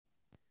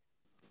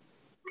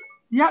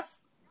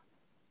Yes.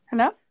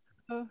 Hello?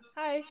 Oh,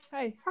 hi,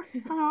 hi.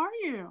 How are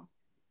you?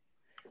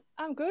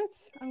 I'm good.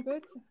 I'm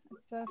good.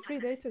 It's a free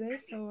day today,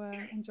 so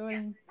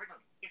enjoying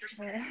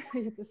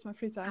this my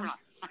free time.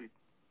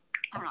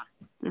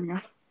 There we go.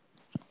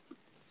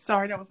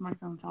 Sorry, that was my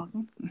phone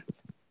talking.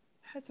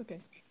 That's okay.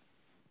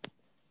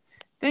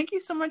 Thank you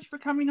so much for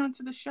coming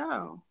onto the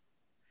show.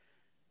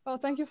 Well,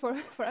 thank you for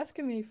for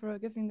asking me for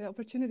giving the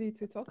opportunity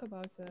to talk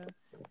about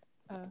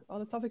all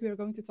the topic we are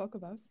going to talk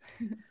about.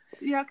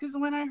 Yeah, because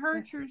when I Yeah.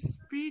 heard your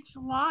speech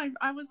live,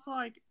 I was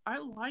like, I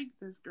like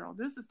this girl.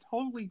 This is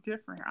totally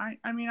different.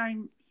 I mean, I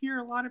hear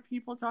a lot of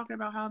people talking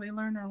about how they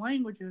learn their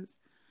languages,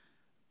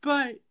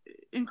 but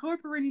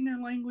incorporating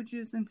their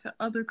languages into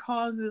other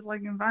causes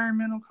like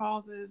environmental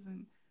causes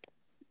and,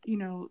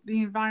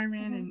 the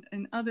environment Mhm.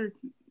 and other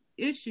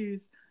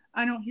issues,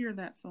 I don't hear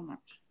that so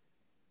much.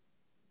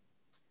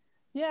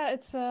 Yeah,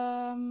 it's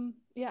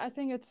yeah, I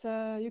think it's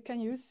you can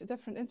use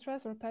different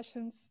interests or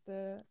passions.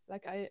 The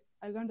like I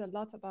learned a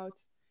lot about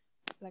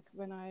like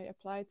when I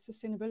applied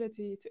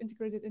sustainability to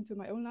integrate it into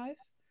my own life.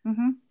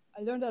 Mm-hmm.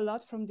 I learned a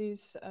lot from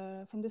this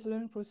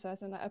learning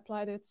process, and I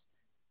applied it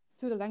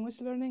to the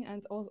language learning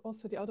and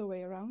also the other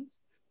way around.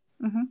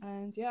 Mm-hmm.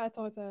 And yeah, I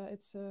thought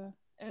it's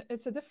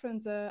a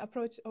different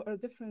approach or a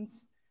different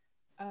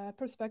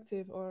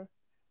perspective or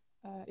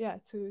yeah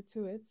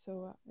to it.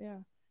 So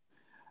yeah.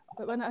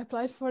 But when I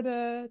applied for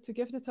the to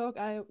give the talk,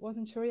 I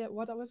wasn't sure yet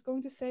what I was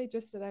going to say.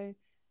 Just that I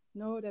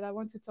know that I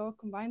want to talk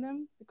combine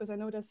them because I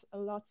know there's a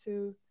lot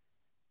to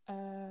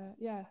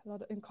yeah a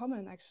lot in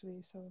common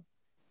actually. So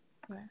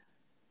yeah.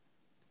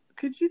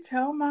 Could you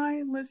tell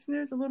my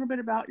listeners a little bit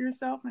about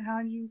yourself and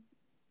how you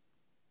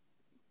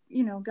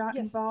got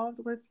Yes. involved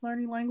with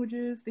learning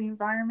languages, the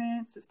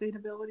environment,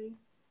 sustainability?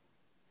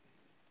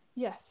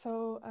 Yeah,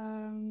 so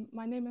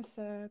my name is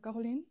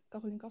Caroline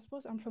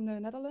Kaspers. I'm from the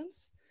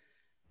Netherlands.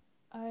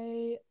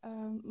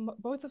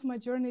 Both of my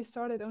journeys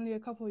started only a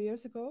couple of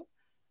years ago.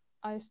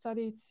 I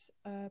studied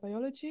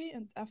biology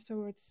and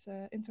afterwards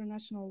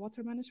international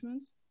water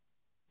management.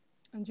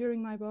 And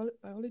during my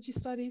biology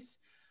studies,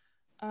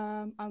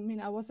 I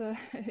mean, I was a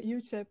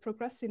huge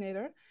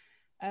procrastinator,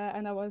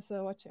 and I was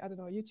watching, I don't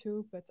know,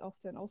 YouTube, but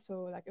often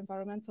also like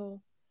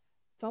environmental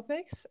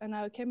topics. And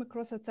I came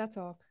across a TED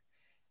talk,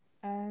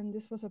 and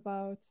this was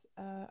about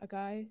a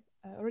guy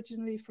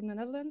originally from the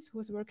Netherlands who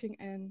was working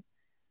in,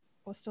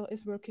 or still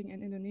is working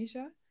in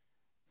Indonesia,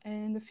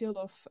 in the field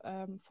of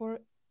for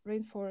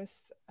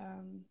rainforest,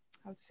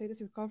 how to say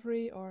this,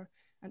 recovery or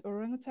and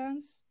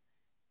orangutans,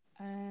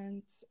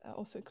 and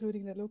also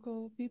including the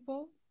local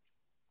people.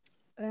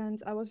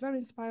 And I was very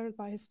inspired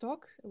by his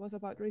talk. It was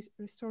about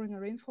restoring a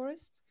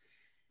rainforest,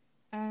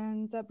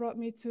 and that brought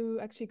me to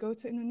actually go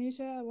to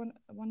Indonesia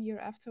one year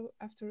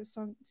after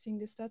seeing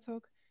this TED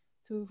talk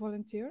to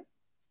volunteer.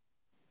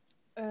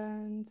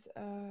 And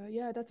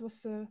yeah, that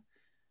was the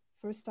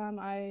first time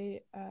I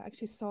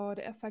actually saw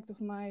the effect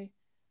of my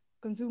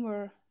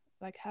consumer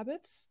like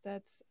habits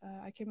that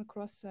I came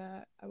across.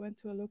 I went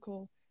to a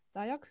local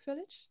Dayak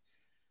village.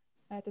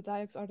 The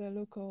Dayaks are the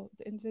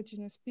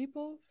indigenous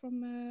people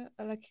from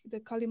like the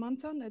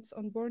Kalimantan. It's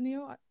on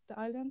Borneo, the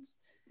island,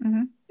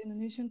 Mm-hmm. the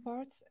Indonesian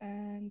part.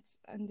 And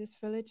in this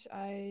village,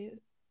 I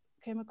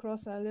came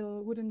across a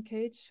little wooden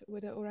cage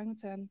with an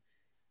orangutan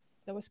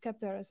that was kept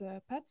there as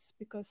a pet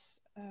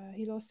because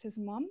he lost his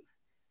mom.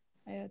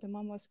 The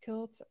mom was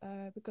killed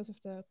because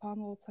of the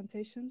palm oil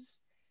plantations.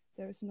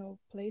 There is no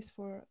place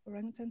for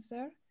orangutans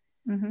there.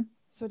 Mm-hmm.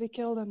 So they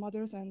kill the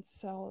mothers and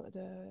sell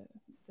the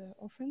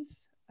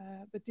orphans.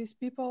 But these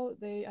people,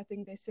 I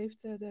think they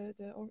saved the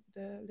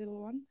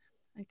little one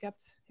and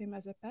kept him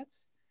as a pet.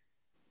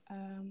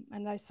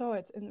 And I saw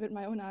it with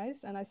my own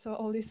eyes, and I saw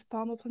all these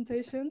palm oil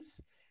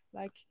plantations,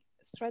 like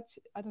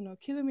I don't know,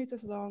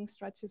 kilometers long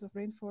stretches of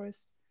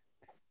rainforest.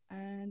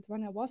 And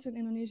when I was in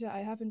Indonesia, I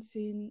haven't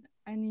seen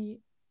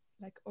any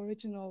like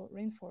original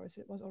rainforest.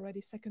 It was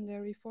already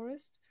secondary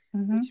forest,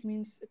 Mm-hmm. which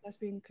means it has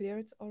been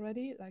cleared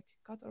already, like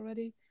cut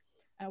already.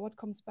 And what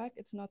comes back,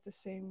 it's not the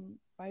same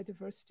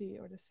biodiversity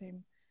or the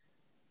same.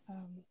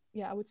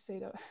 Yeah, I would say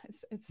that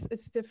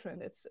it's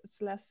different. It's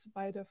less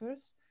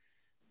biodiverse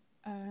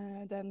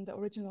than the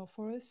original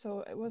forest.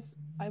 So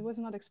I was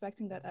not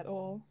expecting that at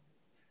all.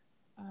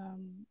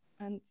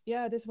 And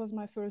yeah, this was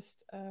my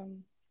first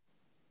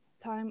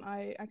time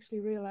I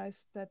actually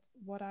realized that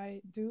what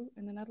I do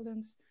in the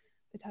Netherlands,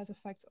 it has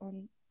effect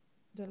on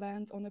the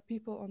land, on the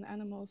people, on the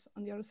animals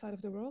on the other side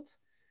of the world.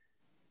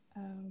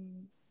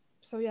 Um,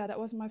 so yeah, that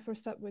was my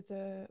first step with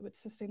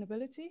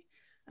sustainability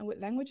and with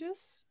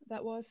languages.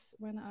 That was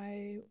when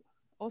I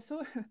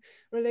also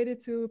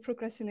related to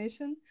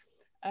procrastination.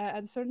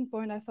 At a certain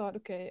point, I thought,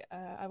 okay,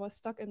 I was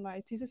stuck in my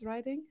thesis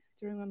writing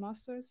during my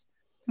master's,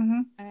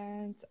 Mm-hmm.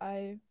 and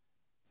I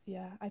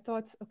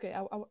thought, okay,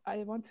 I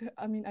want to.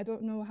 I mean, I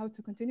don't know how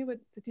to continue with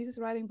the thesis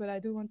writing, but I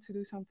do want to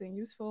do something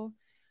useful.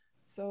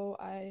 So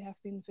I have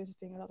been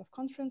visiting a lot of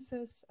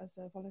conferences as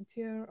a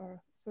volunteer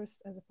or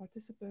first as a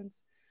participant.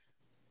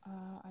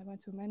 I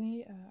went to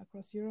many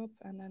across Europe,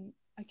 and then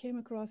I came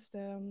across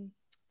the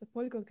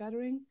Polyglot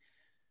Gathering,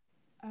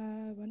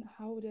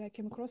 How did I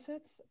came across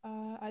it?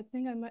 I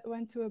think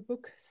went to a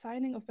book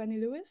signing of Benny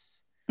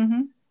Lewis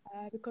Mm-hmm.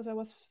 because I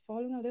was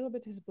following a little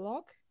bit his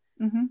blog.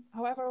 Mm-hmm.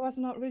 However, I was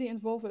not really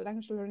involved with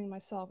language learning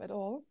myself at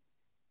all.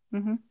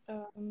 Mm-hmm.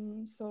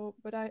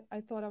 But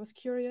I thought I was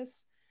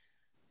curious.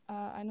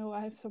 I know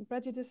I have some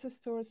prejudices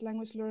towards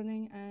language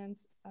learning, and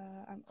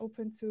I'm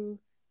open to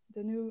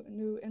the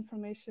new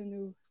information,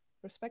 new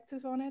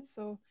perspective on it.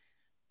 So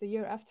the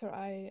year after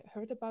I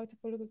heard about the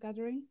political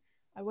gathering,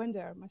 I went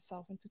there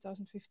myself in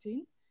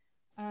 2015,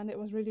 and it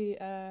was really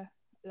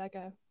like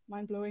a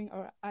mind-blowing,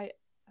 or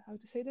how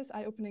to say this,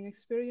 eye-opening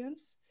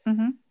experience.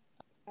 Mm-hmm.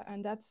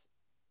 And that's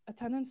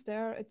attendance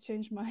there. It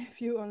changed my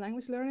view on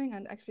language learning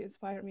and actually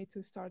inspired me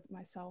to start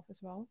myself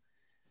as well.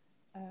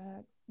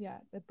 Yeah,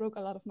 that broke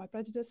a lot of my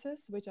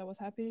prejudices, which I was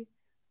happy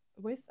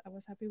with. I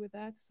was happy with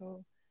that.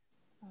 So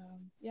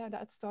yeah,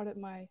 that started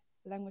my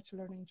language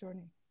learning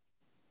journey.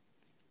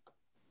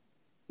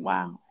 So,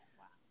 Wow.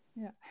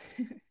 yeah.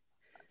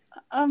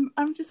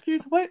 I'm just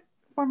curious, what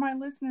for my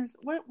listeners,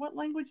 what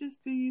languages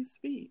do you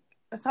speak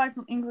aside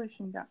from English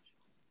and Dutch?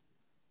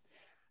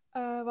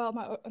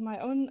 Well, my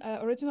own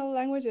original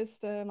language is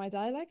my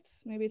dialect.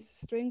 Maybe it's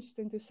a strange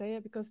thing to say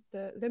because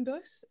the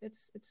Limburgs,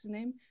 it's the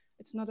name.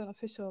 It's not an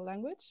official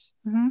language,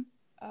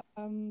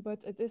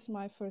 but it is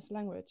my first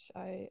language.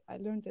 I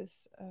learned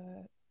this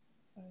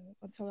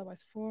until I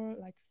was 4,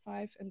 like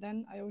 5, and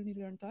then I only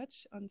learned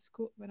Dutch on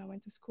school. When I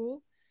went to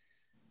school,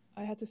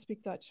 I had to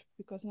speak Dutch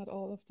because not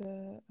all of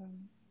the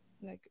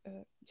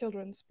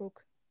children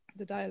spoke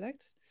the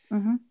dialect.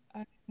 Mm-hmm.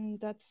 And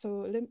that's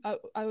so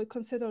I would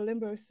consider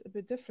Limburgs a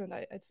bit different.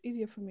 It's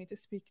easier for me to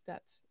speak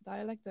that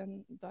dialect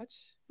than Dutch.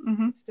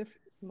 Mm-hmm. It's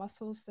different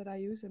muscles that I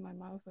use in my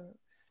mouth,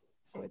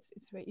 so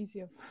it's way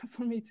easier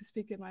for me to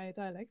speak in my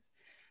dialect.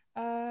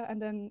 And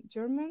then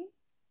German,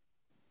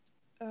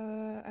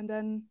 and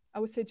then I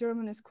would say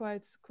German is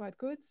quite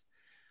good.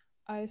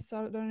 I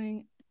started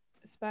learning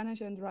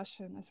Spanish and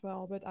Russian as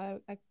well, but I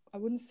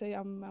wouldn't say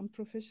I'm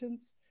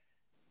proficient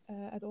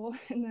at all.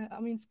 I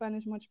mean,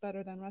 Spanish much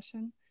better than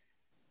Russian.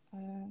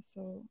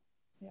 So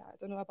yeah, I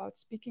don't know about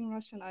speaking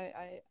Russian.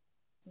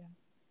 Yeah,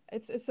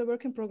 it's a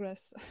work in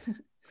progress.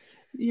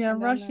 Yeah,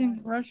 And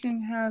then,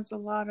 Russian has a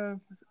lot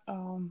of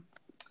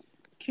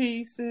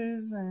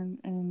cases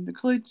and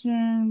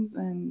declensions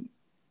and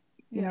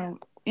yeah,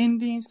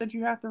 endings that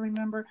you have to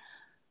remember.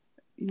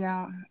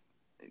 Yeah.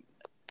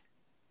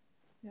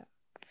 yeah,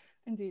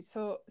 indeed.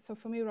 So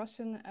for me,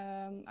 Russian,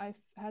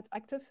 I've had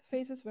active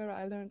phases where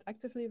I learned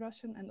actively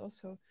Russian, and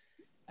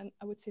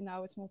I would say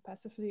now it's more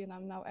passively, and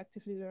I'm now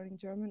actively learning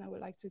German. I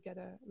would like to get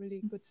a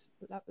really good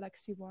like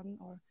C1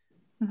 or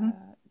Mm-hmm.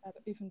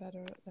 even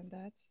better than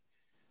that,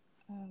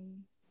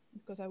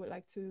 because I would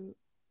like to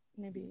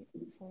maybe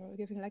for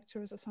giving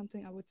lectures or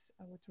something. I would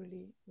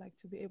really like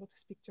to be able to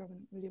speak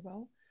German really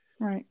well.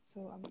 Right.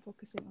 So I'm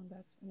focusing on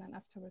that, and then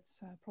afterwards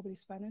probably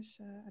Spanish,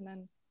 and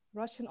then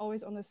Russian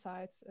always on the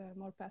side,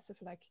 more passive.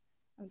 Like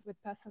with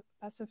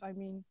passive, I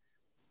mean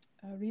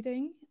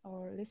reading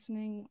or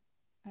listening.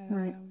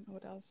 Right.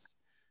 What else?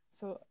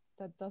 So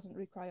that doesn't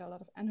require a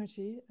lot of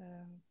energy.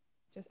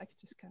 I just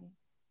can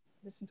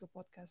listen to a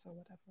podcast or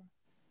whatever.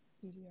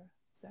 It's easier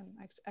than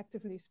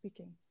actively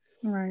speaking.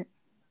 Right.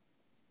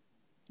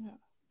 Yeah.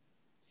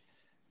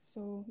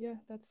 So yeah,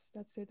 that's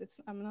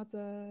it. I'm not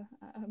I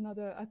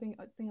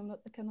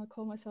cannot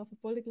call myself a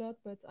polyglot,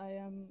 but I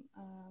am.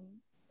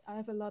 I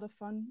have a lot of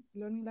fun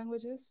learning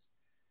languages,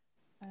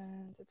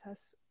 and it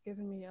has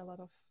given me a lot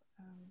of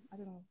I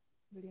don't know,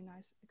 really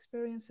nice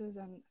experiences,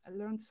 and I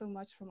learned so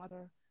much from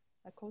other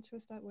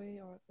cultures that way,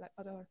 or like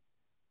other.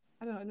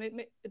 I don't know.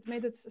 It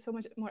made it so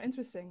much more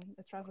interesting,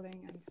 the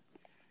traveling and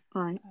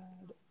Right.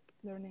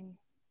 learning.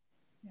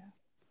 Yeah,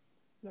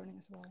 learning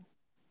as well.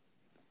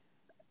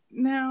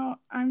 Now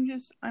I'm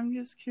just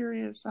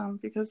curious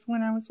because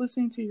when I was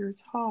listening to your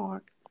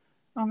talk,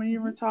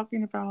 you were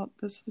talking about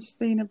the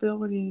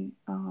sustainability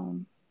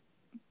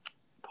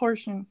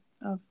portion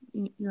of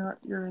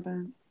your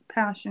other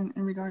passion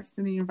in regards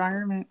to the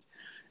environment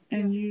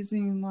and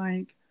using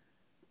like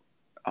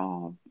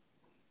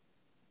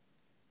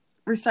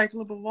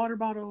recyclable water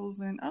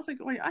bottles, and I was like,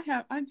 wait,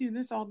 I do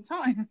this all the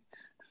time.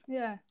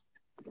 Yeah,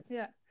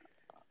 yeah.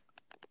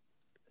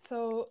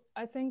 So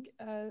I think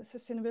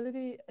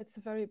sustainability, it's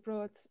a very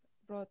broad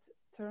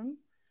term.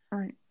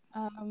 Right.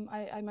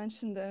 I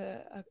mentioned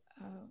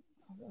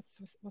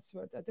what's the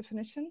word, a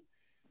definition.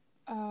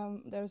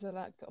 There's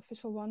like the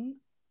official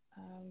one,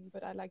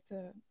 but I like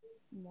the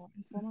more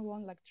informal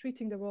one, like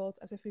treating the world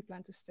as if we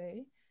plan to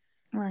stay.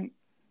 Right.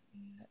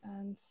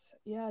 And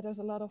yeah, there's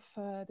a lot of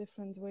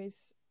different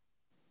ways.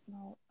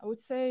 Now, I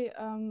would say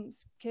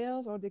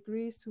scales or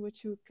degrees to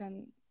which you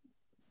can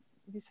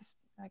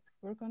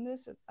work on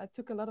this. I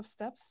took a lot of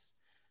steps.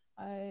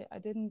 I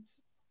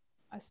didn't.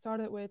 I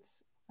started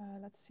with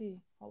let's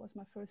see, what was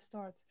my first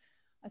start?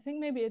 I think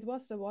maybe it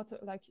was the water,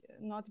 like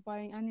not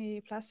buying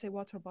any plastic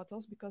water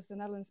bottles, because the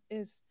Netherlands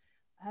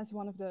has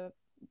one of the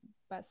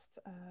best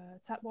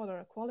tap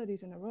water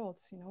qualities in the world.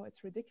 You know,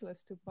 it's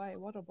ridiculous to buy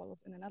water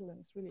bottles in the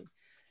Netherlands, really.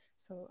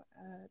 So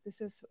this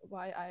is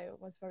why I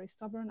was very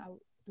stubborn. I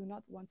do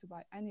not want to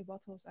buy any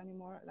bottles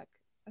anymore. Like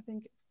I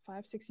think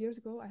 5, 6 years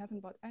ago, I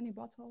haven't bought any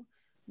bottle,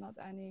 not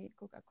any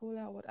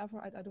Coca-Cola or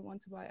whatever. I don't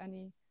want to buy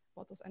any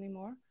bottles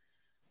anymore.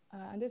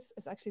 And this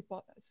is actually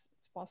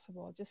it's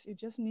possible. You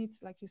just need,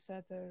 like you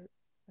said,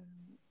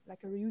 like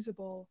a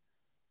reusable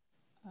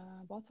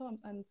bottle,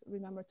 and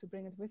remember to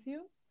bring it with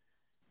you.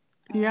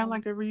 Yeah,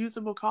 like a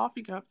reusable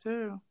coffee cup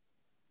too.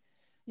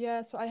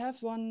 Yeah, so I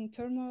have one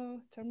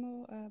thermo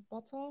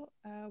bottle,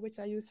 which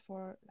I use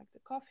for like the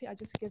coffee. I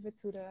just give it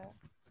to the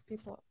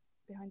people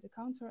behind the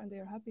counter, and they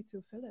are happy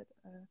to fill it.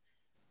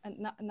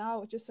 And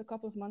now, just a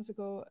couple of months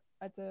ago,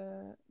 at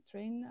the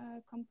train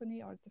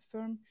company or at the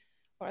firm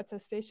or at the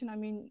station, I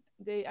mean,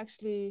 they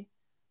actually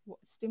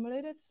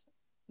stimulated,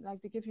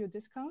 like they give you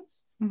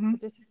discounts. Mm-hmm.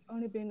 But this has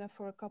only been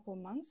for a couple of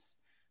months.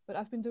 But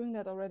I've been doing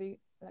that already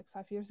like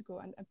 5 years ago,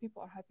 and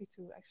people are happy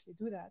to actually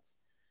do that.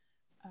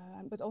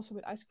 But also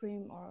with ice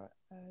cream or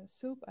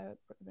soup, I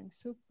bring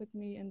soup with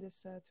me in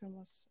this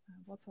thermos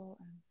bottle,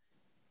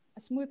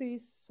 and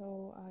smoothies.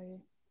 So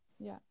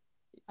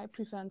I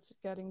prevent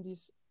getting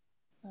these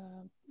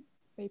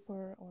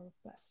paper or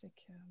plastic.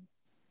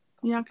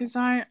 Yeah, because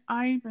I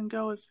even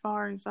go as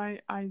far as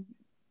I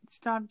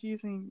stopped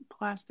using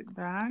plastic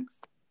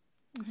bags.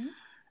 Mm-hmm.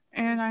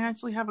 And I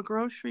actually have a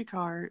grocery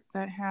cart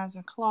that has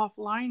a cloth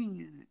lining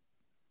in it.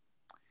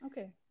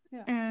 Okay,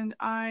 yeah. And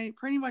I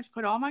pretty much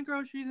put all my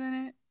groceries in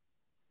it,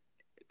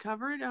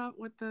 cover it up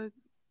with the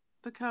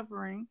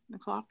covering, the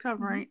cloth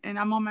covering, mm-hmm. and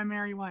I'm on my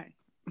merry way.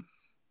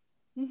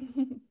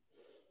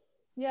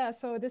 Yeah,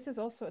 so this is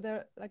also, there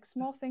are like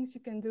small things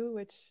you can do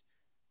which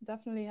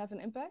definitely have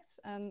an impact.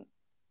 And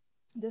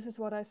this is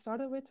what I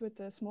started with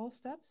the small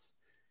steps.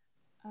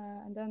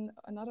 And then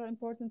another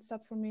important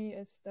step for me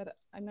is that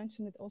I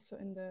mentioned it also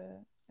in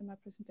my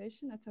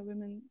presentation at a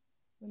women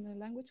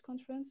language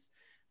conference,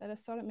 that I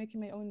started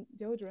making my own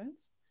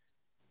deodorant.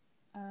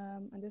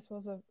 And this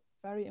was a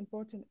very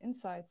important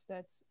insight,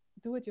 that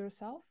do it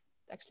yourself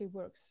actually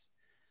works.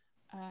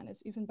 And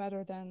it's even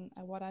better than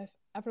what I've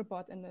ever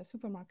bought in the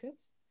supermarket.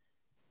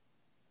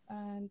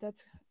 And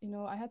that,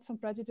 I had some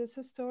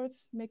prejudices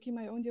towards making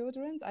my own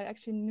deodorant. I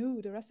actually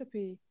knew the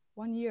recipe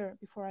 1 year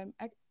before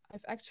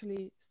I've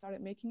actually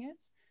started making it,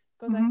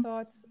 because mm-hmm. I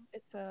thought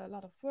it's a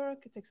lot of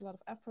work, it takes a lot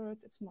of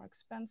effort, it's more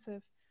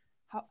expensive.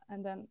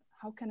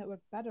 How can it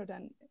work better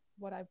than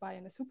what I buy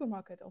in the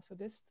supermarket? Also,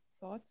 this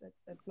thought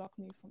that blocked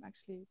me from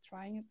actually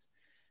trying it.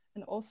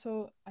 And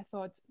also, I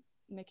thought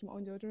making my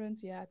own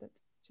deodorant, that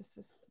just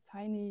is a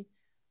tiny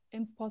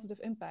positive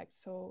impact.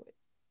 So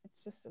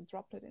it's just a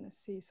droplet in a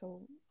sea.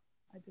 So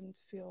I didn't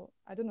feel,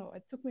 I don't know,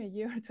 it took me a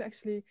year to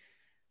actually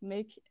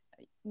make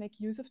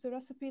use of the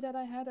recipe that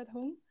I had at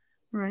home.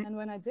 Right. And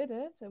when I did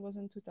it, it was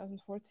in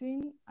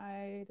 2014,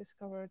 I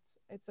discovered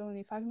it's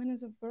only 5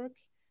 minutes of work.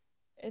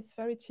 It's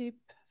very cheap,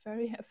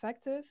 very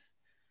effective.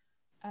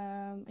 There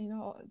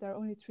are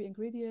only 3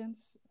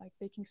 ingredients, like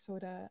baking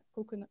soda,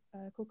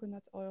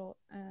 coconut oil,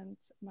 and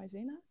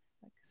maizena,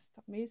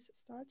 like maize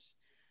starch.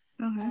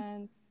 Okay.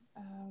 And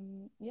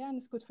and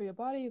it's good for your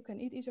body. You can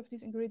eat each of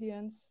these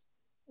ingredients.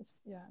 It's,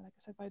 like I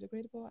said,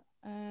 biodegradable.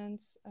 And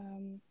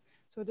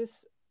so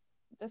this,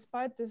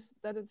 despite this,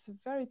 that it's a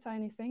very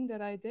tiny thing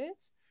that I did,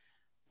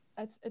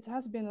 it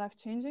has been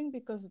life-changing,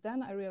 because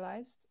then I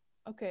realized,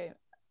 okay,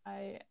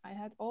 I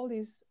had all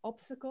these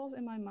obstacles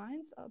in my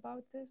mind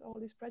about this, all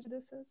these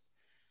prejudices,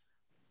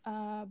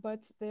 but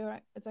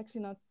it's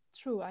actually not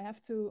true. I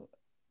have to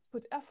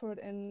put effort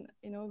in,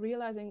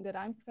 realizing that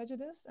I'm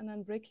prejudiced and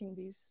then breaking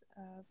these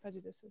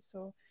prejudices.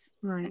 So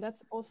right. And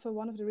that's also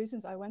one of the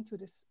reasons I went to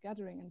this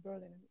gathering in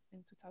Berlin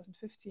in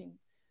 2015.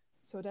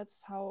 So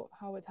that's how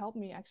it helped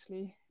me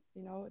actually,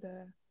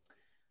 the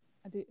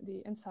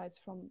insights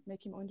from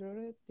making my own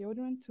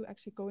deodorant to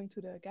actually going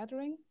to the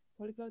gathering,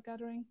 polyglot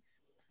gathering.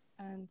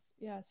 And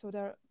so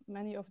there are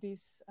many of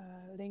these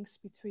links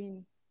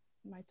between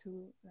my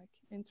 2 like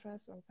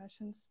interests or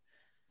passions.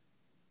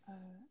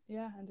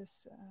 And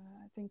this,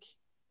 I think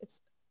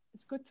it's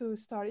good to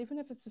start, even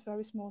if it's a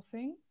very small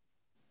thing,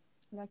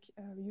 like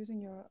using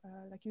your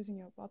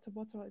water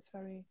bottle. It's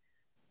very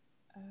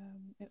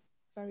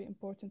very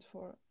important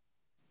for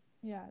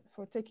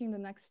taking the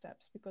next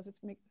steps, because it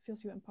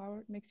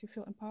makes you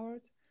feel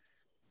empowered.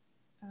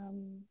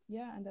 And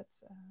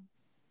that's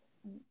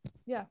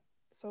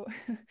so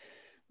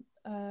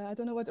I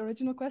don't know what the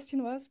original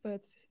question was,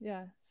 but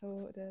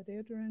so the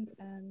deodorant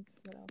and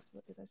what else?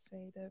 What did I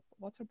say? The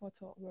water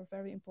bottle were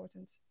very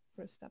important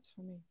first steps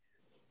for me.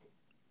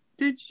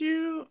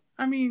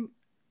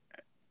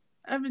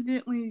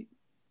 Evidently,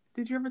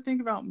 did you ever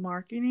think about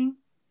marketing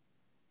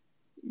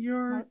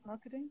your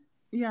marketing?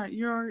 Yeah,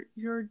 your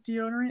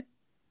deodorant.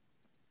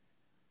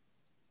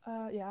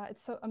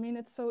 It's so.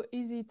 It's so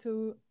easy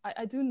to.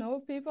 I do know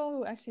people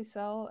who actually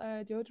sell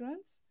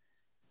deodorants,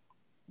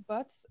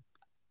 but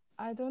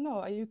I don't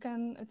know.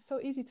 It's so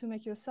easy to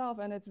make yourself,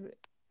 and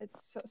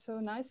it's so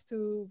nice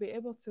to be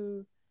able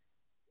to.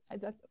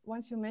 That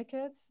once you make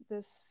it,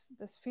 this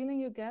feeling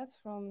you get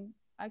from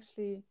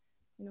actually,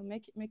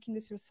 making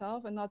this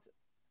yourself, and not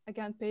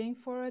again paying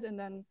for it and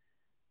then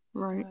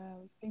Right.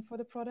 paying for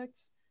the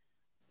products.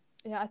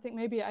 Yeah, I think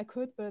maybe I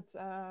could, but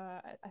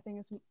I think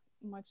it's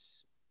much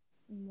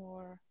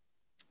more.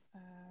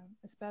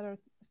 It's better if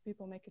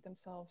people make it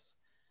themselves.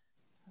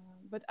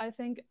 But I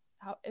think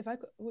if I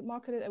would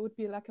market it, it would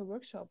be like a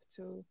workshop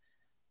to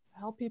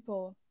help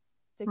people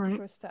take the Right.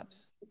 first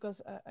steps,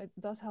 because it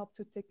does help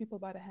to take people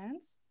by the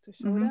hands, to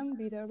show Mm-hmm. them,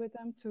 be there with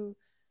them to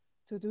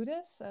do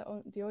this.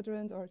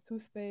 Deodorant or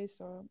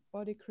toothpaste or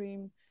body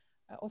cream,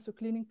 also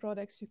cleaning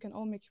products, you can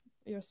all make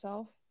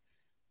yourself.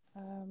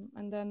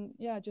 And then,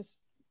 yeah, just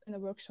in a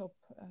workshop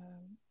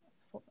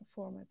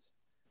format.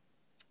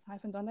 I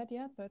haven't done that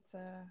yet, but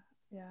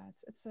yeah,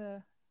 it's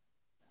a.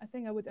 I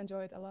think I would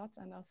enjoy it a lot,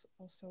 and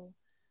also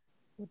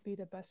would be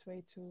the best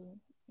way to,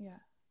 yeah,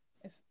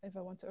 if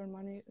I want to earn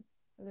money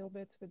a little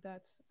bit with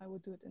that, I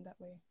would do it in that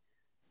way.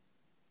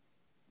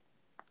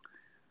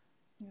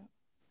 Yeah.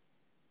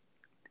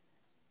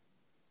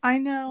 I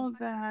know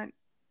that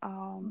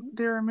Mm-hmm.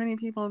 there are many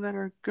people that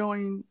are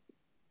going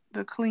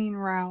the clean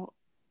route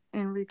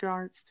in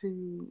regards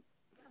to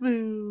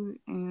food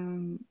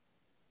and,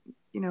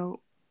 you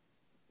know,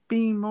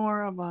 being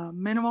more of a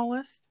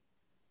minimalist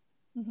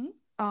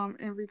Mm-hmm.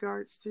 in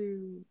regards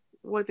to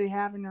what they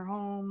have in their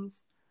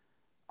homes.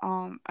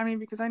 I mean,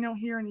 because I know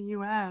here in the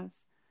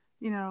U.S.,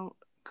 you know,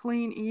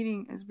 clean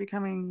eating is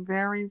becoming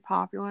very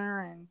popular,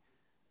 and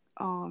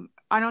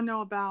I don't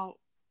know about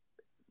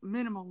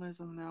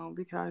minimalism though,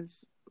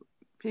 because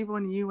people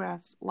in the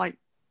U.S. like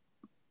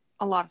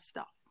a lot of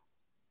stuff.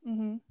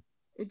 Mm-hmm.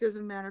 It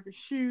doesn't matter if it's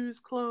shoes,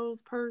 clothes,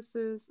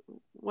 purses,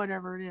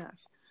 whatever it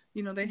is.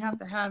 You know, they Mm-hmm. have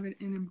to have it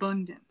in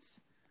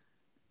abundance.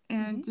 Mm-hmm.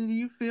 And do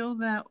you feel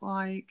that,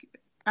 like,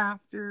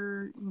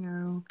 after, you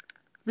know,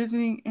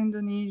 visiting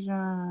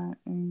Indonesia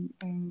and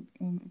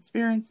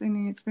experiencing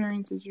the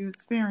experiences you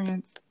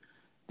experienced,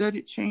 that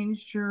it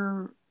changed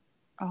your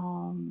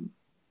um,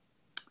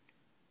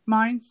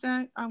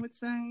 mindset, I would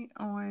say,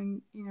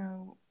 on, you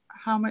know,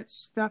 how much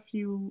stuff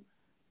you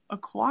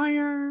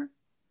acquire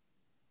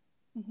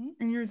Mm-hmm.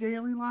 in your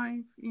daily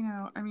life? You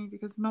know, I mean,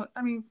 because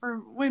I mean, for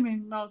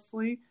women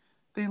mostly,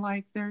 they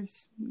like their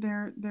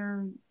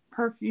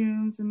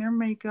perfumes and their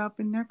makeup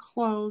and their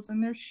clothes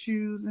and their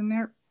shoes and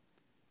their,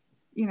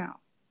 you know.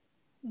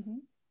 Mm-hmm.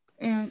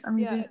 And I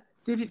mean, Yeah.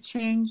 did it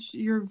change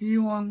your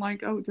view on,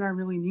 like, oh, do I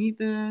really need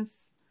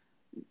this?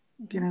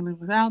 Mm-hmm. Can I live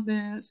without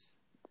this?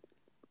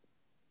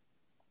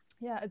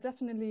 Yeah, it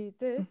definitely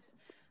did.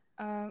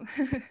 Um,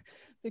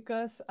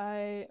 because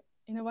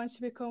once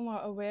you become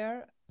more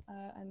aware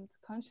and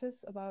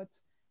conscious about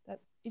that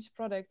each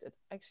product, it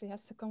actually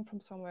has to come from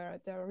somewhere.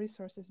 There are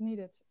resources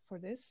needed for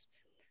this,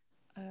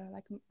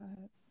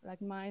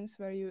 like mines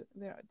where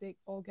they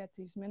all get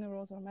these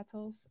minerals or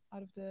metals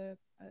out of the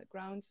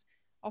ground,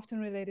 often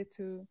related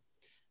to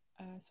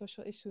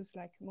social issues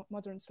like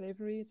modern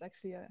slavery. It's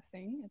actually a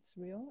thing. It's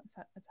real.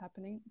 It's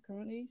happening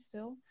currently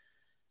still.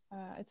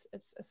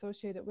 It's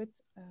associated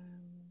with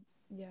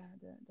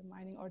the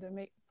mining or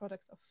the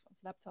products of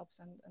laptops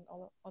and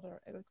all other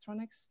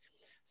electronics.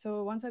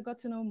 So once I got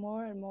to know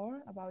more and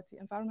more about the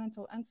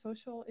environmental and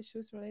social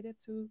issues related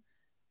to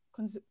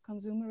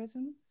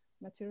consumerism,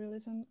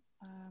 materialism,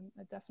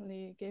 it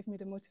definitely gave me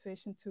the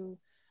motivation to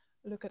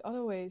look at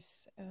other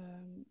ways,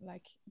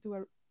 like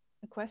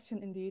a question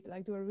indeed,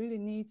 like, do I really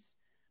need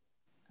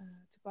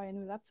to buy a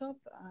new laptop,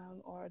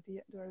 or do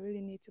I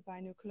really need to buy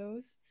new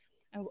clothes,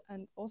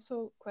 and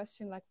also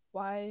question, like,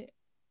 why,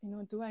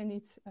 do I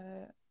need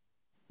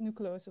new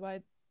clothes?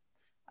 Why?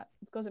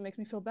 Because it makes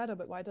me feel better,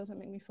 but why does it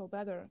make me feel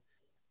better?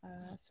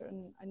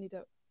 Certain I need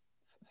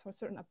for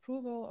certain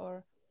approval,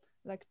 or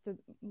like the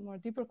more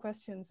deeper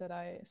questions that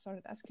I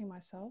started asking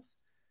myself,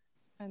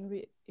 and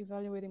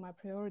re-evaluating my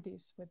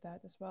priorities with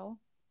that as well.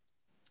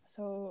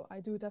 So I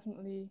do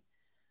definitely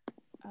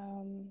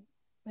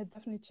it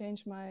definitely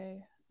changed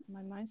my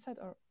mindset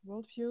or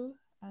worldview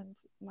and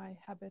my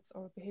habits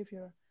or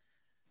behavior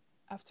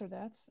after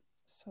that.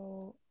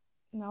 So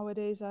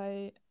nowadays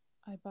I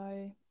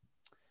buy,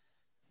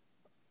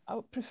 I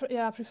would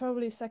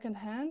preferably second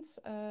hand.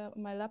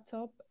 My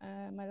laptop,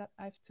 I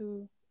have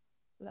two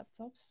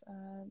laptops.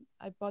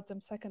 I bought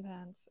them second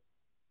hand,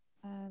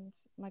 and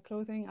my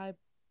clothing,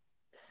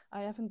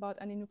 I haven't bought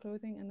any new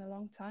clothing in a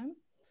long time.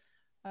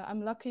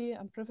 I'm lucky,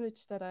 I'm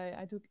privileged that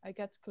I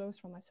get clothes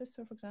from my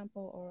sister, for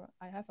example, or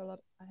I have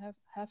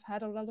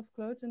had a lot of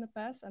clothes in the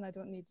past, and I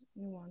don't need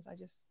new ones. I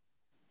just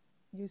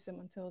use them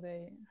until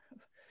they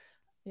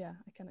yeah,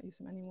 I cannot use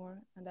them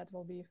anymore, and that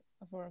will be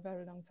for a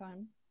very long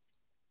time.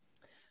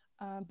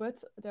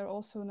 But there are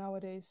also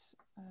nowadays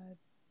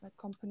like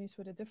companies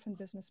with a different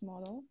business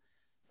model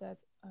that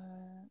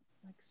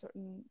like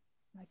certain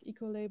like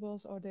eco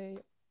labels, or they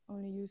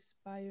only use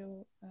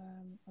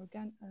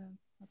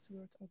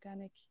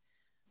organic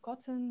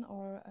cotton,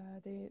 or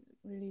they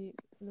really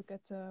look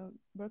at the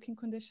working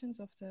conditions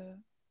of the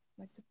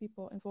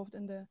people involved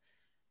in the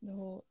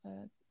whole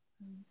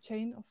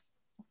chain of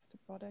the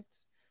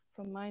products,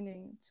 from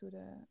mining to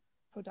the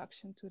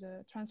production to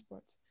the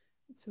transport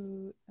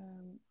to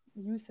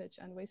usage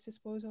and waste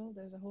disposal.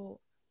 There's a whole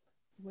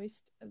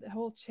waste, the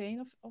whole chain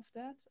of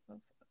that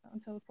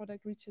until the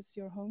product reaches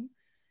your home.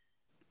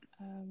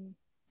 And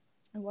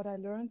what I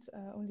learned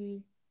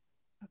only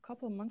a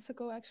couple of months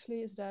ago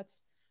actually is that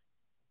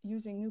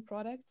using new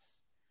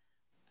products,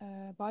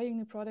 buying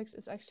new products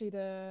is actually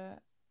the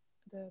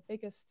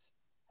biggest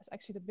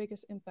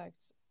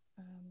impact,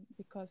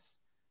 because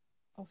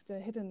of the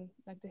hidden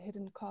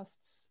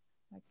costs,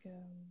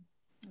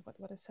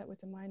 what I said with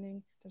the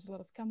mining. There's a lot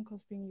of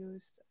chemicals being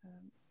used,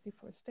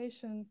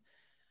 deforestation,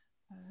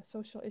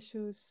 social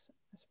issues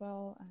as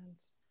well, and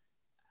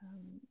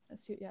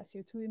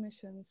CO2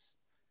 emissions.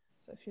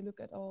 So if you look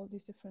at all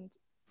these different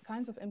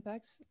kinds of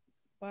impacts,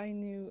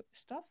 buying new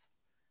stuff,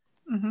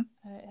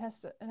 it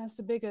has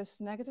the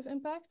biggest negative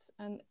impact.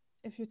 And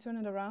if you turn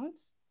it around,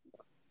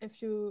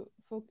 if you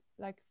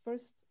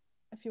first,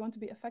 if you want to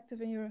be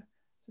effective in your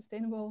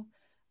sustainable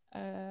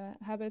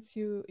habits,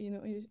 you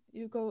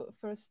go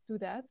first do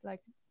that,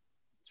 like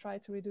try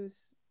to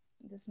reduce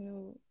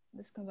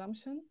this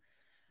consumption,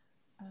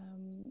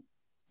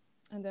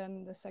 and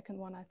then the second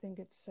one, I think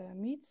it's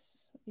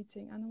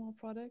eating animal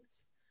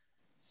products.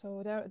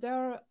 So there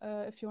are,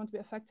 if you want to be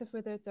effective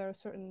with it, there are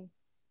certain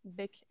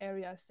big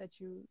areas that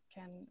you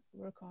can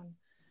work on.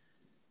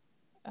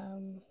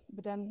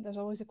 But then there's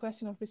always a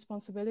question of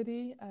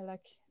responsibility.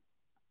 Like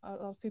a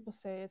lot of people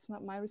say, it's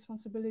not my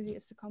responsibility,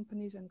 it's the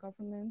companies and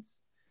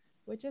governments,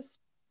 which is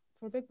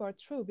for a big part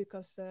true,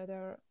 because there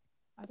are,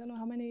 I don't know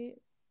how many,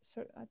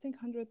 I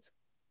think 100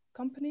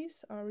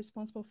 companies are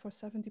responsible for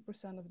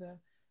 70% of the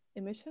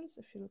emissions,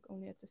 if you look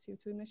only at the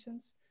CO2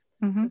 emissions.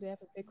 So they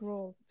have a big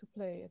role to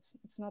play.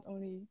 It's not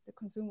only the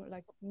consumer,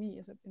 like me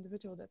as an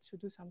individual, that should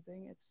do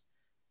something. It's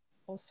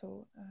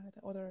also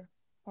the other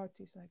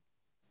parties, like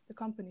the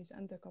companies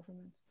and the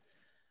government.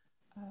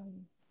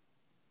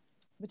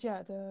 But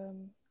yeah, there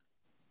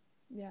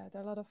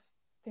are a lot of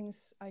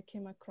things I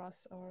came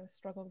across or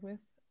struggled with.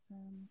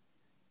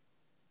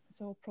 It's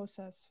a whole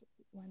process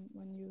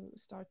when you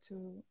start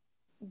to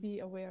be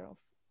aware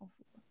of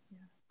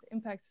the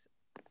impacts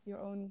your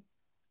own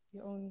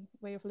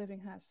way of living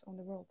has on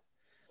the world.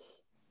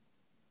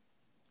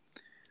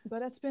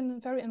 But it's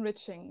been very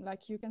enriching.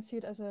 Like you can see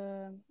it as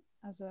a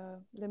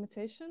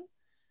limitation,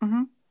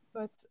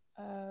 but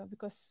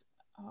because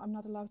I'm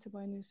not allowed to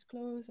buy new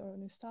clothes or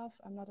new stuff,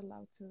 I'm not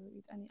allowed to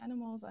eat any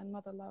animals, I'm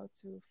not allowed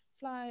to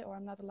fly, or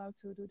I'm not allowed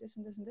to do this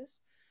and this and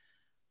this.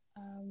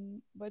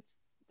 But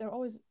they're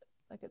always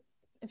like,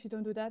 if you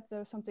don't do that,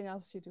 there's something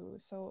else you do.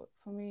 So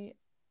for me,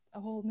 a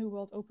whole new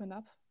world opened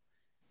up,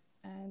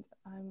 and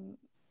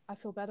I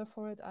feel better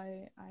for it.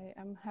 I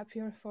am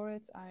happier for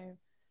it.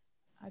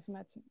 I've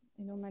met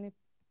many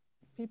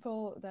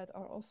people that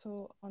are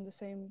also on the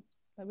same,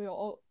 that we are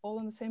all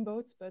on the same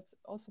boat, but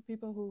also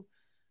people who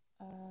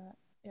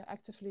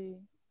actively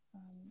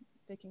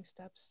taking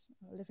steps,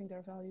 living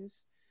their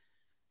values.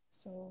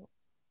 So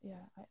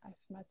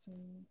I've met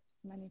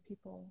many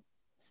people.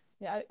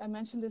 I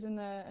mentioned this in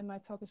my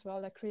talk as well,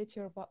 like create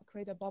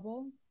a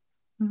bubble.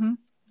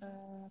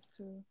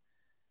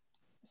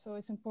 So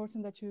it's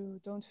important that you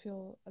don't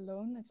feel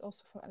alone. It's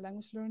also for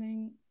language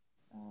learning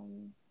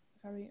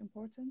very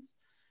important,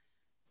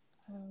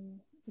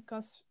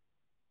 because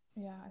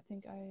I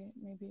think I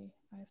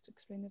have to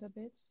explain it a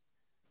bit.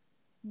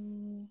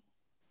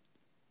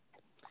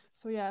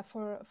 So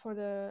for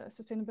the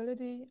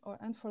sustainability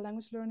and for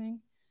language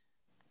learning,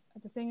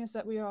 the thing is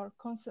that we are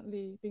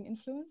constantly being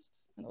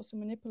influenced and also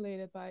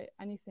manipulated by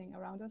anything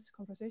around us,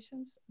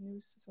 conversations,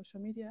 news, social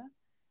media.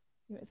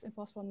 It's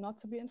impossible not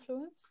to be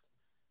influenced.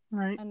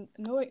 Right. And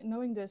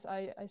knowing this,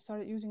 I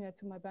started using it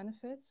to my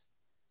benefit,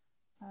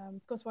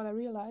 because what I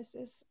realized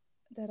is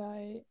that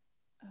I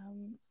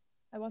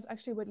was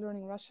actually with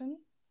learning Russian,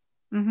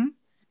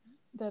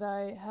 that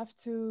I have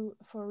to,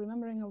 for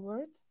remembering a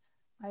word,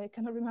 I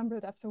cannot remember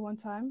it after one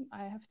time.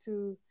 I have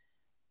to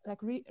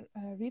read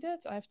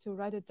it. I have to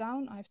write it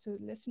down. I have to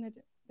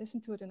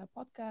listen to it in a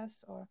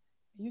podcast or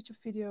a YouTube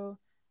video,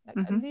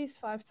 at least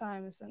 5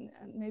 times, and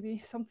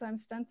maybe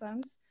sometimes 10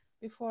 times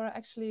before I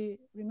actually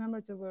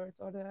remembered the word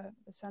or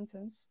the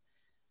sentence,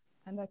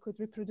 and I could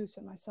reproduce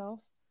it myself.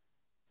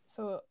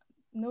 So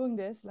knowing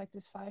this, like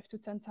this 5 to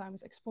 10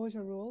 times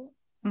exposure rule,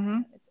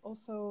 it's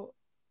also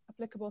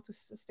applicable to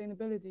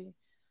sustainability,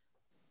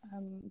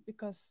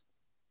 because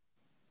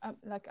I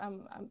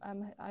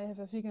have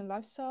a vegan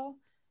lifestyle,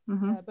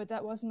 but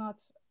that was not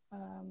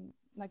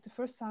like the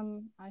first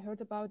time I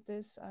heard about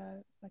this,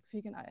 like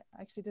vegan. I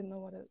actually didn't know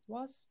what it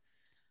was,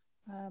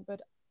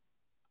 but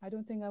I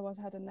don't think I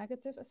had a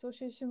negative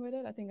association with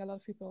it. I think a lot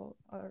of people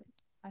are.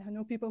 I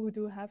know people who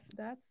do have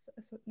that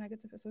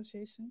negative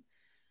association.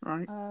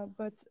 Right.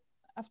 But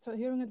after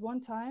hearing it one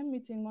time,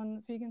 meeting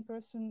one vegan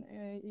person,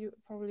 you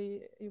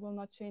will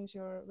not change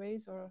your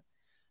ways, or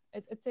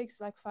it takes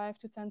like 5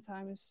 to 10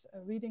 times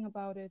reading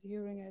about it,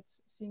 hearing it,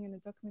 seeing in a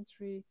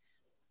documentary,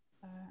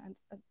 and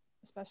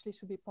especially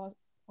should be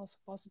also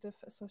positive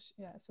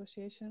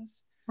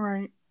associations.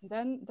 Right.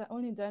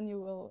 Only then you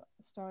will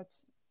start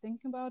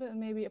thinking about it and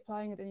maybe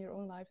applying it in your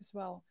own life as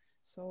well.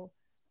 So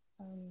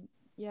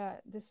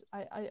this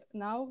I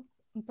now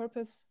on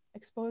purpose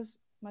expose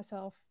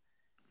myself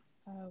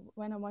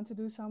when I want to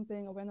do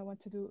something or when I want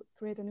to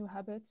create a new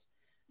habit.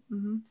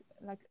 Mm-hmm.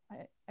 Like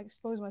I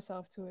expose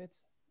myself to it,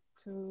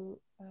 to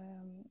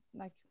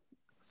like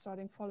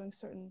starting following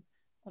certain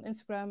on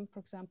Instagram, for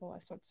example. I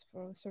start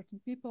for certain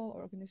people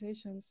or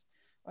organizations,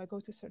 or I go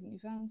to certain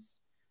events.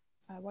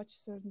 I watch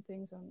certain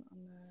things on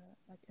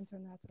like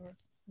internet or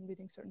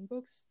reading certain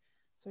books.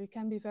 So you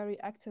can be very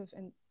active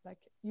and like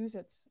use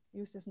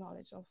this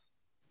knowledge of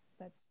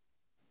that.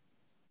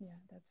 Yeah,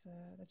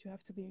 that you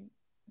have to be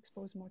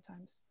exposed more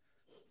times.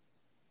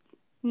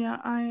 Yeah,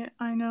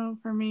 I know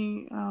for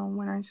me,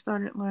 when I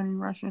started learning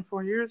Russian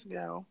 4 years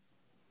ago,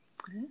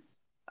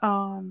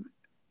 Mm-hmm.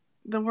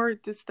 the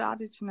word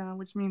 "достаточно,"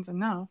 which means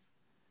enough,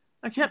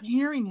 I kept Mm-hmm.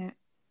 hearing it,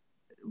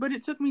 but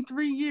it took me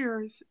 3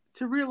 years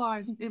to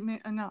realize it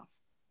meant enough.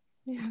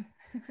 Yeah.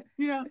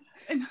 You know,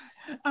 and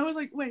I was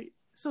like, wait,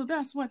 so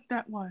that's what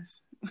that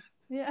was.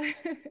 Yeah.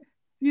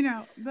 You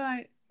know,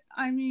 but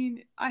I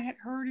mean, I had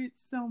heard it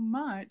so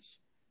much,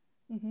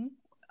 Mm-hmm.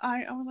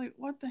 I was like,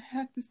 what the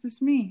heck does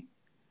this mean?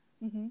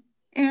 Mm-hmm.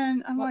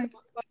 And I'm What, like,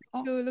 what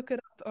oh, did you look it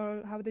up,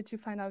 or how did you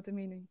find out the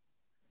meaning?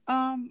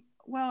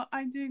 well,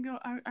 I did go,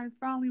 I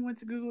finally went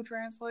to Google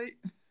Translate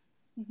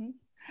Mm-hmm.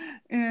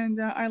 and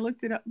I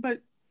looked it up,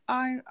 but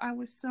I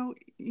was so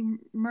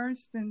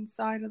immersed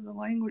inside of the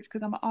language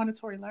because I'm an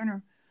auditory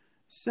learner.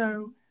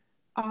 So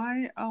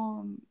I,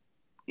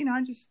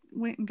 I just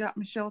went and got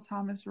Michelle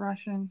Thomas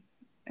Russian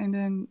and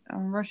then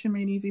Russian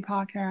Made Easy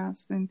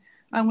podcast. And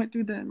I went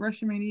through the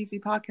Russian Made Easy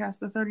podcast,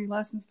 the 30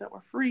 lessons that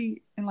were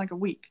free in like a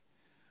week.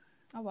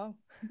 Oh, wow.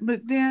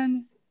 But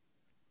then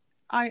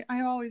I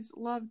always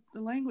loved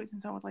the language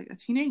since I was like a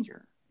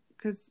teenager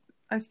because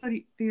I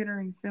studied theater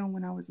and film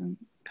when I was in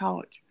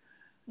college.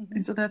 Mm-hmm.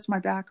 And so that's my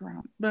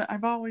background. But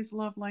I've always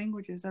loved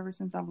languages ever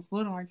since I was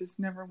little. I just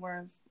never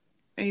was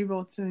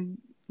able to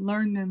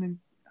learn them in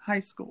high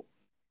school.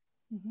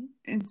 Mm-hmm.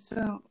 And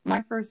so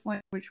my first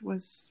language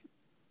was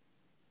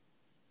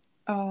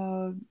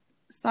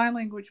sign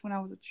language when I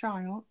was a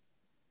child.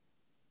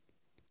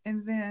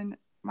 And then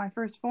my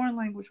first foreign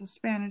language was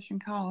Spanish in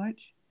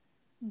college.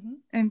 Mm-hmm.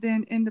 And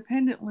then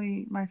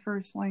independently, my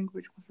first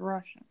language was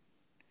Russian.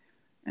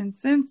 And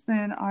since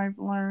then, I've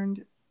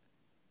learned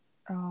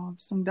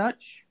some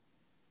Dutch.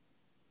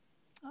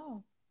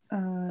 Oh,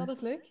 dat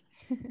is leuk.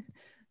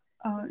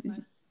 That's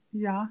nice.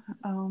 Ja,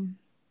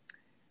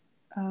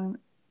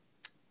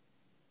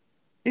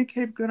 ik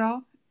heb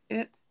graag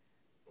het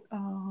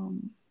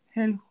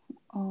heel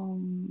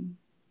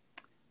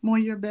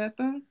mooier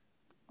beter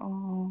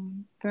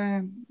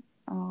than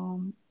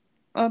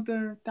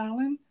other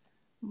talen.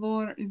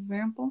 For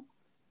example,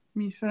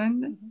 mijn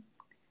vrienden.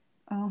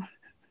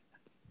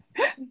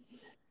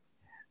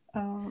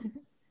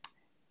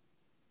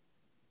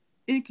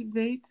 Ik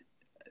weet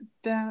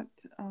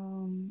dat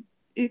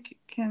ik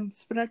kan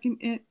spreken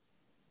it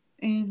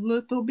a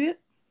little bit,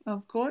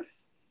 of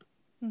course.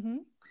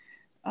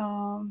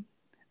 Mm-hmm.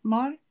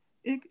 Maar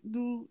ik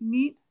doe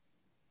niet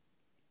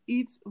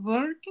iets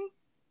werken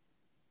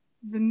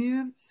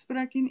wanneer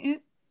spreken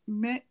it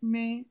met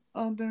mijn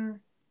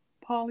other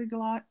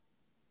polyglot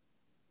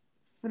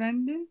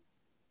vrienden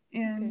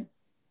in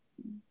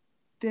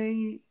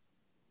the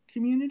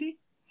community.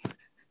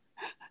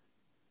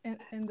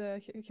 In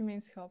the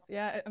gemeenschap.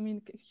 Yeah, I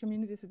mean,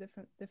 community is a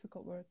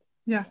difficult word.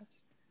 Yeah.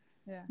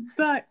 Yeah.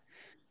 But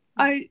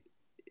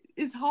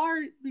it's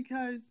hard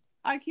because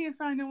I can't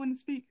find no one to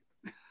speak.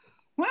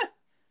 What?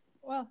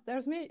 Well,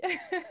 there's me.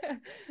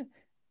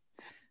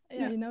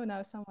 Yeah, you know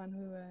now someone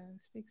who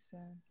speaks.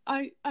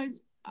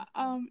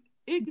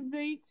 Ik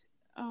weet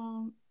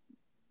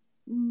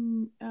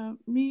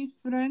mijn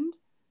friend,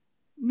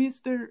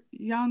 Mr.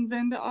 Jan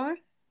Vendear.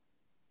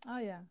 Oh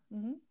yeah.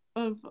 Mm-hmm.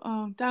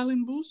 Of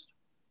Talent Boost.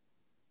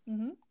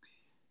 Mm-hmm.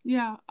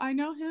 Yeah, I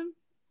know him.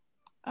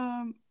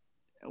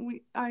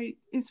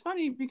 It's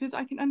funny because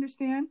I can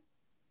understand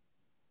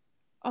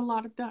a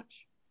lot of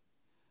Dutch.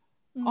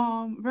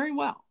 Mm-hmm. Very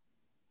well.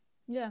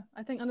 Yeah,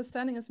 I think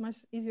understanding is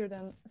much easier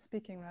than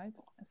speaking, right?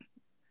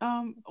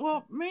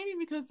 Well, maybe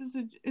because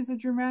it's a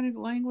Germanic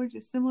language.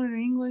 It's similar to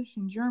English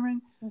and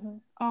German.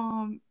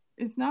 Mm-hmm.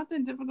 It's not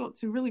that difficult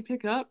to really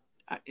pick up.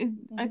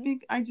 I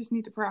think I just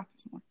need to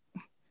practice more.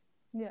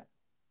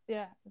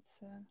 Yeah, it's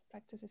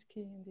practice is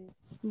key indeed.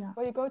 Yeah.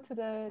 Will you go to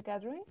the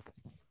gathering?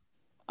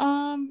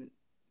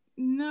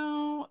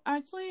 No,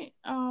 actually,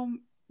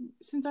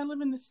 since I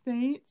live in the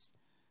States,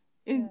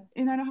 and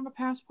I don't have a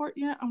passport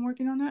yet, I'm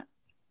working on that.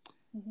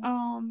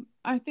 Mm-hmm.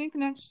 I think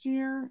next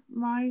year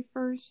my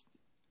first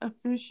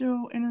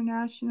official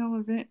international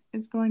event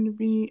is going to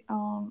be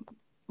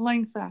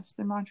Langfest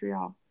in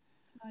Montreal.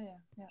 Oh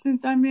yeah.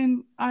 Since I'm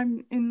in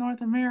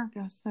North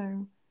America,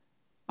 so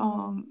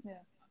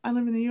I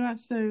live in the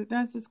U.S., so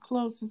that's as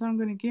close as I'm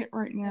going to get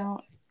right now.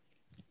 Yeah.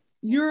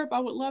 Europe, I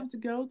would love to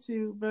go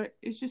to, but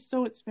it's just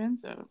so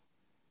expensive.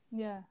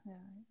 Yeah, I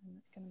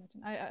can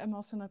imagine. I'm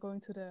also not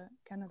going to the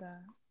Canada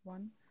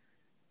one,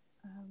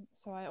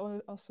 so I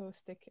also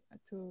stick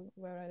to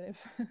where I live.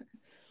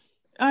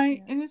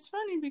 And it's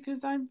funny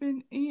because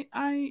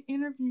I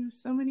interview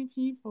so many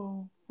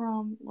people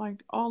from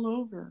like all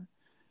over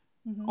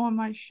Mm-hmm. on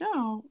my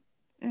show,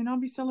 and I'll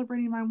be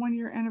celebrating my 1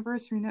 year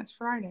anniversary next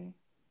Friday.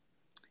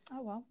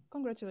 Oh wow!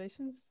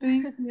 Congratulations.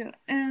 Thank you.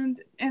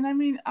 And I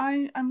mean,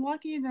 I'm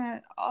lucky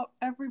that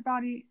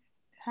everybody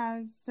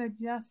has said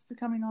yes to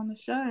coming on the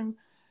show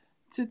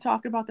to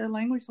talk about their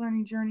language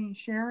learning journey and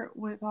share it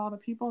with all the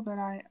people that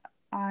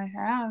I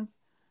have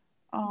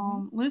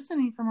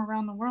listening from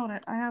around the world.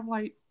 I have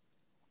like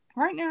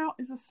right now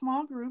is a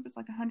small group. It's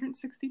like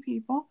 160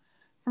 people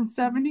from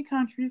 70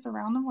 countries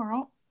around the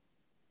world.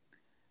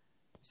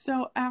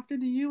 So after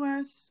the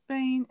U.S.,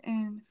 Spain,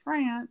 and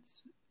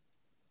France,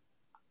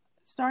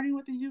 starting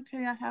with the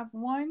UK, I have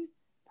one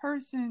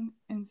person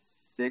in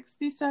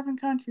 67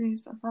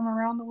 countries from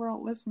around the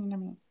world listening to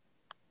me.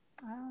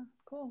 Ah,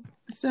 cool.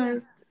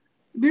 So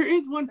there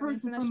is one Very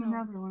person from the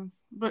international.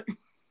 Netherlands, but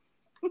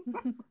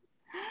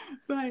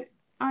but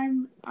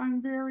I'm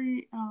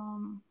very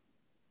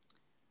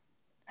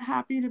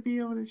happy to be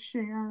able to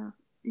share,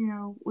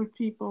 with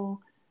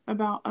people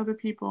about other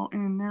people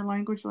and their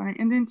language learning.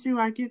 And then too,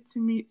 I get to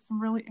meet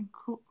some really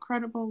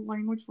incredible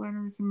language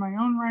learners in my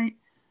own right,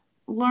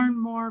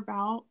 learn more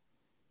about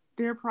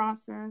their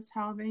process,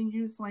 how they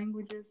use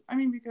languages. I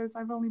mean, because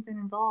I've only been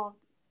involved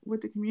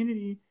with the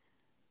community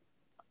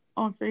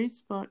on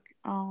Facebook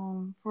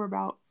for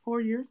about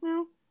 4 years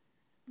now.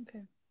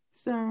 Okay.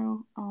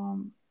 So,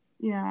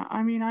 yeah,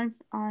 I mean,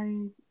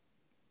 I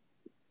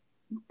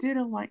did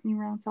a lightning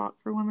round talk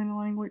for women in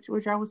language,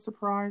 which I was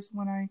surprised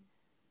when I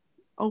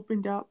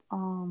opened up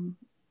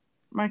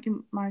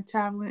my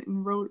tablet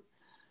and wrote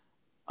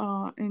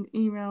an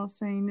email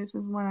saying this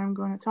is what I'm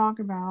going to talk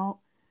about,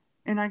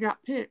 and I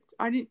got picked.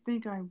 I didn't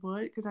think I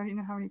would because I didn't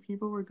know how many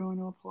people were going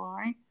to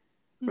apply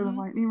for the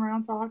lightning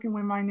round talk, and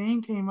when my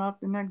name came up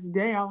the next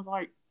day, I was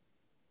like,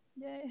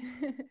 yay.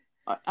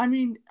 I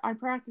mean, I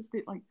practiced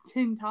it like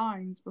 10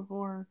 times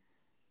beforehand,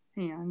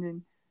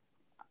 and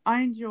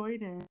I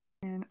enjoyed it,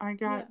 and I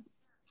got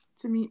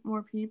to meet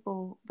more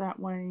people that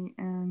way.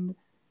 And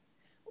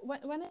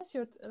when is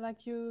your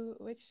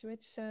which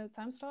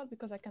time slot?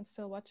 Because I can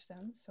still watch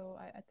them, so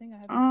I think I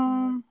haven't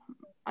seen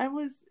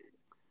your.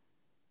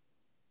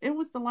 It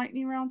was the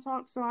lightning round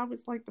talk, so I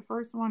was like the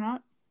first one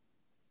up.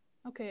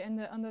 Okay, and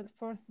on the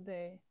fourth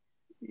day.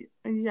 Yes.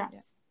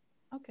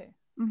 Yeah. Okay.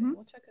 Mm-hmm. Okay,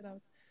 we'll check it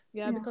out.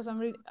 Yeah, because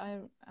I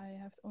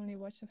have only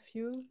watched a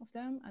few of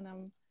them, and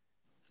I'm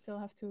still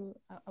have to.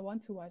 I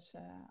want to watch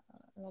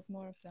a lot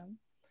more of them.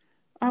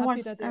 I'm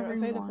happy that they're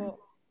available.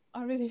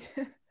 Oh, really?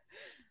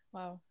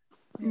 Wow.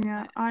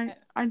 Yeah,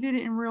 I did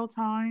it in real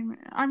time.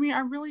 I mean, I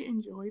really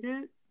enjoyed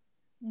it.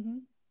 Mm-hmm.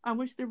 I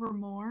wish there were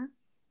more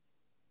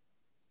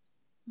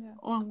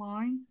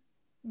online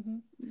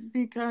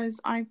because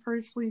I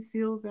personally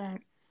feel that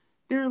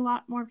there are a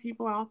lot more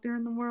people out there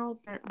in the world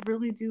that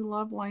really do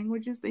love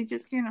languages. They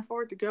just can't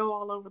afford to go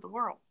all over the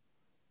world.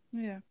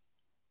 Yeah,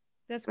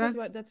 that's good.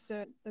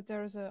 That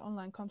there is an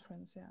online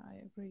conference. Yeah, I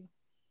agree.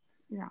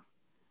 Yeah,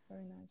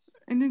 very nice.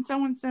 And then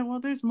someone said, "Well,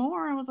 there's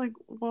more." I was like,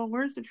 "Well,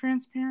 where's the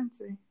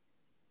transparency?"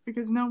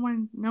 Because no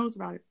one knows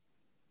about it.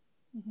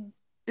 Mm-hmm.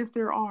 If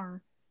there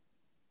are,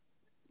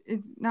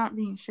 it's not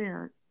being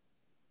shared.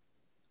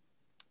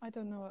 I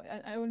don't know.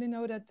 I only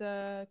know that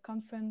the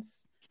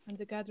conference and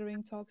the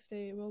gathering talks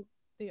they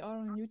are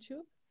on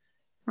YouTube.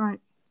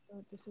 Right.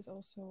 So this is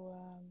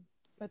also,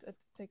 but it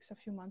takes a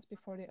few months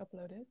before they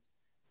upload it.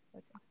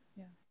 But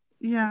yeah.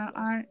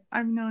 Yeah,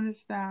 I've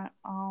noticed that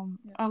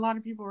a lot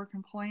of people were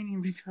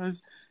complaining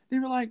because they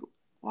were like,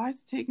 "Why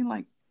is it taking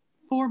like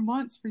 4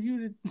 months for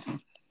you to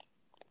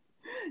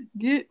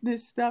get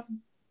this stuff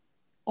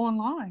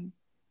online?"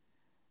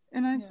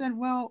 And I said,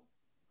 "Well,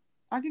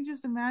 I can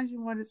just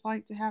imagine what it's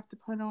like to have to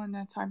put on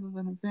that type of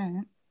an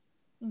event.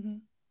 Mm-hmm.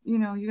 You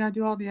know, you got to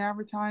do all the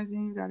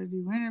advertising, you got to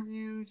do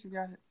interviews, you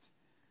got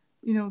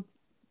to,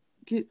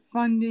 get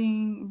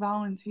funding,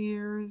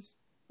 volunteers."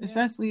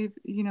 Especially if,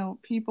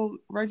 people,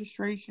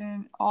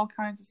 registration, all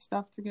kinds of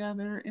stuff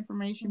together,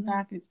 information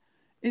packets.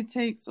 It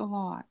takes a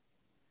lot.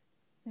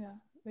 Yeah,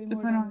 way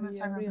more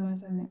than we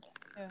realize, I think.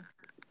 Yeah.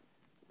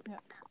 Yeah.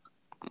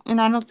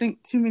 And I don't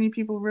think too many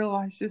people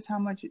realize just how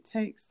much it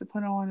takes to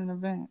put on an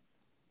event.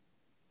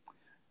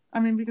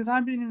 I mean, because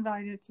I've been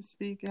invited to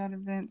speak at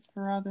events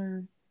for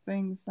other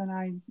things that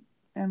I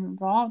am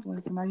involved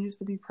with. And I used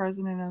to be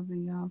president of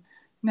the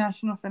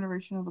National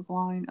Federation of the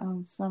Blind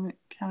Summit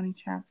County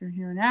chapter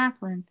here in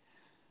Akron,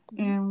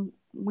 and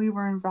we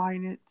were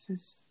invited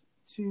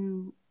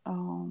to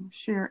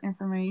share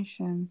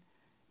information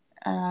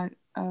at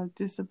a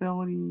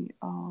disability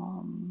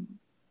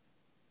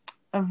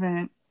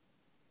event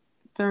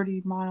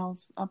 30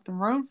 miles up the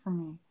road from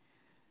me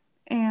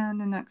and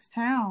the next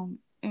town.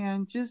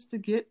 And just to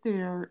get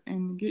there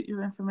and get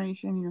your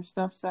information, your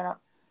stuff set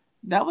up,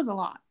 that was a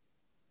lot.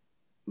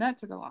 That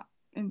took a lot.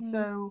 And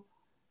so,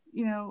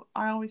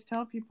 I always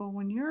tell people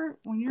when you're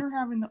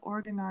having to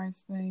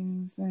organize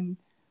things, and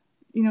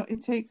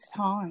it takes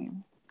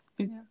time.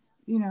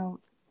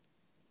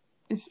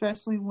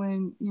 Especially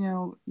when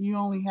you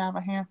only have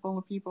a handful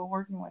of people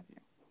working with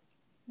you.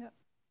 Yeah.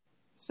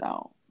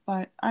 So,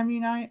 but I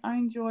mean, I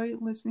enjoy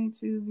listening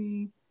to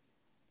the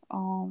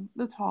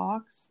the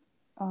talks.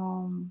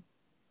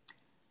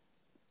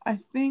 I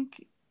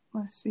think,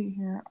 let's see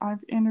here.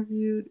 I've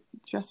interviewed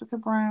Jessica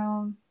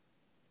Brown,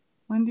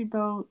 Lindy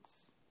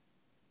Boats,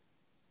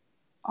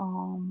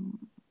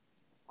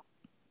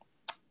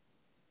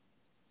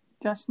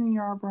 Destiny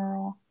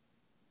Yarborough.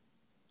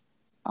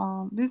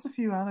 There's a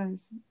few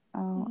others.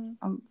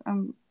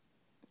 I'm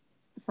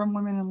from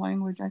Women in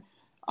Language.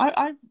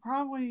 I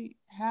probably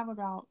have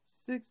about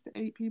 6 to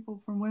 8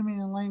 people from Women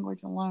in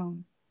Language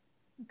alone.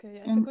 Okay,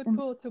 yeah, it's a good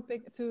pool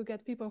to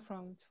get people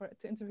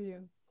to interview.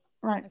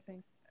 Right. I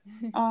think.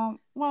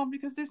 Well,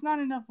 because there's not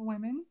enough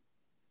women.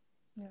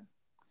 Yeah.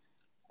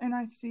 And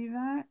I see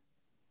that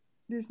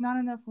there's not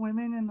enough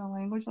women in the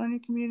language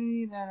learning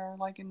community that are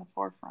like in the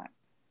forefront.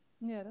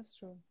 Yeah, that's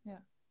true. Yeah.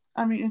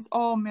 I mean, it's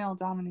all male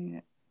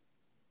dominated.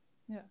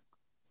 Yeah.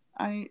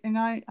 I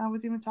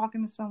was even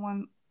talking to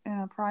someone in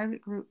a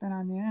private group that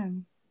I'm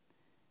in.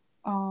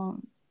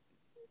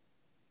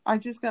 I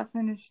just got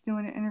finished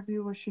doing an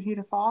interview with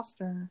Shahida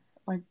Foster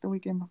like the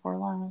weekend before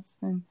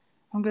last, and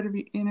I'm going to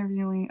be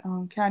interviewing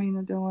Caddy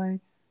Nadoy,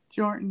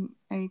 Jordan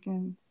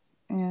Akins,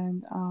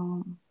 and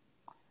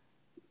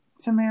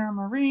Tamara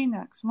Marie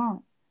next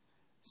month.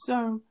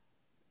 So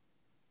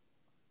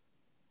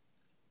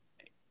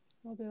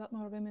there'll be a lot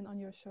more women on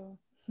your show.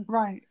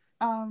 Right.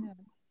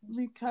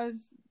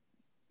 Because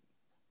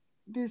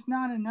there's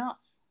not enough.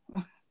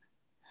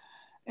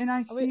 And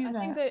I see that.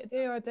 I think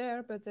they are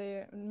there, but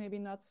they maybe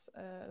not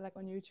like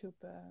on YouTube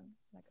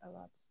like a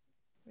lot.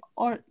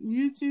 Or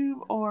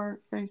YouTube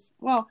or Facebook.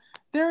 Well,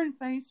 they're in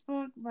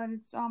Facebook, but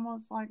it's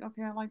almost like,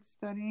 okay, I like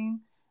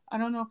studying. I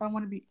don't know if I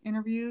want to be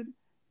interviewed.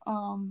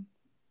 And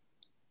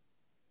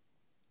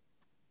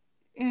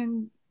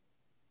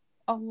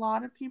a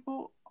lot of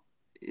people,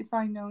 if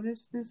I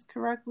notice this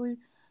correctly,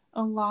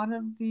 a lot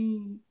of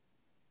the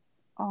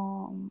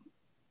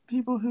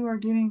people who are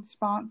getting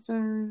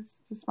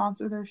sponsors to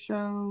sponsor their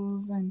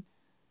shows, and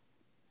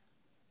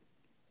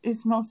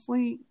it's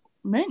mostly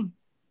men.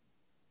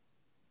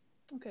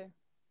 Okay,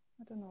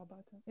 I don't know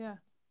about that. Yeah.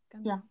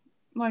 Yeah,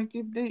 like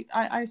if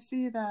I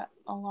see that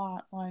a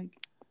lot. Like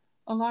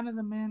a lot of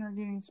the men are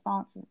getting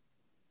sponsored.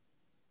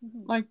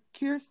 Like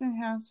Kirsten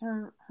has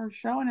her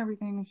show and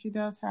everything, and she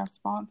does have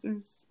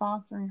sponsors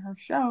sponsoring her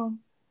show.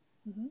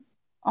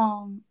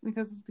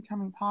 Because it's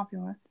becoming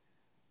popular.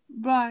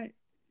 But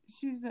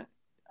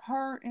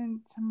her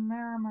and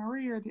Tamara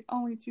Marie are the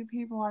only 2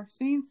 people I've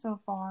seen so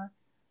far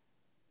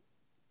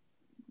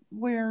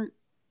where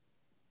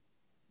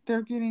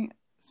they're getting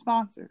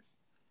sponsors.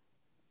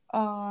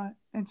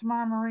 And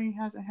Tamara Marie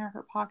hasn't had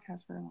her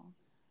podcast very long.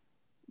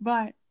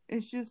 But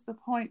it's just the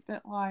point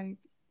that, like,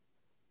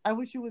 I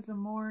wish it was a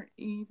more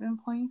even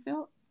playing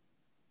field.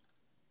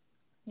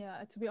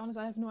 Yeah, to be honest,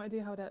 I have no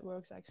idea how that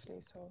works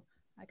actually. So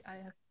I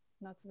have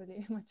not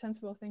really much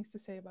sensible things to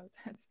say about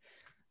that.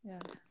 Yeah.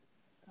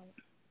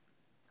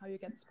 How you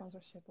get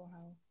sponsorship or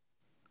how.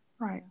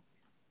 Right.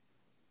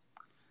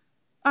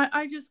 Yeah.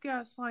 I just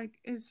guess, like,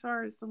 as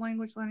far as the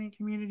language learning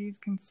community is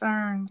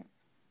concerned,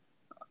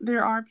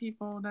 there are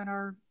people that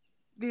are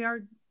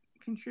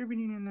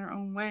contributing in their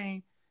own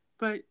way,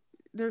 but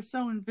they're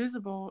so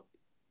invisible.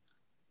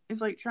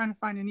 It's like trying to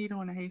find a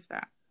needle in a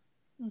haystack.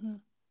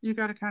 You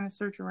got to kind of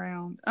search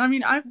around. I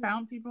mean, I've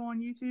found people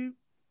on YouTube,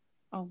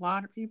 a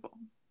lot of people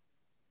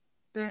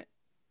that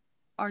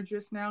are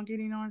just now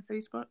getting on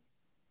Facebook.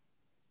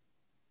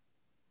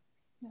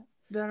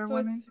 That are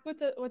women. It's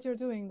good what you're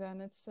doing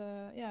then. It's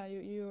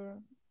you're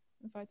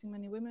inviting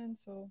many women,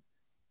 so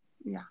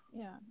we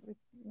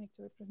make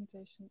the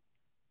representation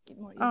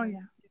more even. Oh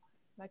yeah,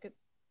 like it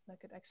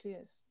actually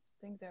is.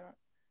 I think there are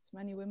as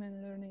many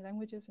women learning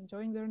languages,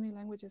 enjoying learning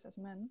languages as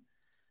men.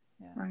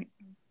 Yeah. Right.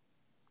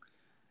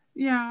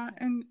 Yeah,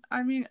 and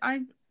I mean,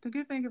 the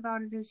good thing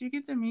about it is you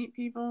get to meet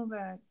people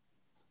that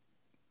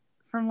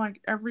from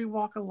like every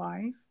walk of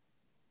life.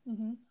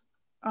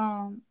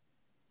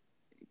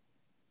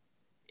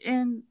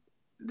 And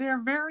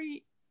they're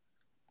very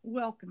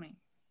welcoming.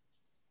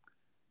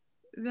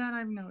 That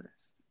I've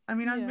noticed. I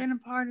mean, I've been a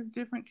part of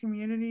different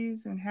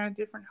communities and had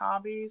different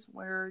hobbies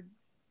where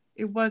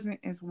it wasn't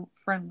as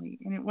friendly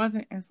and it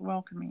wasn't as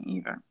welcoming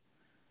either.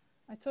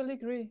 I totally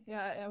agree.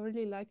 Yeah, I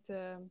really liked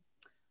the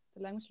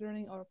language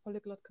learning or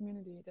polyglot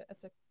community. At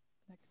the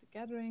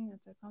gathering,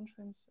 at the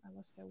conference, I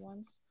was there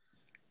once.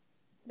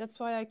 That's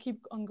why I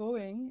keep on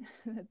going.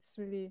 It's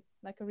really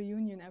like a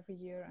reunion every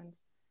year, and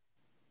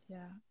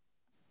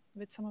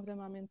with some of them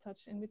I'm in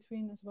touch in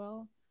between as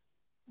well.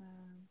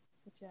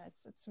 But yeah,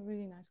 it's a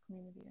really nice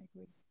community. I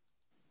agree.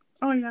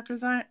 Oh yeah,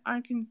 because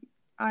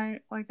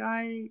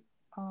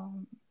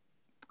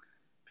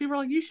people are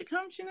like, you should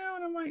come, Chanel,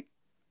 and I'm like,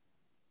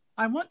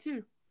 I want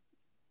to.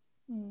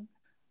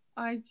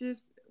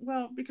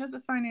 Because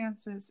of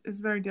finances, it's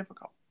very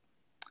difficult.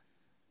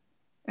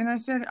 And I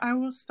said, I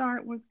will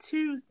start with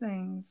 2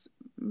 things,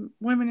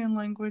 Women in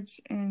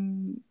Language,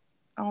 and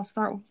I'll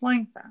start with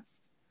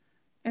Langfest.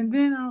 And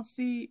then I'll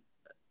see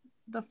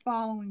the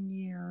following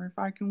year if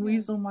I can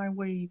weasel my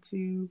way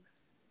to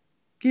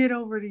get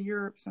over to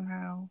Europe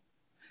somehow.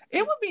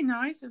 It would be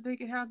nice if they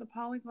could have the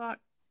polyglot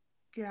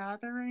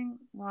gathering,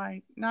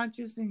 like not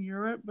just in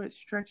Europe, but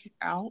stretch it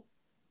out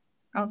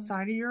Mm-hmm.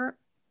 outside of Europe,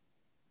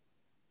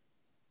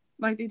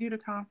 like they do the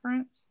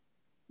conference.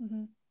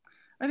 Mm-hmm.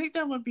 I think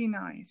that would be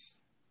nice.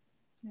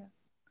 Yeah.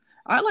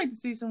 I'd like to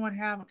see someone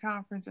have a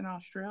conference in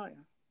Australia.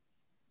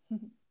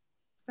 Mm-hmm.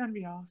 That'd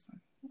be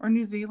awesome. Or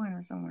New Zealand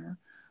or somewhere.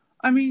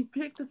 I mean,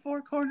 pick the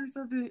four corners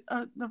of the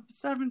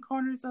seven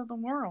corners of the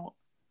world.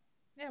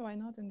 Yeah, why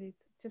not? Indeed,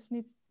 just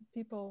need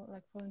people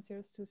like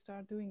volunteers to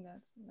start doing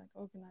that, like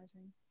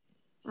organizing.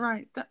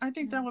 Right. I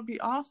think Yeah. that would be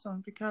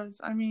awesome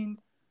because I mean,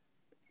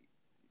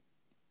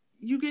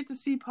 you get to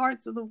see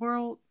parts of the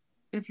world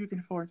if you can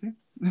afford to.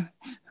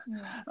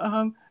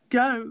 Yeah.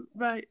 Go,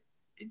 but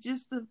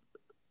just the,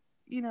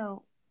 you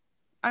know,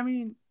 I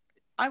mean,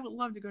 I would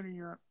love to go to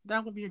Europe.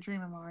 That would be a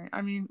dream of mine.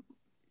 I mean,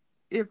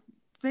 if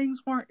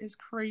things weren't as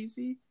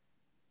crazy,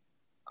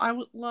 I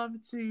would love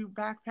to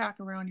backpack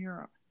around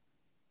Europe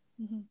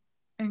Mm-hmm.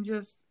 and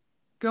just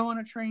go on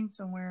a train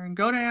somewhere and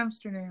go to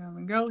Amsterdam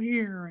and go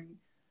here and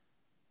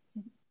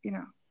you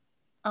know,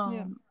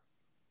 Yeah.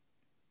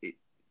 it,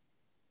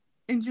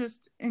 and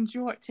just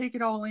enjoy, take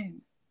it all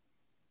in.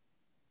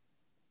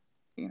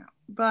 You know,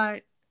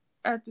 but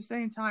at the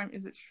same time,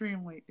 is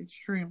extremely,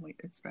 extremely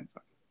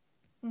expensive.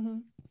 Mm-hmm.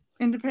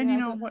 And Yeah,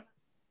 depending on what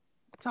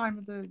time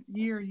of the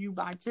year you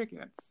buy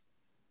tickets,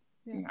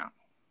 yeah. you know.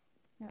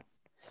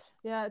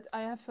 Yeah,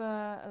 I have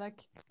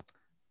like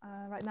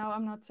right now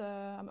I'm not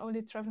I'm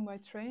only traveling by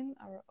train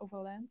or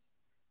overland,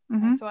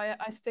 Mm-hmm. and so I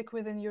stick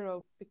within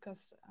Europe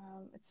because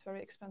it's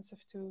very expensive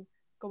to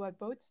go by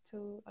boat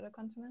to other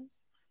continents.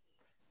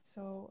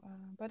 So,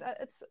 but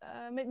it's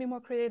made me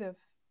more creative,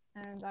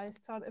 and I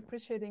start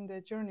appreciating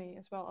the journey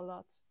as well a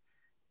lot.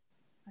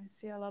 I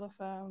see a lot of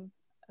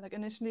like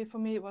initially for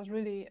me it was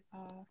really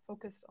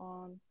focused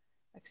on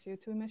like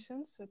CO2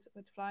 emissions with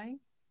flying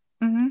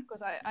Mm-hmm.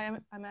 because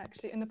I'm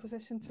actually in a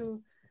position to,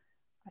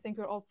 I think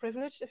we're all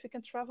privileged if we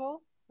can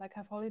travel, like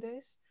have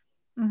holidays,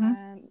 Mm-hmm.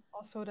 and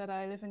also that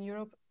I live in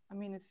Europe. I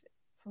mean, it's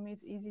for me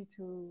it's easy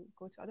to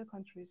go to other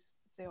countries.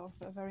 They are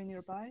very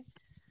nearby,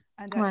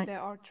 and Right. there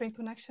are train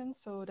connections,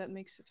 so that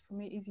makes it for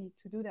me easy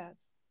to do that,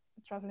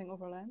 traveling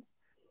overland.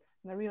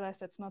 And I realized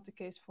that's not the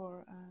case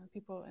for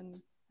people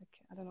in like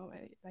I don't know,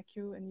 like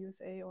you in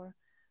USA or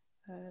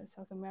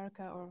South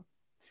America or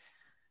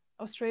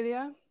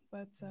Australia,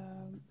 but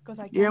because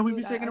I Yeah, can we'd do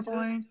be it, taking I a do it.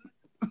 plane.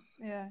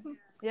 Yeah,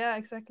 yeah,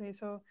 exactly.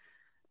 So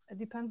it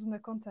depends on the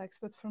context,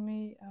 but for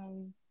me,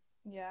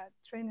 yeah,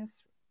 train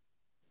is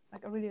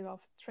like I really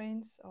love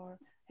trains. Or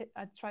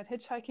I tried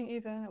hitchhiking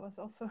even. It was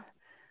also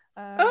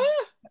uh,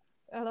 Ah!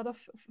 a lot of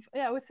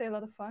yeah, I would say a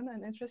lot of fun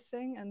and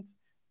interesting, and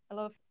a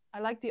lot of I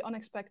like the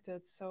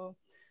unexpected. So,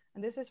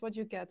 and this is what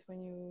you get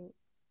when you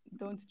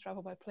don't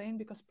travel by plane,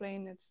 because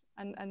plane it's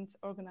and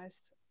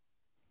organized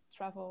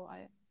travel.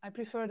 I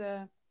prefer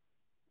the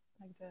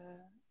like the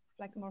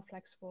like more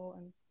flexible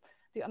and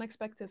the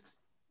unexpected.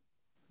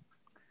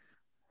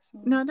 So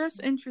No, that's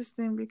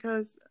interesting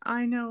because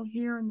I know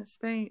here in the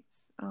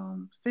States,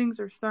 things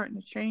are starting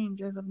to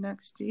change as of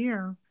next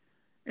year.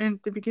 And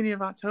at the beginning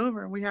of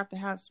October, we have to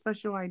have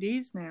special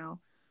IDs now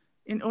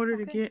in order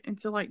to okay. get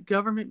into like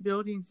government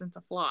buildings and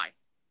to fly.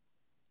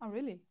 Oh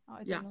really? Oh,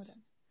 I didn't know Yes. that.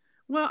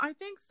 Well, I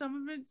think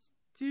some of it's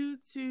due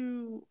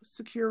to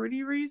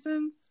security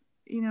reasons,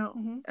 you know,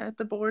 Mm-hmm. at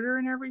the border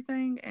and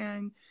everything.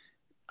 And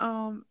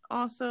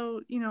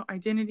also, you know,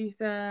 identity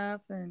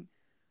theft. And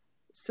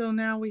so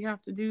now we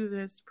have to do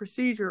this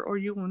procedure or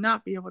you will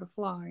not be able to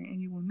fly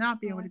and you will not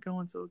be able to Oh. go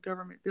into a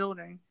government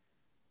building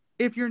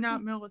if you're Hmm.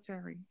 not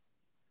military.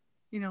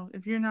 You know,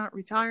 if you're not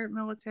retired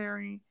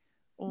military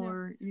Yeah.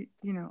 or, you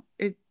know,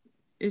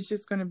 it's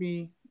just going to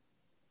be,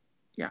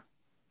 yeah.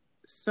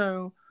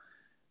 So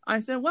I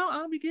said, well,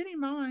 I'll be getting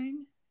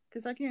mine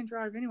because I can't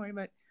drive anyway,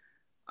 but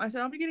I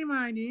said, I'll be getting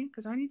my ID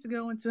because I need to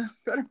go into a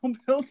federal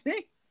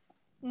building,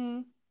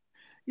 Mm.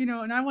 you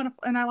know, and I want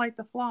to, and I like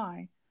to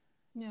fly.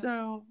 Yeah.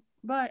 So,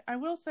 but I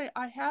will say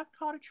I have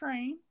caught a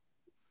train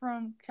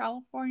from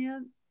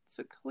California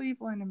to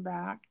Cleveland and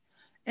back.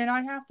 And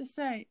I have to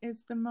say,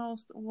 it's the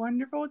most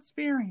wonderful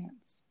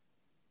experience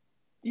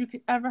you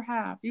could ever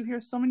have. You hear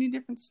so many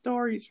different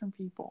stories from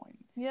people, and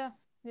Yeah.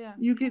 Yeah.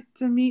 you get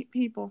to meet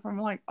people from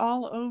like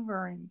all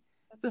over, and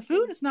That's the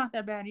food true. is not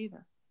that bad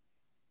either.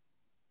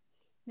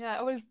 Yeah, I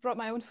always brought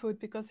my own food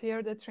because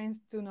here the trains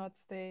do not,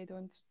 they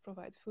don't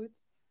provide food.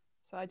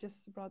 So I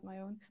just brought my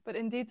own. But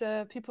indeed,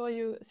 the people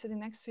you sitting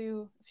next to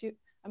you, if you,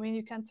 I mean,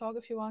 you can talk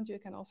if you want. You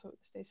can also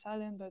stay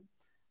silent. But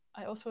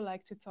I also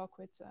like to talk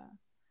with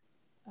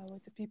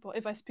the people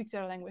if I speak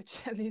their language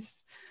at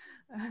least.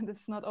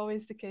 That's not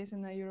always the case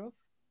in Europe.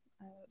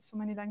 So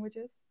many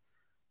languages.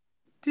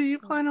 Do you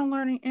So plan on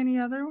learning any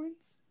other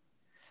ones?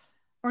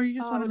 Or you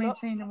just I want to would love.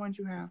 maintain the ones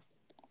you have?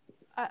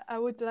 I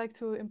would like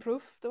to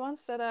improve the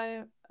ones that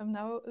I am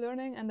now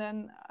learning, and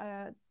then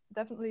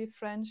definitely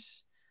French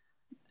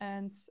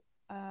and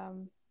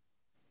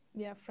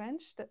yeah,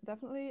 French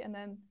definitely, and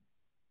then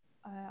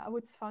I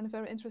would find it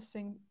very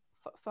interesting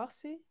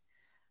Farsi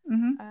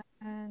Mm-hmm.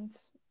 and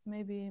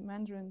maybe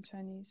Mandarin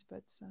Chinese,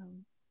 but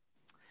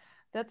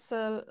That's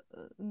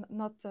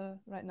not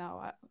right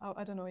now.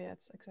 I don't know yet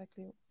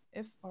exactly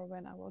if or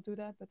when I will do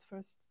that, but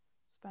first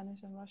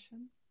Spanish and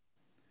Russian,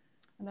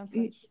 and then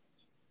French.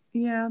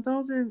 Yeah,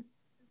 those are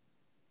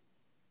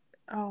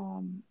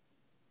um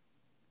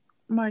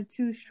my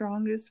two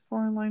strongest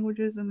foreign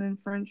languages, and then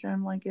French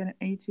I'm like at an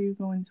A2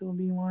 going to a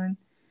B1,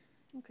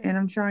 Okay. and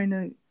I'm trying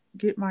to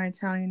get my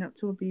Italian up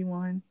to a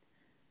B1.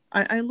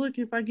 I look,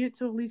 if I get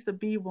to at least a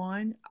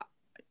B1,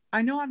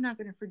 I know I'm not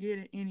going to forget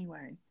it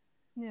anyway,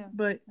 Yeah.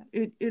 but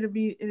it'll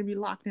be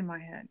locked in my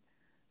head.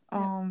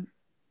 Yeah.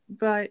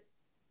 But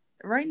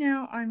right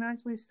now I'm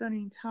actually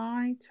studying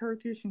Thai,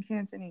 Turkish, and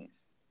Cantonese.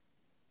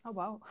 Oh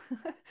wow.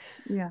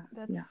 Yeah,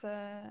 yeah.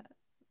 That's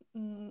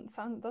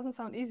doesn't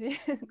sound easy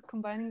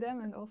combining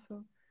them and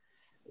also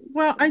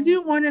Well, the I do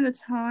language. one at a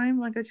time.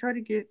 Like I try to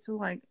get to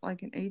like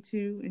an A2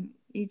 in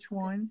each Okay.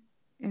 one,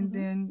 and Mm-hmm.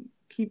 then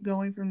keep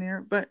going from there.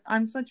 But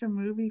I'm such a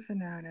movie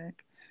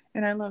fanatic,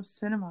 and I love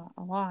cinema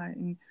a lot.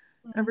 And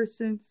Mm-hmm. ever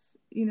since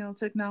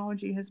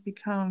technology has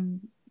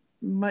become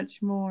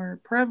much more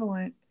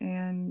prevalent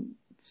and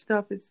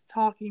stuff is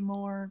talking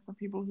more for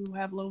people who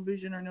have low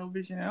vision or no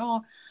vision at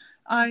all,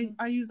 I Mm-hmm.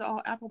 I use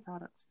all Apple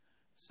products.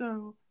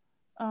 So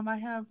I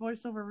have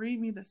VoiceOver read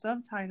me the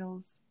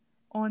subtitles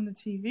on the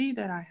TV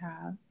that I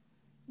have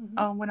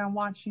Mm-hmm. when I'm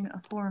watching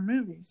a foreign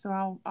movie. So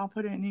I'll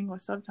put it in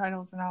English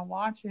subtitles and I'll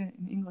watch it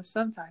in English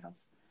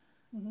subtitles,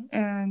 Mm-hmm.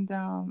 and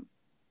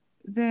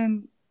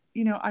then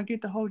I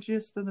get the whole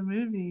gist of the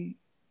movie,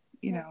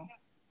 you Yeah. know,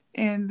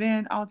 and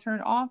then I'll turn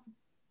off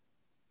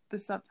the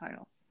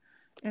subtitles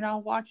and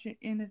I'll watch it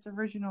in its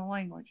original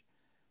language.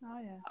 Oh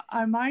yeah.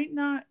 I might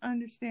not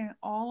understand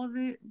all of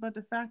it, but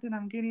the fact that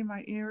I'm getting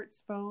my ear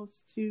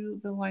exposed to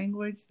the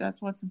language,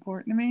 that's what's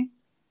important to me.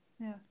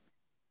 Yeah.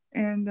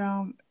 And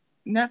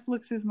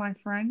Netflix is my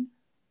friend.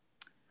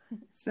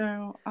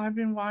 So I've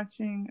been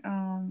watching.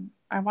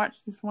 I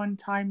watched this one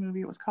Thai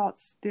movie. It was called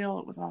Still.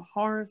 It was a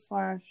horror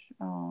slash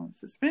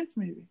suspense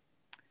movie.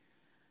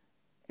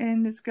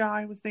 And this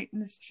guy was dating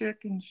this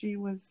chick, and she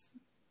was.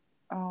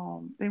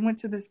 They went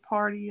to this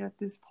party at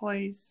this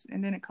place,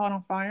 and then it caught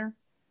on fire,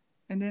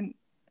 and then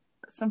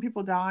some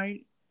people died,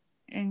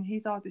 and he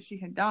thought that she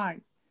had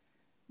died,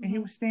 and he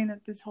Mm-hmm. was staying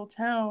at this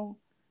hotel,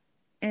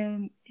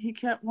 and he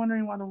kept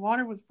wondering why the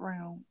water was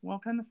brown. Well,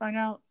 come to find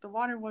out, the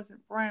water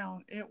wasn't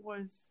brown. It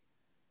was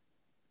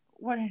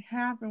what had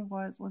happened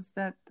was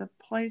that the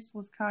place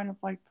was kind of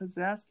like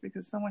possessed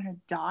because someone had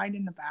died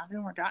in the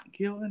bathroom or gotten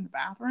killed in the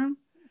bathroom.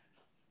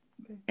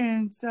 Okay.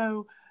 And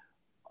so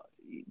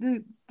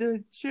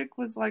the chick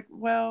was like,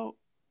 well,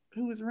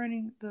 who was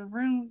renting the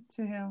room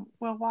to him,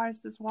 well, why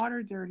is this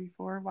water dirty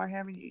for? Why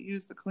haven't you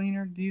used the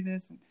cleaner to do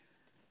this?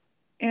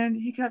 And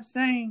he kept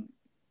saying,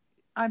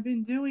 I've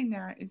been doing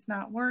that. It's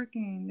not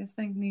working. This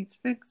thing needs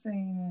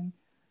fixing.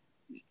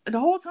 And the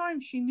whole time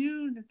she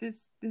knew that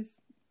this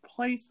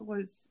place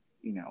was,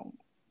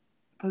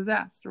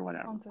 possessed or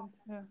whatever. Content.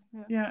 Yeah.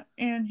 Yeah. Yeah,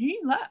 and he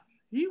left.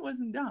 He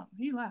wasn't dumb.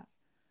 He left.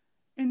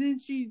 And then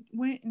she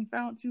went and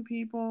found two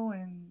people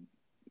and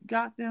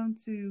got them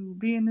to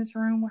be in this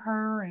room with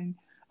her and,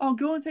 oh,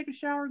 go and take a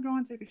shower, go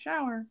and take a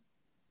shower.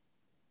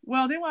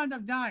 Well, they wound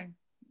up dying.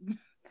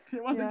 They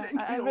wound up Yeah.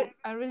 getting killed.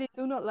 I really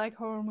do not like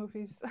horror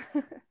movies.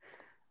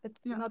 It's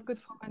not good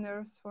Yes. for my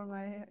nerves, for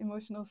my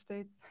emotional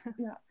states.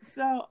 Yeah.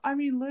 So I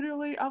mean,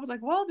 literally, I was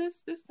like, well,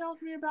 this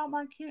tells me about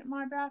my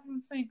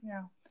bathroom sink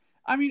now.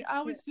 I mean, I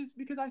Yeah. was just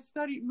because I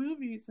studied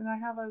movies and I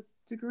have a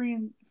degree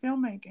in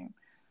filmmaking.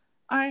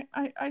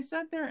 I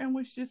sat there and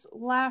was just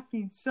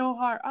laughing so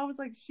hard. I was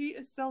like, she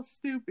is so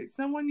stupid.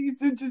 Someone needs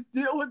to just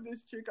deal with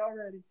this chick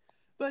already.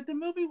 But the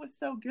movie was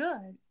so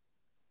good,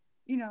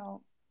 you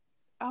know.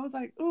 I was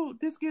like, ooh,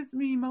 this gives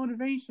me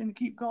motivation to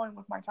keep going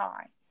with my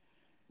Thai.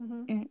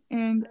 Mm-hmm.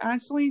 And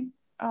actually,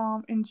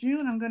 in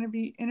June, I'm going to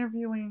be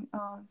interviewing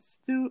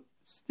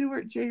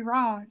Stuart J.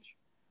 Raj.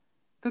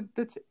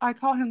 I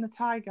call him the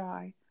Thai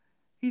guy.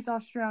 He's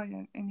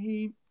Australian, and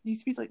he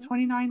speaks like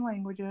 29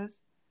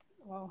 languages.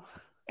 Wow.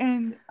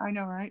 And I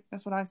know, right?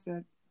 That's what I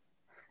said.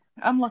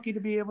 I'm lucky to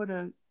be able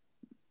to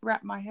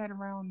wrap my head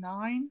around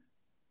 9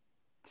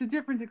 to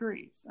different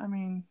degrees. I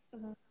mean,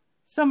 Mm-hmm.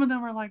 some of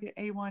them are like at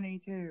A1,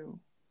 A2,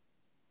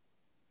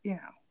 you know.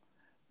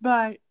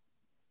 But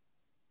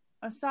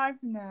aside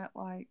from that,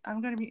 like,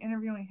 I'm going to be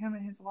interviewing him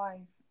and his wife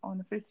on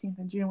the 15th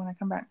of June when I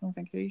come back from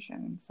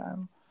vacation.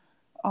 So,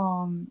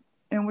 um,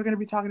 and we're going to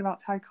be talking about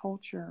Thai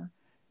culture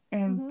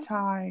and Mm-hmm.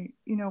 Thai,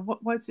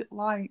 what's it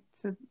like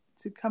to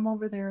come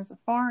over there as a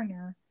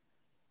foreigner,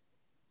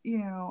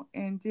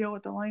 and deal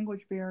with the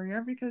language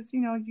barrier because,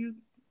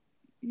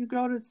 you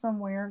go to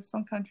somewhere,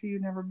 some country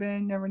you've never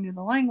been, never knew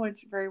the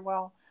language very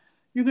well.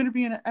 You're going to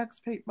be in an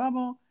expat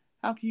bubble.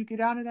 How can you get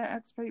out of that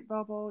expat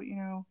bubble?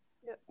 Yeah.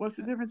 What's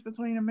the difference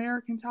between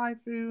American Thai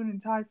food in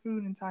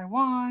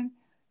Taiwan?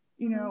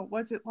 Mm-hmm.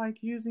 What's it like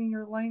using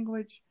your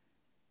language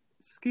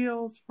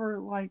skills for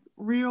like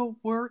real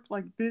work,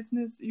 like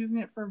business, using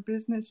it for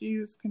business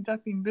use,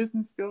 conducting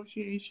business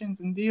negotiations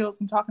and deals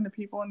and talking to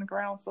people on the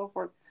ground, so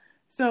forth.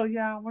 So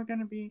yeah, we're going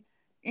to be,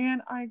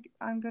 and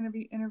I'm going to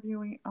be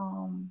interviewing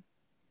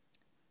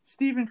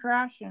Stephen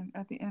Krashen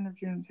at the end of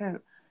June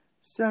too.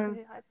 So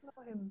Okay, I don't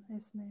know him.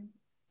 His name.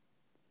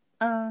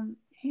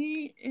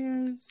 he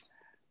is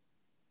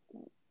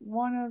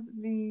one of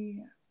the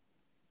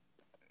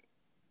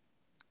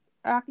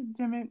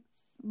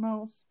academics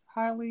most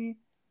highly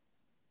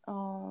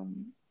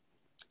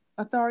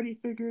authority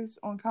figures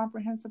on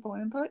comprehensible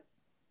input.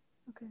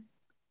 Okay.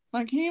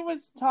 Like, he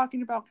was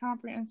talking about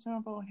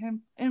comprehensible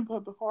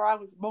input before I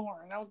was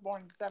born. I was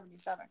born in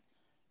 1977.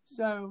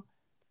 So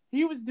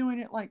he was doing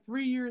it like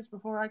 3 years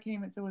before I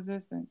came into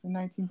existence in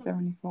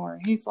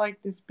 1974. He's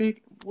like this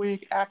big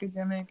wig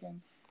academic,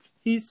 and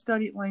he's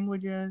studied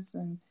languages,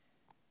 and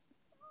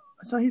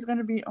so he's going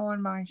to be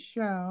on my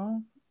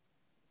show.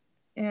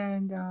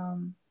 And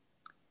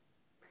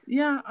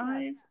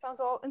sounds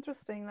all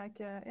interesting. Like,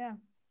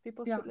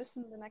 people should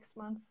listen the next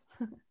months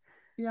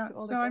to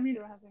all the guests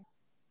you're having.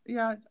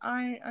 Yeah,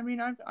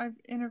 I've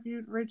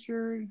interviewed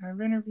Richard.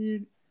 I've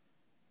interviewed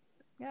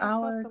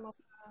Alex.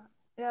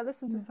 I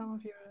listened to some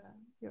of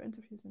your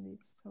interviews indeed.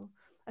 So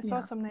I saw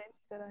some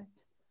names that I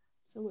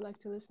would like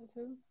to listen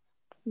to.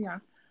 Yeah.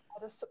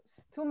 There's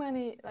too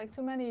many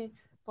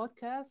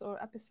podcasts or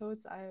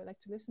episodes I like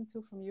to listen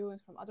to from you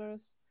and from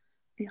others.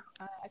 Yeah.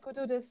 I could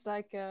do this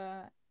like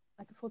a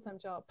full-time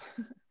job.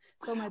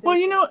 So my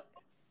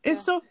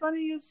it's so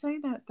funny you say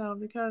that though,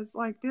 because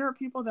like there are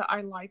people that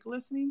I like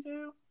listening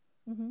to.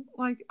 Mm-hmm.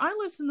 Like, I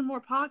listen to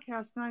more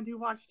podcasts than I do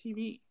watch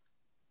TV.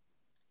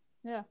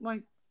 Yeah.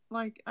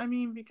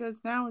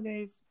 Because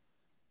nowadays,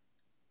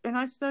 and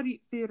I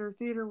studied theater.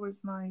 Theater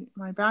was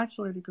my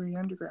bachelor degree,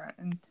 undergrad,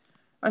 and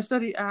I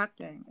studied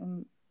acting,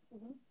 and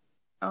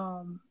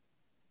I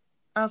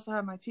also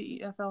have my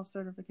TEFL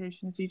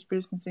certification to teach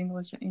business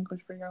English and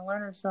English for young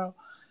learners. So,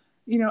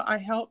 I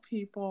help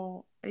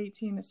people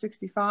 18 to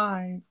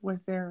 65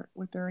 with their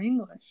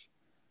English,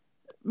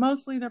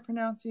 mostly their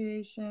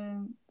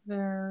pronunciation,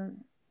 their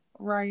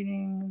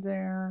writing,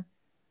 their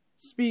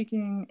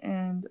speaking,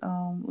 and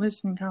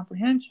listening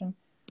comprehension.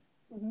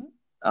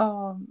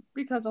 Mm-hmm.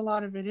 Because a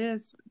lot of it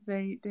is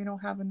they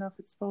don't have enough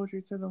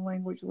exposure to the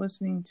language,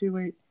 listening to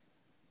it,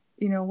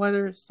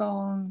 whether it's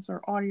songs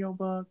or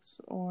audiobooks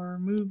or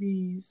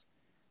movies,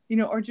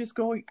 or just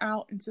going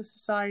out into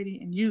society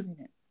and using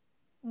it.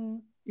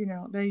 Mm.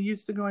 They're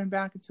used to going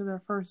back into their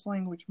first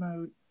language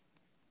mode.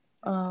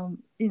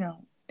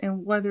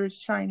 And whether it's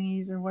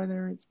Chinese or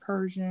whether it's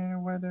Persian or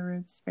whether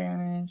it's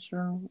Spanish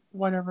or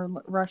whatever,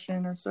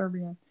 Russian or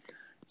Serbian.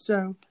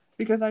 So,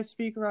 because I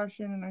speak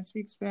Russian and I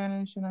speak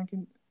Spanish and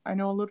I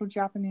know a little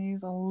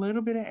Japanese, a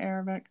little bit of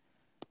Arabic,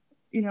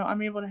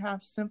 I'm able to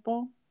have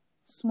simple,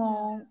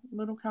 small,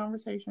 little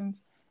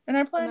conversations. And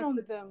I plan on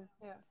with them.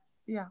 Yeah.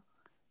 Yeah.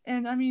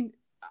 And I mean,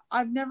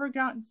 I've never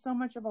gotten so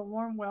much of a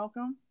warm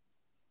welcome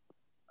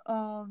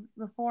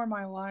before in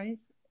my life.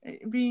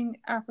 Being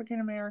African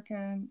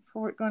American,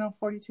 going on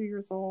 42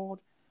 years old,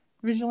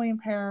 visually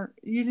impaired,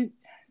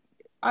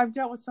 I've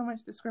dealt with so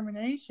much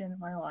discrimination in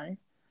my life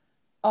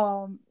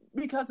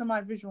because of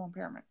my visual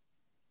impairment.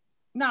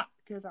 Not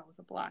because I was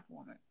a Black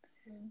woman,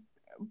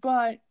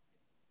 but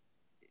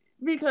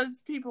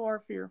because people are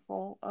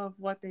fearful of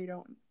what they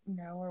don't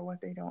know or what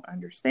they don't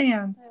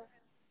understand. Yeah.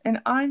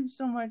 And I'm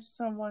so much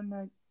someone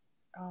that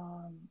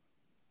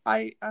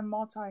I'm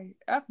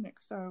multi-ethnic,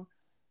 so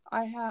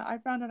I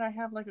found that I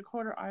have like a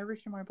quarter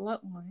Irish in my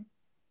bloodline.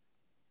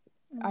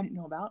 I didn't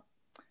know about,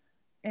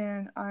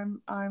 and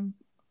I'm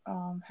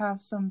have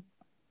some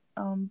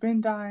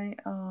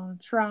Bendai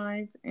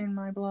tribe in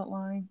my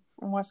bloodline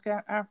from West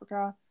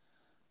Africa,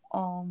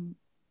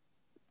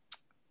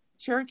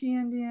 Cherokee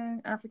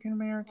Indian, African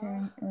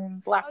American,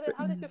 and Blackfoot.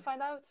 How did you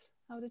find out?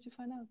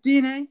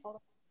 DNA. Oh,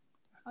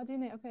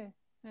 DNA. Okay.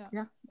 Yeah.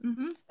 Yeah.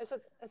 Mm-hmm.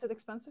 Is it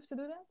expensive to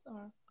do that,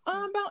 or?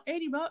 About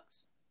 $80.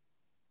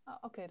 Oh,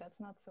 okay,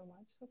 that's not so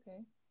much.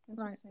 Okay,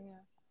 interesting.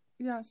 Right.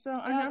 Yeah. So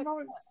I've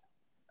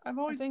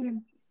always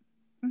been.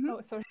 Mm-hmm.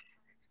 Oh, sorry.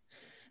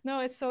 No,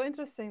 it's so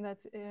interesting that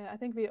I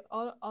think we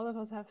all of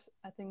us have,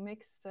 I think,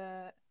 mixed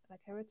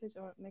like heritage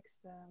or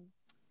mixed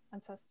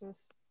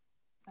ancestors.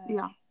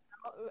 Yeah.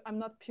 I'm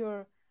not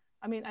pure.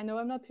 I mean, I know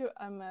I'm not pure.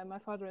 My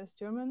father is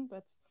German,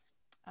 but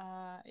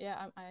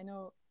I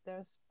know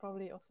there's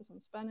probably also some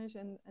Spanish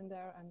in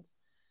there, and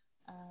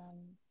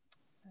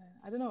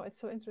I don't know. It's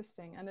so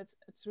interesting, and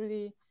it's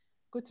really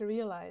good to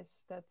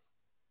realize that.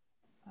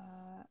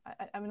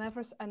 I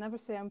never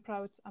say I'm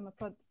proud. I'm a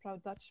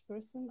proud Dutch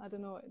person. I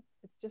don't know.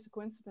 It's just a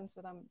coincidence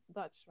that I'm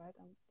Dutch, right?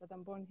 That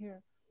I'm born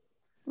here,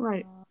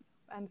 right?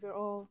 And we're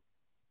all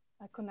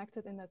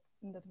connected in that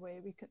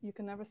way. You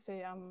can never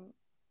say I'm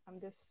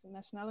this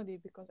nationality,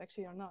 because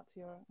actually you're not.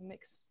 You're a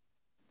mix.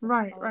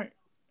 Right.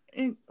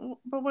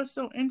 But what's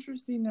so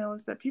interesting though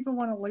is that people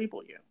want to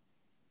label you.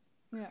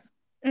 Yeah.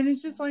 And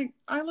it's just like,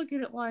 I look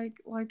at it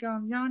like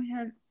Jan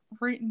had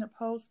written a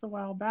post a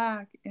while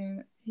back,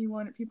 and he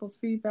wanted people's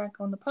feedback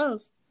on the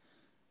post.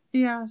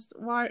 He asked,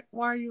 why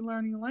are you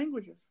learning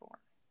languages for?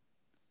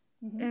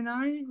 Mm-hmm. And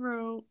I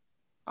wrote,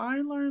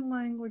 I learn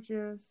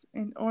languages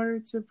in order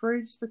to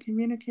bridge the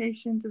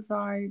communication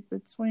divide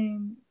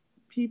between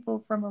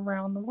people from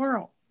around the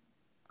world.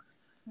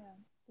 Yeah,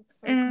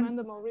 very And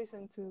commendable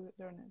reason to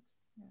learn it.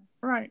 Yeah.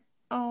 right.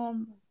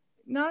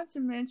 Not to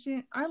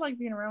mention, I like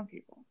being around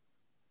people.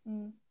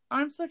 Mm.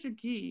 I'm such a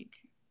geek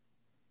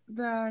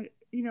that,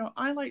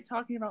 I like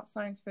talking about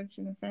science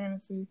fiction and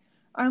fantasy.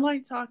 I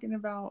like talking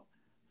about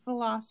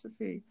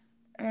philosophy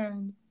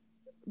and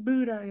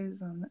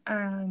Buddhism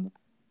and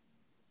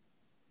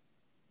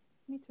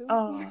Me too.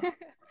 uh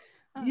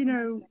Oh, you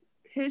know interesting.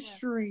 Yeah.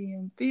 history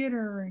and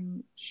theater and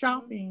Mm-hmm.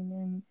 shopping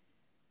and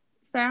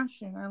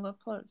fashion. I love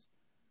clothes.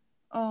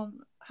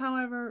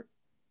 However,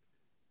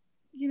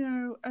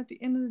 at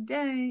the end of the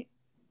day,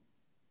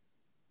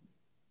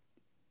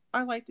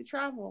 I like to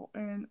travel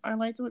and I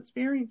like to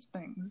experience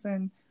things,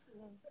 and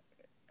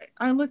Mm-hmm.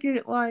 I look at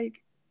it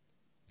like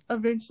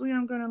eventually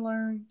I'm going to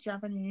learn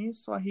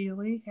Japanese,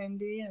 Swahili,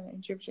 Hindi, and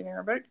Egyptian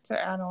Arabic to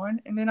add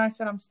on, and then I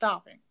said I'm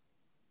stopping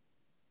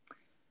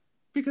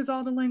because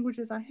all the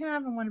languages I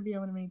have, I want to be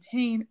able to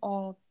maintain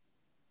all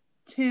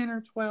 10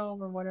 or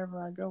 12 or whatever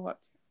I go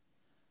up to.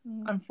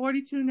 Mm-hmm. I'm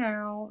 42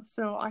 now,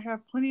 so I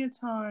have plenty of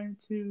time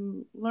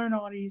to learn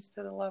all these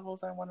to the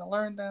levels I want to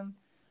learn them.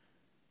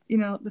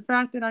 The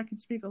fact that I can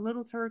speak a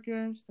little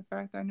Turkish, the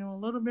fact that I know a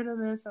little bit of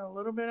this and a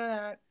little bit of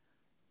that,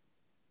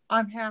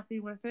 I'm happy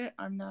with it.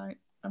 I'm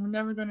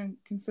never going to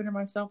consider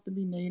myself to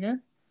be native.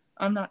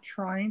 I'm not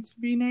trying to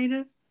be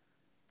native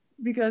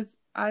because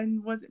I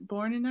wasn't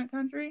born in that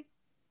country.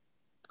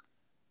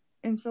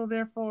 And so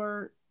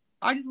therefore,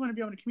 I just want to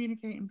be able to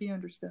communicate and be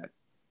understood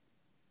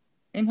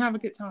and have a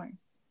good time.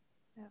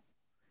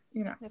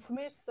 Yeah. Yeah, for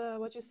me, it's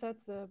what you said,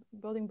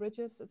 building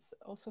bridges. It's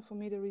also for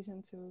me the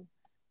reason to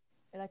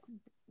like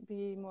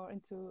be more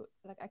into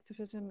like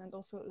activism, and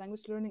also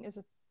language learning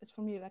it's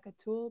for me like a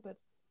tool, but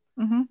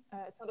Mm-hmm.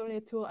 it's not only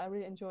a tool. I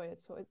really enjoy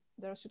it, so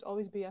there should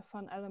always be a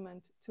fun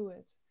element to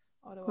it.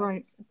 Otherwise,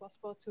 Right. it's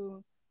impossible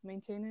to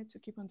maintain it, to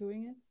keep on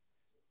doing it.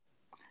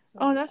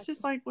 Oh, So that's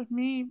just like with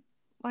me.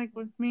 Like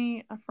with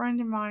me, a friend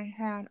of mine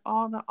had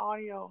all the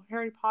audio,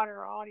 Harry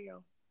Potter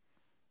audio.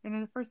 And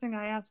then the first thing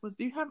I asked was,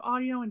 "Do you have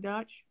audio in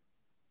Dutch?"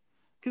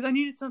 Because I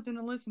needed something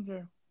to listen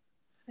to.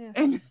 yeah.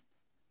 And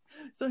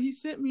so he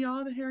sent me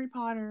all the Harry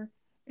Potter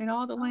and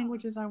all the Ah,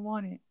 languages I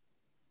wanted.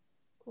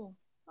 cool.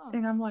 Oh,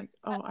 And I'm like,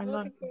 oh, I I'm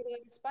love looking it.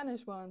 for the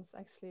Spanish ones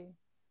actually.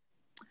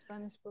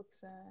 Spanish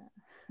books,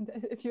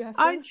 if you have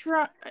I them.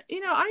 try,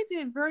 I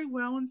did very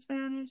well in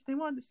Spanish. They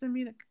wanted to send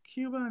me to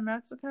Cuba and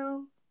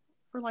Mexico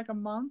for like a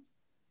month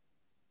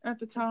at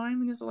the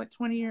time, and this was like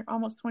 20 years,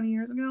 almost 20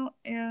 years ago.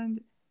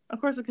 And of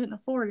course, I couldn't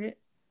afford it,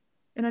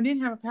 and I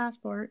didn't have a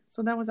passport,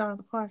 so that was out of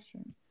the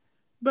question.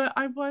 But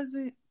I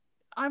wasn't.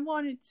 I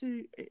wanted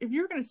to. If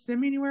you were going to send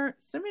me anywhere,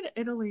 send me to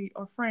Italy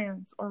or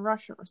France or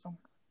Russia or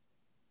somewhere.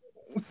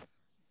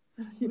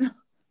 you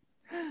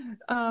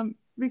know,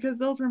 because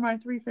those were my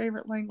three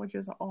favorite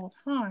languages of all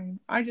time.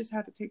 I just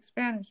had to take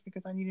Spanish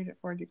because I needed it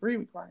for a degree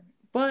requirement.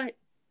 But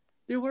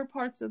there were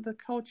parts of the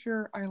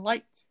culture I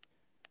liked,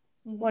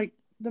 Mm-hmm. like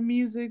the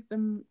music,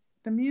 the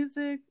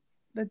music,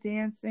 the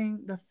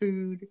dancing, the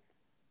food,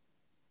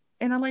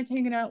 and I liked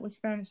hanging out with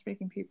Spanish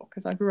speaking people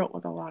because I grew up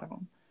with a lot of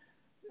them,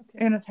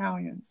 Okay. and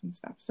Italians and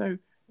stuff. So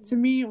to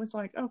me, it was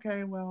like,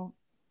 okay, well,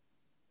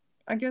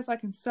 I guess I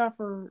can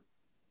suffer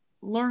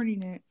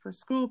learning it for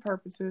school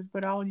purposes,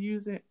 but I'll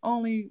use it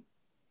only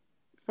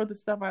for the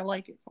stuff I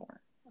like it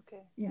for.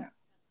 Okay. Yeah.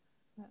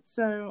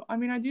 So, I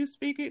mean, I do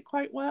speak it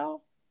quite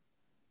well,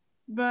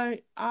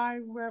 but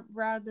I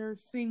rather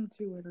sing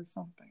to it or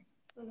something,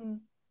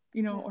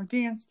 Mm-hmm. or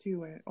dance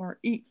to it or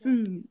eat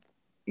food,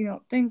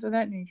 things of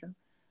that nature.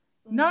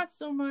 Mm-hmm. Not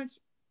so much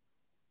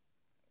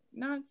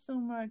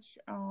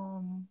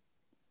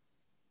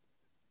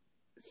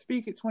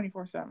speak it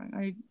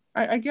 24/7.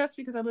 I guess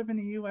because I live in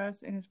the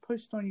U.S. and it's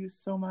pushed on you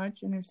so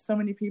much, and there's so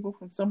many people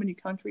from so many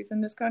countries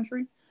in this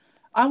country.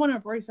 I want to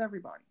embrace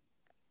everybody,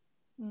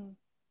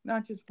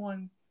 not just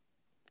one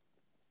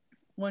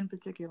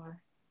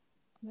particular.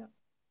 Yeah.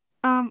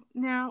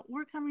 Now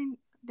we're coming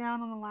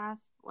down on the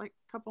last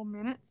couple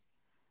minutes,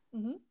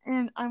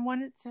 and I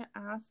wanted to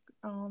ask,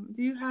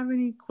 do you have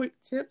any quick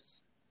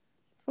tips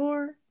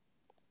for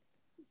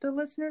the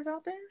listeners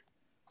out there?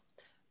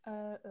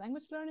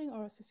 Language learning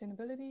or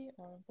sustainability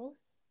or both?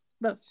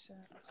 Both.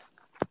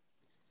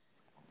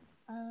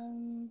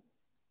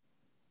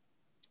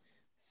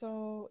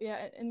 So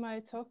yeah, in my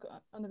talk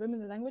on the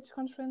Women in the Language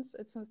conference,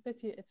 it's a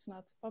pity it's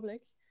not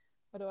public.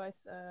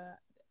 Otherwise,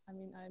 I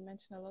mean, I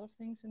mentioned a lot of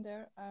things in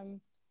there.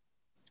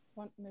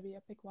 Maybe I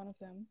pick one of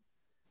them.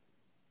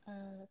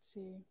 Let's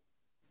see.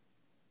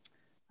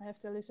 I have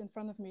the list in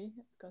front of me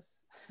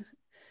because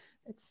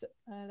it's.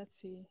 Let's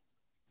see.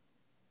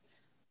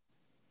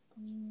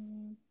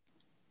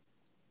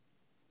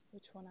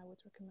 Which one I would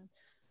recommend?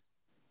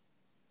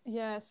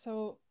 Yeah.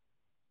 So.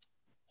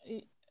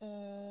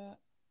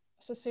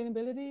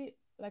 Sustainability,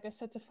 like I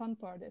said, the fun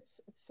part, it's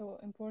so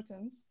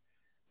important.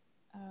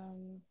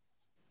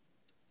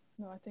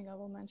 No, I think I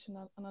will mention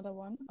another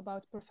one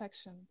about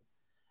perfection,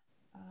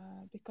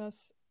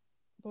 because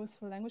both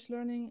for language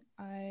learning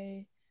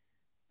and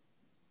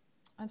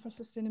for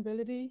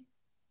sustainability,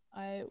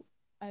 I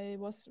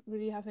was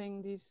really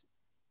having these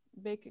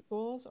big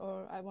goals,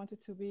 or I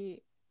wanted to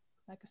be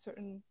like a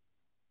certain,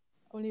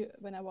 only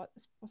when I would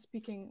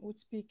speak,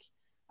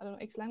 I don't know,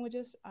 X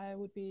languages, I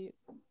would be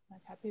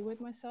like happy with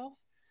myself,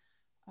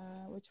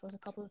 which was a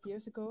couple of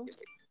years ago.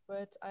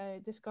 But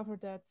I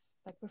discovered that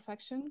like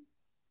perfection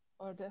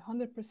or the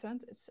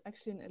 100% is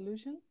actually an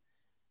illusion,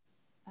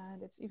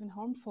 and it's even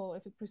harmful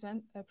if it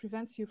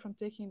prevents you from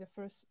taking the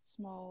first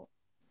small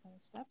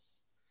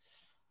steps.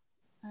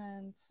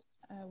 And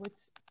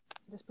with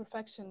this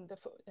perfection,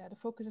 the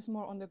focus is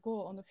more on the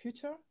goal, on the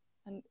future,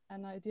 and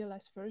an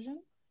idealized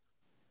version.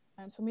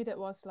 And for me, that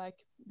was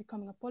like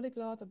becoming a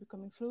polyglot or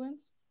becoming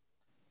fluent.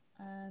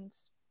 And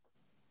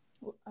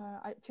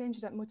I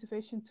changed that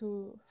motivation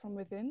to from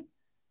within.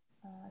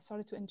 I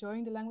started to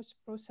enjoying the language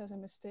process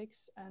and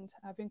mistakes and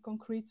having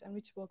concrete and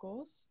reachable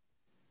goals.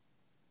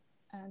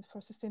 And for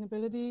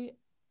sustainability,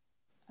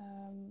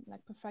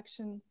 like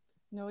perfection,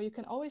 you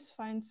can always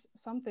find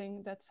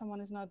something that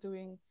someone is not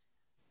doing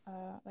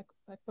like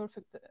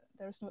perfect.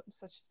 There's no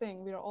such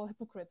thing. We are all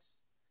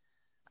hypocrites.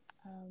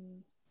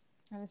 And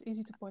it's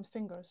easy to point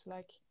fingers.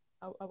 Like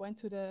I went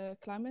to the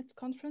climate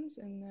conference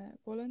in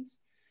Poland,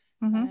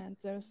 and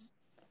there's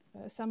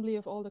an assembly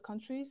of all the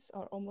countries,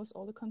 or almost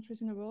all the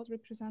countries in the world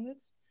represented.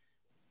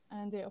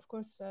 And they, of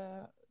course,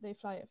 they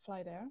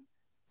fly there,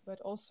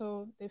 but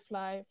also they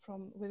fly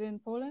from within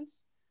Poland,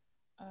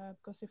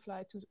 because they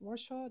fly to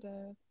Warsaw,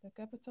 the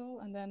capital,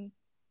 and then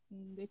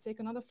they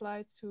take another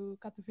flight to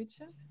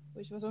Katowice,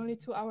 which was only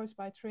 2 hours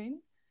by train,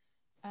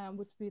 and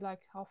would be like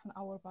half an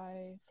hour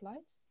by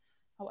flight.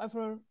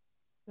 However,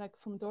 like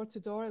from door to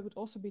door, it would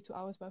also be 2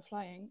 hours by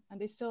flying, and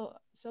they still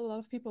a lot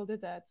of people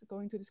did that,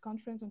 going to this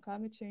conference on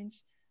climate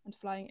change, and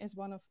flying is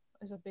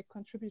a big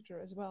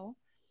contributor as well.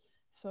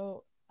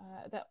 So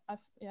that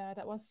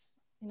was,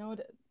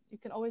 that you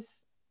can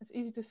always, it's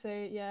easy to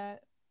say, yeah,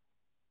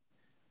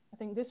 I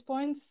think this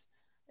point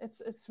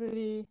it's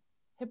really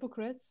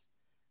hypocrites,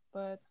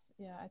 but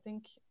yeah, I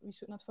think we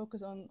should not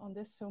focus on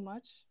this so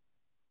much,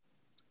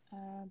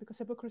 because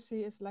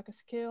hypocrisy is like a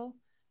scale,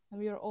 and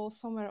we are all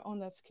somewhere on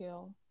that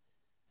scale.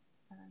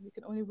 We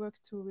can only work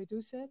to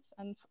reduce it,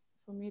 and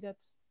for me,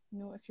 that's,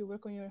 if you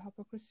work on your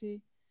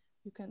hypocrisy,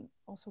 you can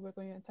also work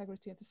on your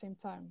integrity at the same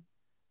time.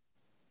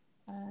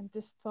 And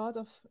this thought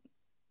of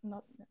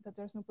not that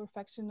there's no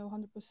perfection, no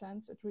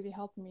 100%, it really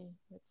helped me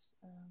with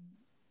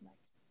like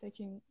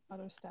taking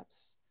other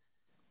steps.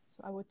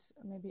 So I would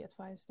maybe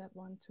advise that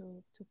one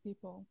to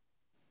people,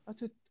 or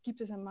to keep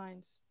this in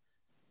mind,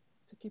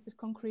 to keep it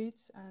concrete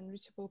and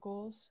reachable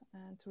goals,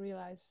 and to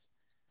realize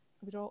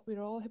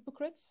we're all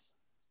hypocrites.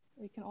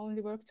 We can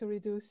only work to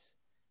reduce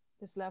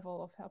this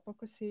level of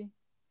hypocrisy.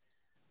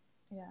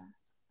 Yeah,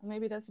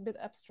 maybe that's a bit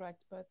abstract,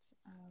 but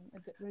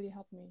it really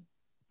helped me.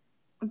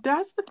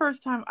 That's the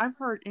first time I've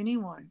heard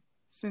anyone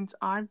since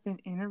I've been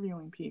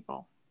interviewing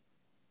people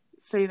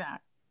say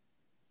that.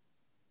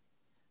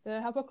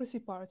 The hypocrisy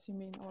part, you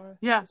mean? Or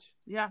yes.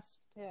 Yeah.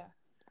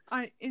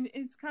 And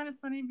it's kind of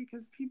funny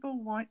because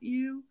people want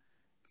you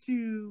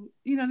to,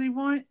 they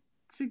want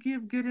to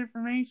give good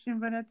information,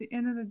 but at the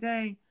end of the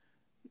day,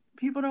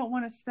 people don't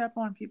want to step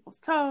on people's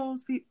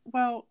toes.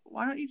 Well,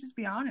 why don't you just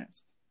be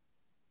honest?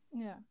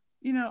 Yeah.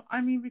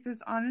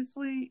 Because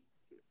honestly,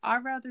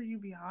 I'd rather you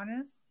be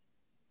honest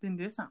than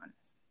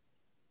dishonest.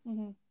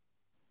 Mm-hmm.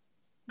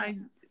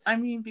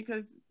 Yeah.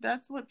 Because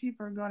that's what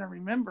people are going to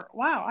remember.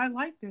 Wow, I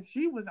like this.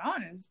 She was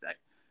honest.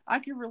 I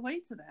can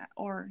relate to that.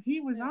 Or he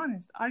was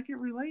honest. I can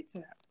relate to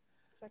that.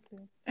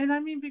 Exactly.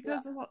 And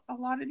because a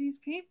lot of these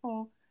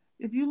people,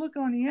 if you look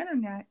on the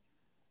internet,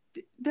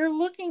 they're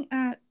looking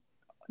at,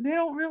 they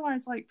don't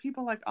realize, like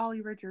people like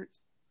Ollie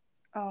Richards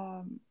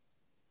of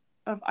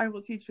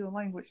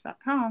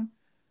IWillTeachYouALanguage.com,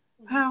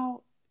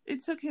 how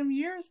it took him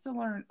years to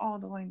learn all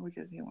the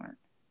languages he learned.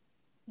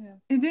 Yeah.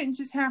 It didn't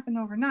just happen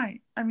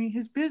overnight.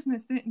 His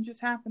business didn't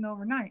just happen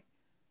overnight.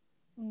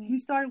 He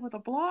started with a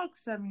blog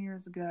 7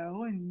 years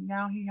ago, and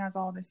now he has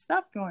all this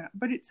stuff going on.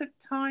 But it took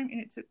time and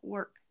it took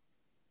work.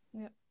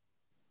 Yeah.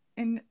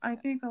 And I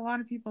think a lot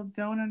of people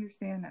don't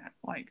understand that.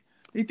 Like,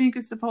 they think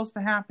it's supposed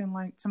to happen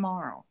like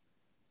tomorrow.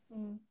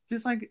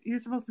 Just like you're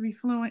supposed to be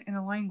fluent in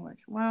a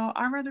language. Well,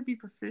 I'd rather be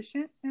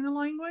proficient in a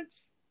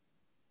language.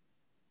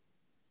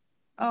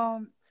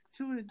 And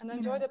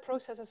enjoy the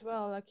process as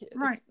well. Like,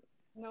 right.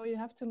 You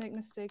have to make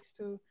mistakes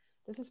too.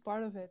 This is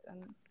part of it,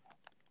 and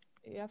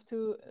you have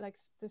to like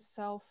this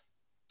not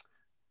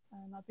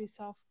be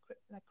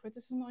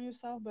criticism on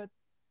yourself, but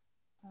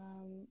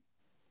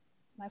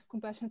have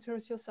compassion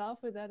towards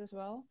yourself with that as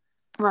well.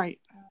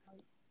 Right.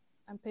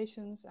 And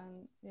patience,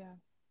 and yeah.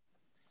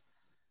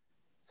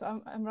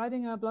 So I'm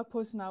writing a blog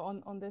post now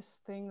on this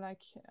thing,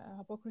 like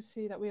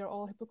hypocrisy, that we are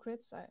all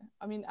hypocrites.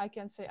 I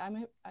can't say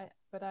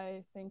but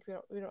I think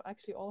we're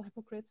actually all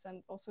hypocrites,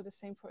 and also the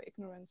same for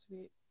ignorance.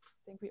 We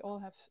think we all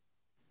have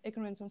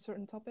ignorance on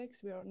certain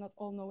topics. We are not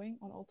all knowing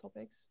on all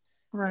topics.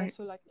 Right.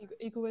 Also, like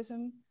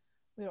egoism,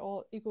 we're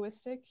all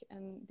egoistic,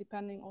 and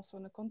depending also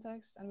on the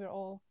context, and we're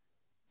all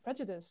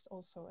prejudiced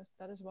also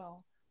that as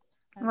well.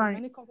 And in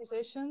many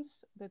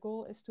conversations, the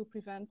goal is to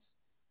prevent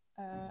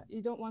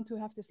you don't want to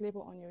have this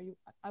label on you.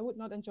 I would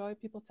not enjoy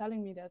people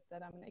telling me that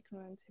I'm an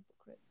ignorant,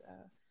 hypocrite,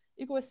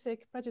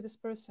 egoistic,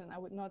 prejudiced person. I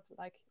would not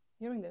like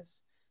hearing this.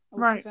 I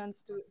would Right. prevent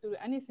to do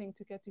anything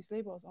to get these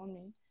labels on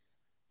me.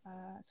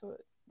 So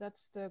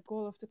that's the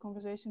goal of the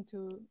conversation,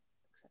 to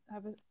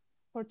have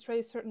portray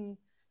a certain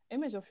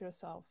image of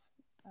yourself,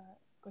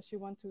 because you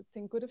want to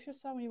think good of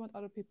yourself and you want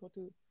other people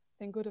to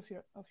think good of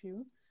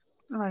you.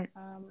 Right.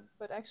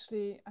 But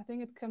actually, I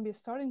think it can be a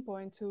starting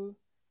point to,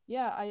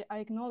 yeah, I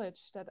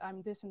acknowledge that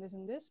I'm this and this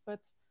and this,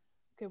 but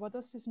okay, what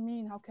does this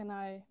mean? How can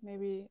I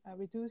maybe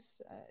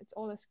reduce?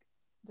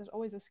 There's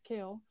always a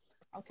scale.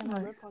 How can I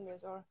Right. work on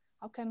this, or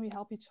how can we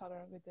help each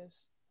other with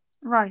this?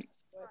 Right.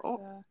 So it's,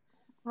 Oh,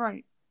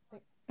 right.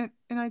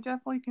 And I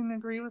definitely can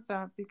agree with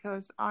that,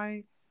 because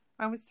I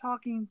was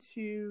talking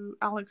to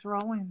Alex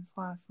Rollins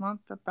last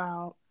month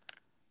about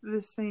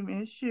this same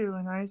issue,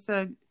 and I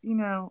said,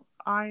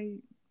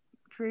 I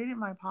created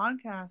my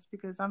podcast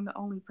because I'm the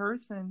only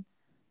person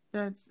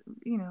that's,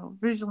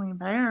 visually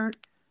impaired,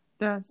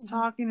 that's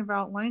talking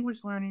about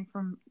language learning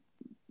from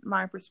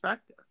my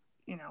perspective,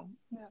 yeah.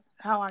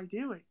 how I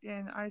do it.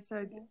 And I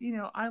said,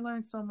 I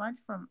learned so much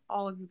from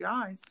all of you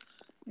guys.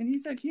 And he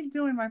said, keep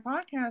doing my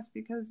podcast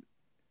because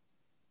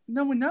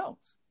no one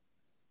knows.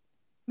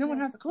 No one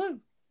has a clue.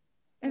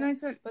 And I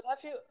said, but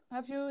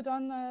have you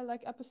done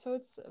like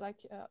episodes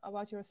like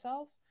about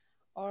yourself,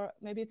 or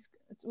maybe it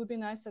would be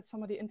nice that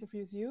somebody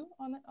interviews you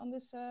on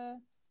this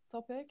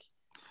topic.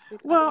 I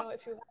don't well, know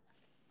if you.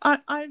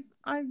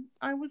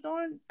 I was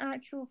on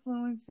Actual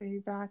Fluency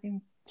back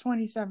in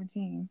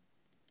 2017.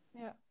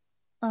 Yeah.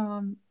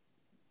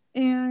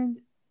 And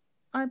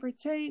I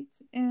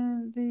partaked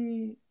in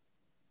the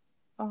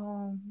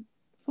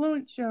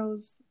Fluent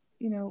Show's,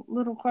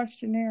 little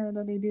questionnaire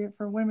that they did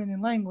for women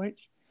in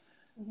language.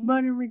 Mm-hmm.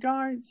 But in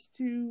regards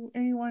to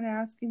anyone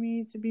asking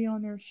me to be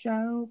on their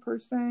show per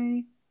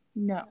se,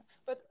 no.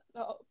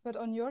 But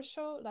on your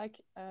show,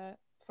 like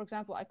for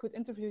example, I could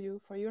interview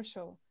you for your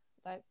show.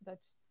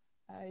 That's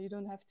you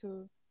don't have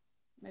to.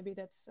 Maybe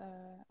that's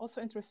also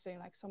interesting.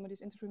 Like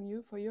somebody's interviewing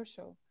you for your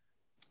show.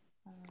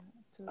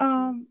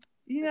 I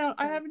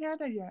haven't had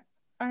that yet.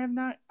 I have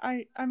not.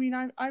 I mean,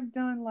 I've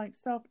done like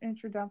self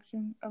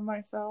introduction of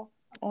myself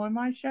on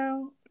my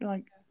show,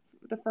 like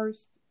the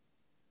first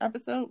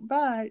episode.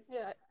 But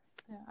yeah,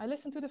 I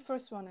listened to the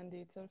first one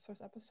indeed, the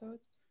first episode.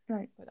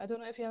 Right. But I don't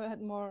know if you ever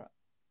had more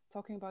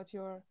talking about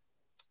your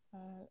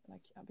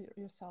like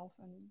yourself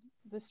and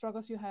the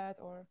struggles you had,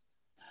 or.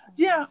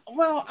 Yeah,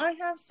 well, I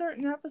have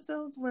certain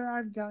episodes where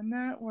I've done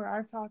that, where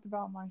I've talked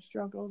about my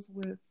struggles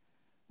with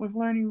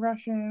learning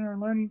Russian or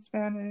learning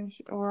Spanish,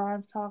 or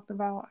I've talked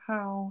about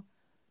how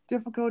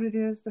difficult it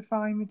is to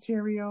find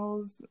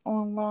materials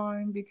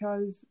online,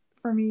 because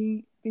for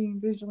me, being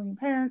visually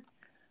impaired,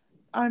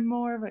 I'm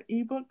more of an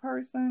ebook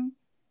person,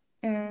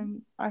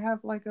 and I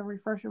have like a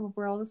refreshable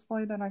braille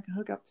display that I can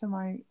hook up to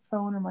my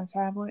phone or my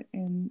tablet,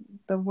 and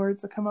the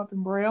words will come up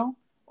in braille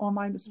on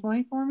my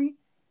display for me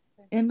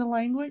in the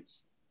language.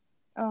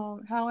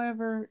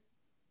 However,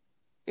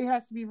 it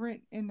has to be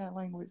written in that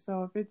language.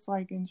 So if it's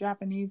like in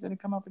Japanese, it'll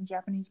come up in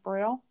Japanese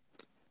braille,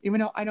 even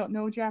though I don't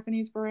know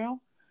Japanese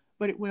braille,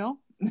 but it will.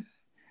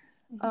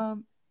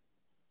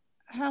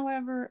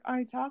 However,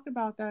 I talk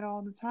about that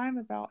all the time,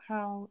 about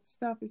how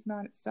stuff is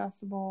not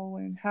accessible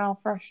and how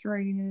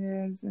frustrating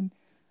it is. And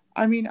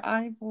I mean,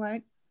 I've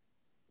let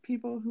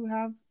people who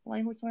have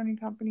language learning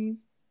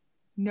companies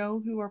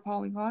know, who are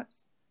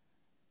polyglots,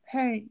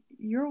 hey,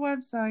 your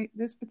website,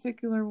 this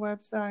particular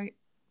website,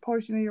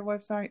 portion of your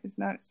website is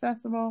not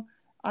accessible.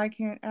 I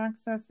can't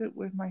access it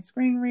with my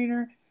screen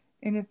reader.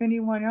 And if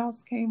anyone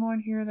else came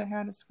on here that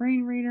had a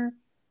screen reader,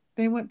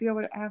 they wouldn't be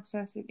able to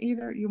access it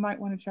either. You might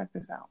want to check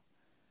this out.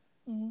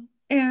 Mm-hmm.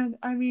 And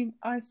I mean,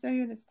 I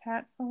say it as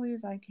tactfully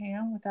as I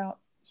can without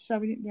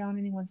shoving it down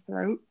anyone's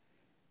throat.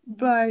 Mm-hmm.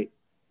 But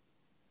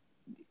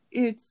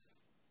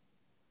it's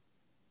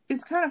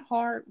kind of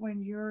hard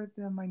when you're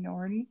the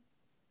minority.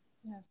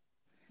 Yeah.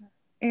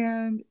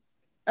 And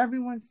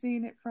everyone's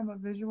seeing it from a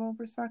visual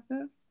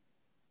perspective,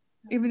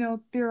 even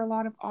though there are a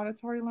lot of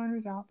auditory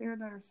learners out there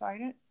that are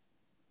sighted,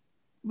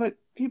 but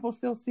people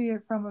still see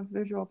it from a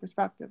visual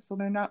perspective. So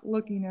they're not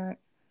looking at,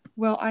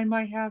 well, I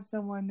might have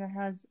someone that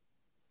has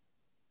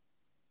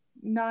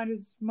not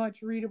as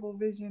much readable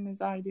vision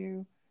as I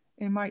do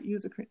and might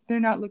use they're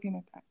not looking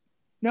at that.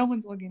 No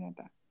one's looking at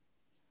that.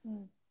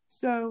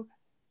 So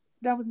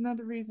that was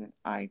another reason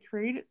I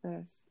created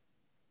this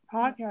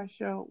podcast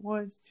show,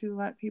 was to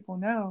let people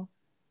know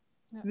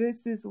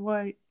this is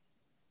what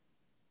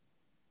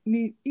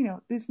there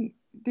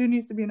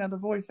needs to be another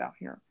voice out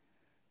here.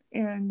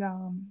 And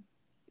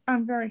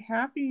I'm very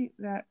happy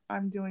that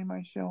I'm doing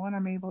my show and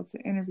I'm able to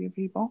interview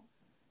people,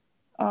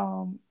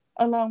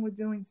 along with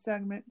doing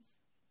segments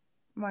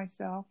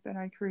myself that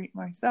I create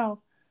myself.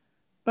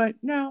 But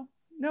no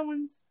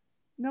one's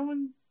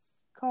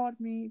called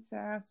me to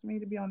ask me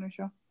to be on their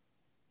show.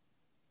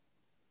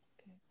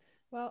 Okay.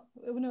 Well,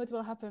 we know it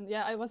will happen.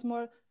 Yeah, I was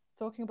more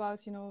talking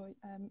about,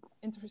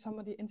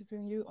 somebody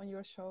interviewing you on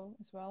your show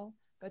as well.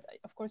 But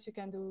of course, you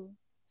can do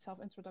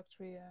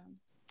self-introductory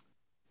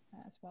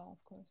as well,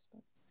 of course.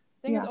 But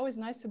I think it's always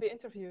nice to be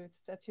interviewed,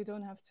 that you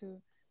don't have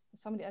to,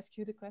 somebody ask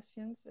you the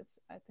questions. It's,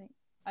 I think,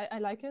 I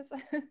like it.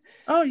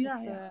 Oh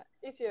yeah,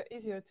 it's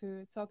easier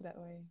to talk that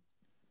way.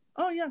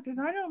 Oh yeah, because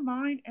I don't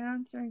mind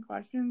answering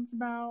questions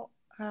about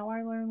how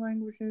I learn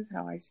languages,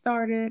 how I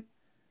started.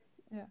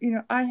 Yeah. You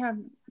know, I have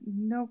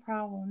no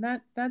problem.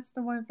 That's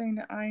the one thing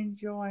that I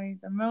enjoy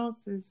the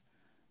most, is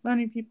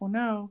letting people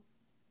know,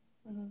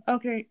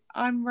 okay,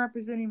 I'm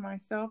representing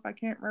myself. I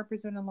can't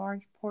represent a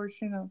large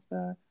portion of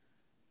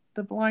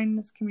the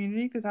blindness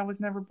community because I was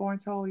never born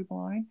totally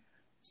blind.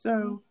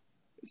 So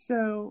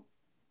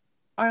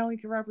I only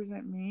can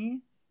represent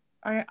me.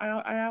 I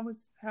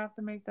always have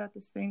to make that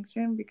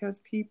distinction, because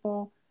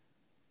people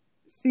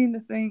seem to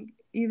think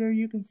either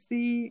you can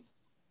see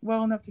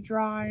well enough to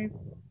drive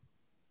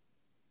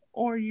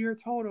or you're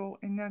total,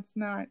 and that's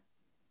not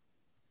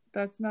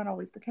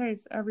always the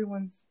case.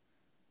 Everyone's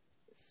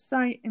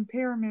sight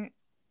impairment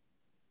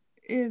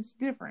is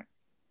different.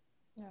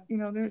 Yeah. You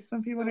know, there's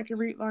some people that can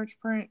read large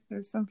print.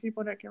 There's some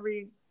people that can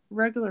read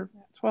regular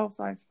 12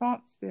 size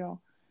font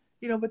still,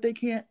 you know, but they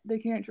can't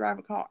drive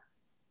a car.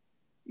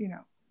 You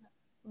know,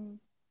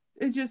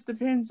 it just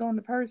depends on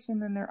the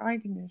person and their eye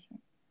condition.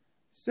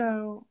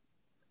 So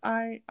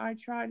I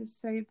try to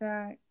say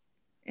that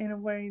in a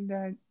way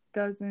that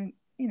doesn't,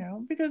 you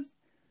know, because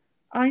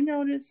I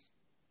notice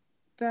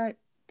that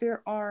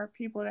there are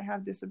people that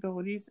have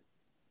disabilities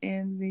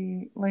in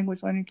the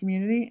language learning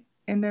community,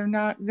 and they're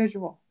not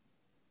visual.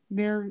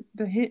 They're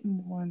the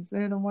hidden ones.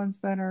 They're the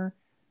ones that are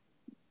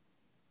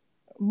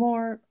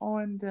more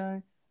on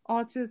the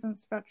autism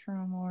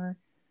spectrum, or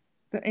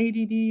the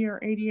ADD or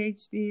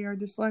ADHD or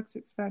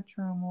dyslexic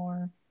spectrum,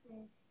 or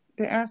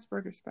the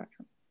Asperger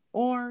spectrum,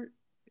 or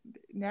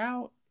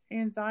now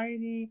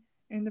anxiety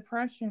and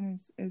depression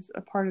is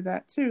a part of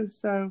that too.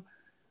 So,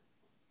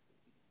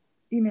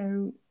 you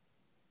know,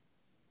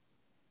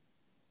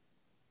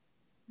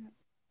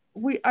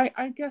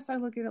 I guess I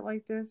look at it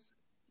like this: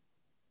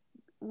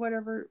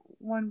 whatever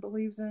one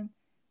believes in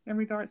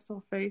regards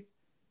to faith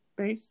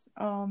base.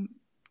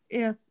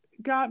 If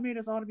God made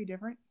us all to be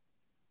different,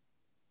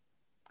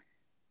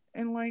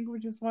 and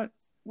language is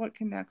what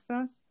connects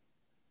us,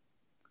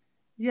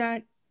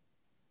 yet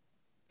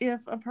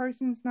if a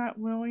person's not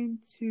willing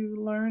to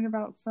learn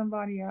about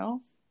somebody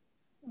else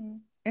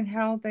and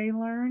how they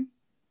learn,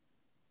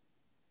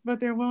 but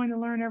they're willing to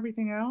learn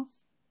everything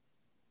else,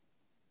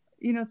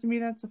 you know, to me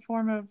that's a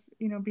form of,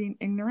 you know, being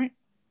ignorant.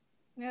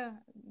 Yeah,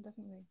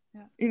 definitely.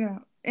 Yeah. You know,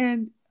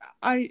 and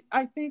I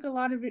think a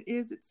lot of it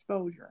is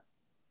exposure.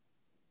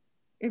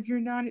 If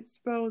you're not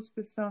exposed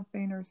to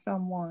something or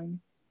someone,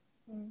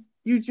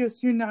 you're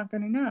not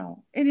going to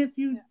know. And if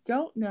you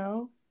don't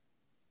know,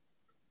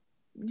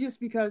 just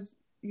because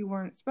you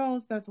weren't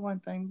exposed, that's one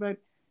thing. But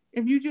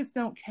if you just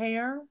don't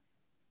care,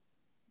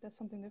 that's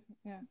something different.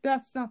 Yeah.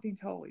 That's something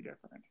totally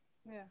different.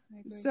 Yeah, I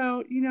agree.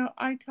 So, you know,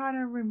 I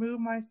kind of remove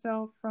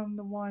myself from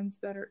the ones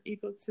that are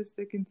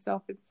egotistic and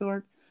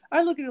self-absorbed.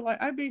 I look at it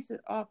like, I base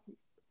it off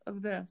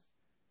of this.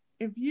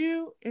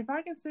 If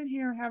I can sit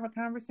here and have a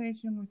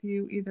conversation with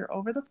you either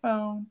over the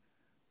phone,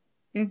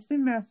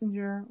 instant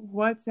messenger,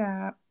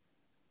 WhatsApp,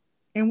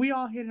 and we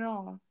all hit it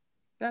off,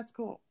 that's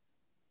cool.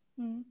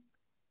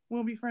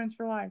 We'll be friends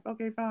for life.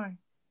 Okay, fine.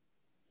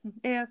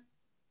 If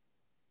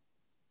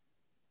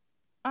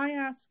I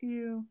ask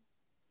you,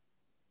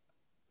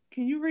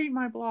 can you read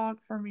my blog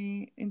for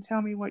me and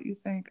tell me what you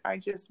think? I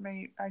just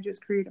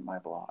created my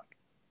blog.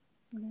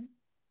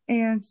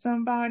 And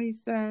somebody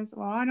says,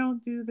 well, I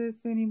don't do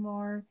this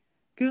anymore.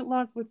 Good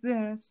luck with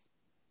this.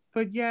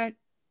 But yet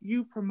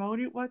you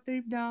promoted what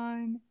they've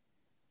done,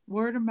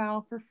 word of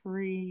mouth for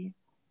free.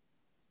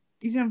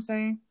 You see what I'm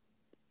saying?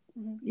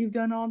 You've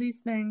done all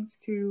these things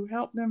to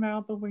help them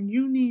out, but when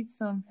you need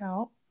some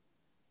help,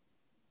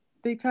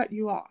 they cut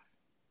you off.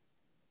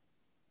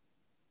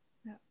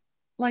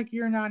 Like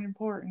you're not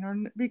important, or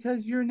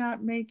because you're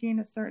not making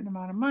a certain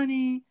amount of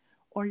money,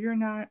 or you're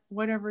not,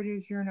 whatever it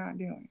is you're not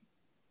doing.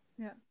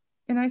 Yeah.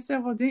 And I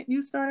said, well, didn't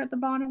you start at the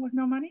bottom with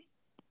no money?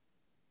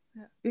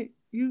 Yeah.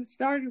 You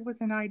started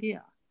with an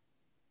idea,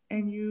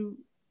 and you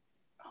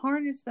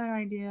harnessed that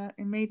idea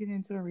and made it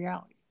into a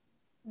reality.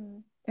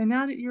 And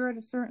now that you're at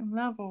a certain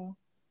level,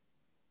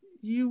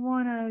 you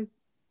want to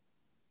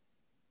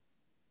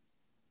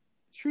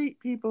treat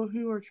people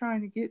who are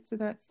trying to get to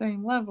that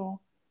same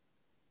level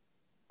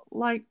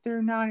like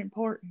they're not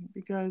important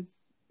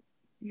because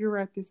you're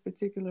at this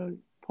particular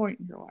point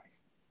in your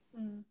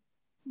life.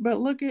 But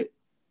look at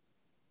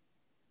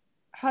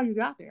how you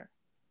got there.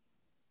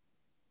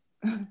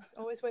 It's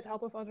always with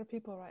help of other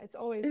people, right? It's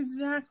always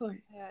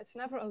exactly. Yeah, it's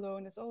never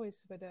alone. It's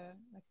always with a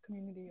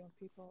community of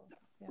people.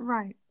 Yeah,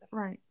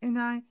 right. And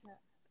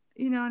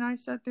and I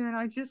sat there and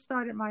I just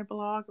started my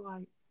blog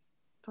like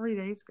 3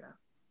 days ago.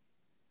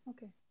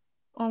 Okay.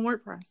 On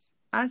WordPress.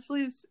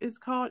 Actually, it's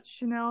called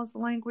Chanel's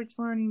Language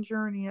Learning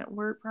Journey at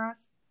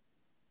WordPress.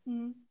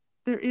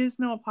 There is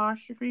no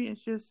apostrophe.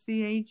 It's just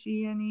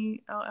CHENELLES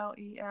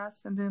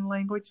and then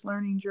Language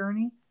Learning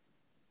Journey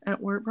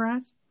at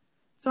WordPress.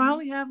 So I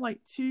only have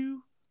like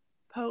 2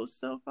 posts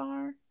so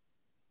far.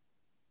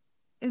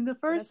 And the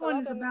But first that's a one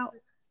lot is in,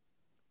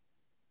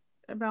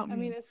 about I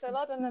mean, me. it's a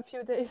lot in a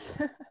few days.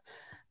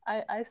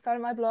 I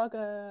started my blog,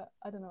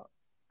 I don't know,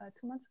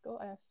 2 months ago.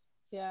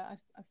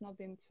 I've not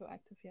been so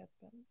active yet,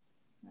 but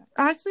yeah.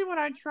 Actually, what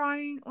I'm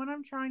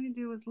trying to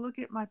do is look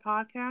at my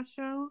podcast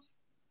shows,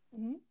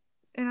 Mm-hmm.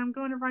 and I'm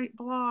going to write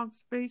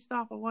blogs based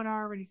off of what I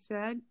already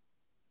said,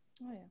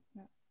 Oh yeah,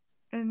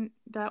 yeah. and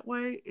that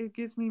way it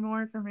gives me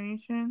more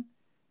information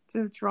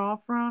to draw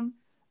from.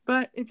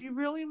 But if you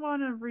really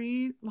want to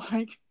read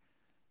like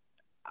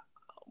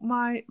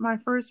my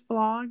first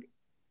blog,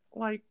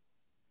 like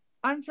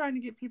I'm trying to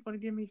get people to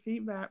give me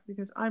feedback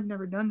because I've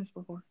never done this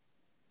before.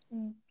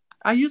 Mm.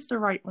 I used to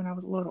write when I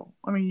was little.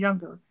 I mean,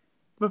 younger,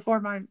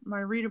 before my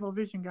readable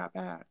vision got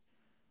bad.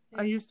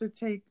 Yeah. I used to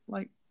take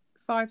like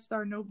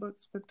 5-star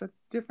notebooks with the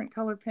different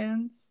color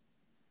pens.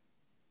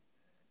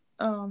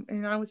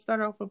 And I would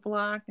start off with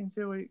black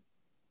until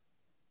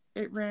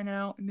it ran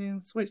out, and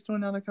then switch to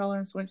another color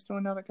and switch to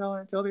another color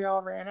until they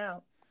all ran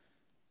out.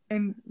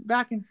 And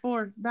back and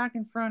forth, back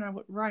and front, I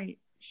would write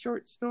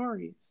short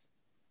stories,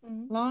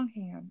 Mm-hmm.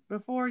 longhand,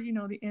 before,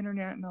 the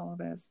internet and all of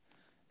this.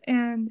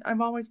 And I've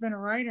always been a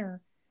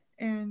writer,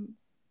 and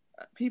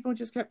people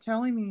just kept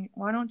telling me,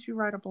 why don't you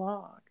write a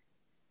blog?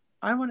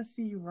 I want to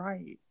see you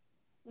write.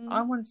 Mm-hmm.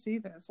 I want to see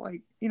this.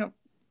 Like,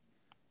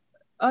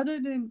 other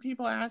than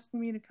people asking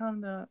me to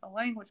come to a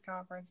language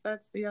conference,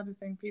 that's the other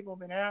thing people have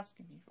been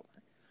asking me for.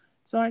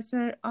 So I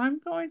said, I'm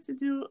going to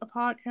do a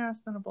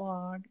podcast and a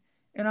blog,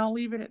 and I'll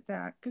leave it at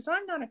that. Because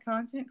I'm not a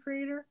content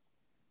creator.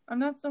 I'm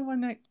not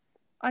someone that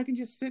I can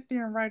just sit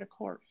there and write a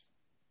course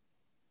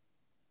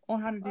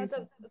on how to do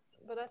something.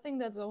 But I think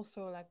that's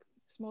also like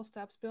small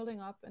steps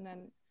building up, and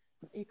then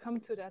you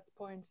come to that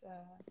point.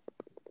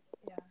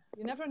 Yeah,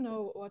 you never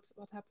know what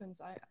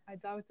happens. I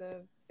doubt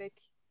the big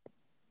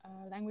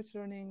language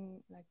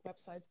learning like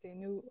websites, they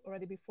knew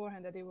already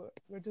beforehand that they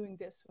were doing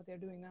this, what they're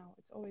doing now.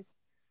 It's always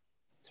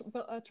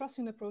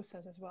trusting the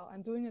process as well,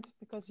 and doing it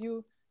because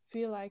you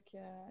feel like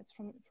it's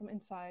from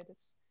inside.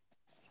 It's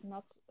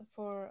not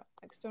for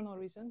external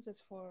reasons,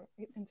 it's for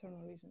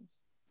internal reasons.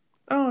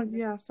 Oh,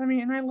 yes. I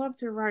mean, and I love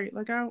to write.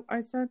 Like,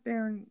 I sat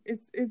there, and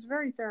it's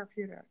very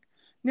therapeutic.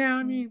 Now,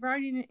 I mean,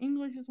 writing in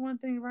English is one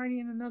thing, writing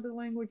in another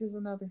language is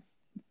another.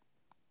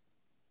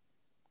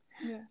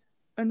 Yeah.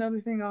 Another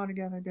thing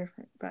altogether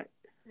different. But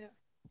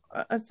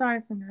yeah.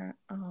 Aside from that,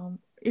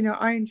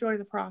 I enjoy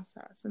the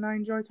process, and I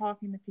enjoy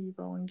talking to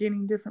people and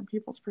getting different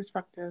people's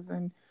perspective,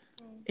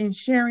 and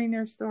sharing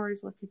their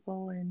stories with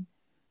people. And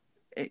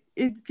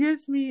it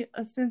gives me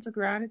a sense of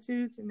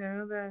gratitude to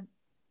know that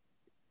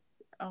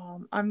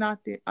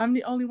I'm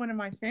the only one in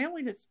my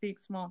family that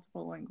speaks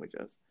multiple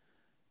languages,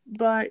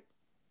 but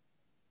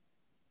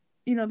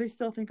they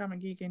still think I'm a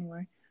geek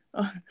anyway.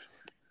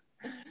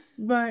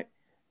 But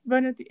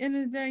at the end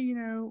of the day,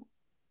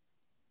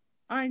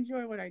 I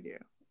enjoy what I do.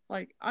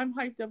 Like, I'm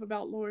hyped up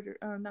about not Lord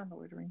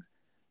of the Rings,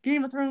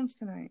 Game of Thrones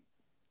tonight.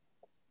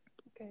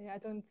 Okay, I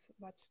don't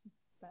watch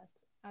that.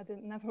 I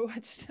never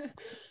watched,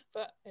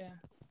 but yeah,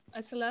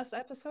 it's the last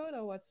episode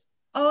or what?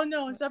 Oh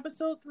no, it's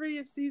episode 3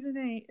 of season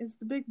 8. It's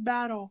the big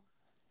battle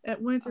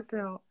at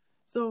Winterfell. Okay.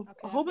 So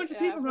a whole bunch of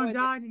people are gonna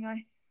die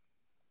tonight.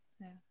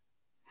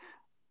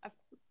 Yeah,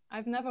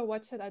 I've never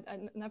watched it. I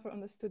never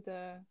understood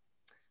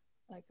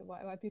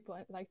why people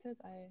liked it.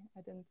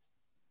 I didn't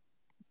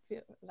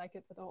feel like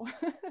it at all.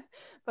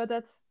 But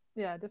that's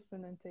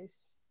different in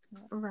taste.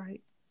 Yeah.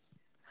 Right.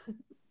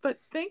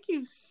 But thank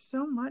you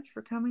so much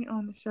for coming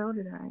on the show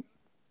today.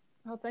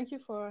 Well, thank you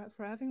for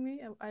having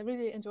me. I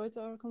really enjoyed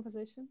our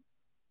conversation.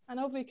 I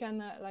hope we can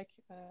not,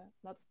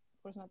 of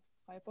course, not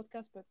by a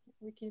podcast, but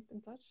we keep in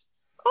touch.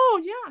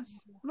 Oh yes,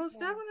 most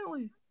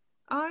definitely.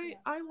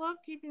 I love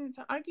keeping in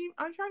touch. I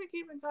try to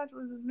keep in touch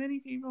with as many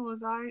people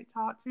as I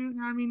talk to.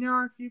 I mean, there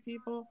are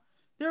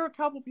a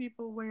couple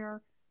people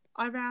where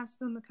I've asked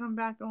them to come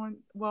back on.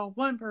 Well,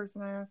 one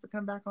person I asked to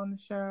come back on the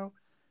show.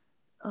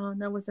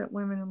 That was at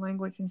Women in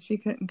Language, and she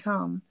couldn't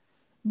come.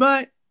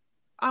 But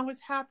I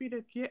was happy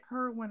to get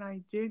her when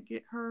I did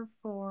get her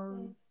for.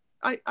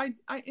 I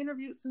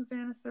interviewed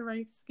Susanna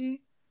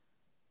Sarevsky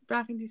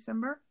back in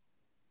December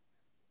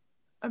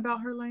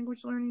about her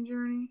language learning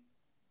journey.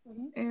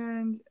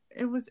 And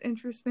it was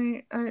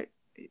interesting.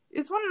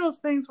 It's one of those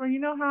things where,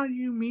 how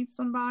you meet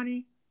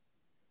somebody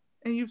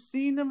and you've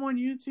seen them on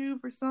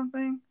YouTube or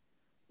something,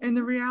 and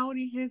the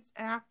reality hits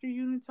after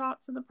you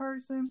talk to the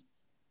person,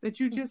 that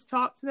you just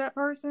talked to that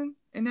person,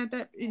 and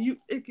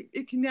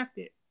it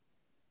connected.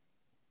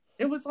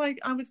 It was like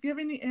I was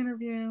giving the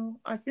interview,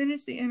 I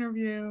finished the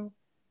interview,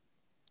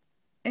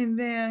 and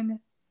then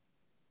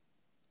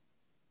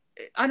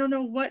I don't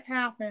know what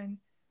happened,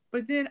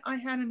 but then I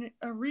had an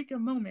eureka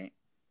moment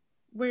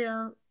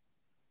where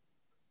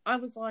I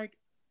was like,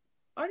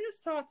 I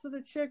just talked to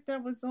the chick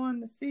that was on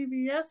the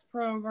CBS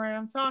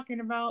program talking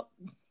about.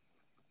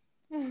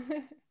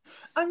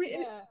 I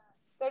mean,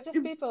 they're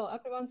just people.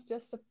 Everyone's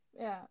just It's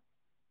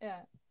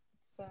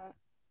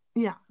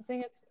I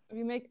think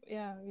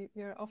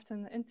we're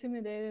often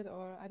intimidated,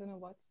 or I don't know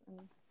what.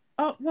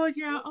 Oh well,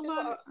 yeah.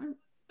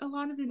 a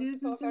lot of it Most is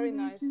people are very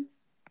nice. intimidation.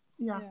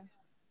 Yeah. Yeah.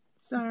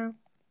 So,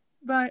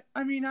 but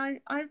I mean,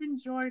 I've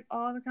enjoyed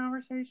all the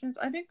conversations.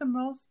 I think the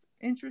most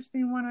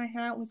interesting one I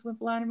had was with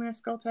Vladimir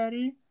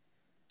Skolteti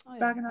Oh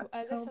back yeah. in I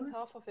listened October.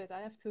 half of it. I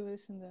have to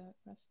listen the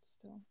rest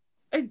still.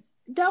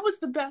 That was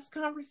the best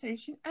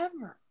conversation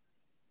ever.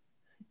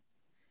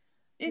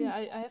 And Yeah,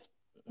 I have.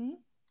 Mm?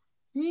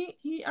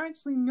 he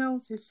actually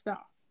knows his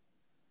stuff.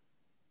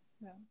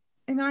 Yeah.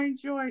 And I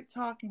enjoyed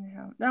talking to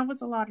him. That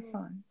was a lot of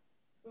fun.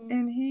 Mm.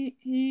 And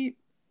he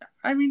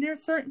I mean,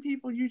 there's certain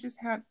people you just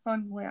had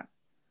fun with.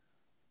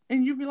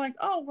 And you'd be like,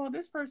 oh, well,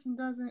 this person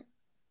doesn't,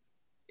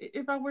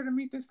 if I were to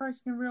meet this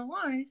person in real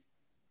life,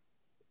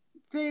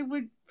 they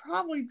would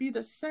probably be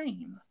the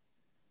same.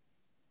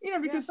 You know,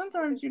 because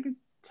sometimes you can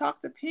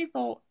talk to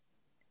people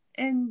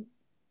and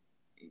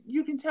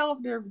you can tell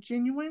if they're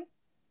genuine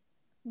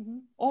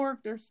or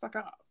if they're stuck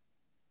up.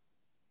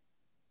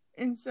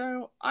 And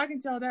so I can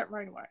tell that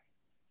right away.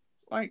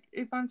 Like,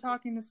 if I'm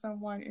talking to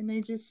someone and they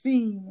just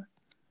seem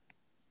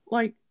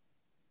like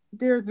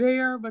they're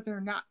there, but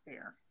they're not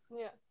there.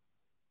 Yeah.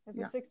 I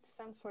have a sixth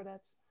sense for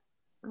that.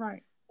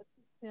 Right.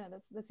 Yeah,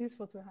 that's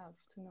useful to have,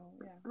 to know.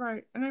 Yeah.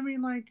 Right. And I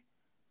mean, like,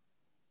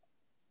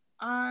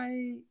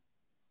 I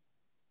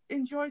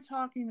enjoy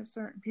talking to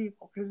certain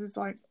people because it's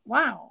like,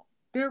 wow,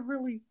 they're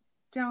really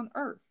down to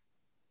earth.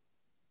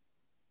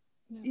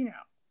 Yeah. You know,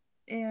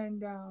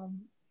 and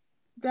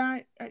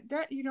that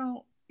you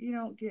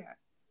don't get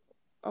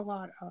a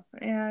lot of.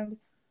 And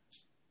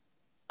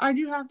I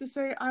do have to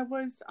say I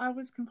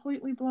was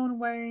completely blown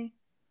away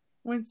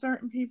when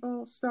certain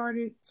people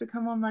started to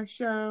come on my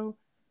show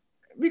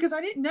because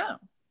I didn't know.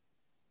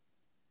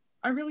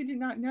 I really did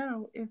not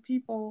know if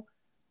people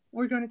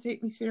were going to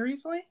take me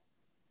seriously.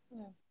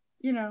 Yeah.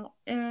 You know,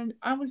 and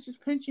I was just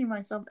pinching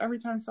myself every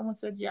time someone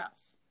said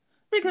yes.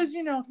 Because,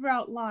 you know,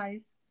 throughout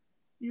life,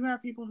 you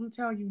have people who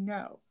tell you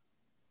no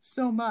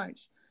so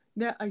much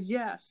that a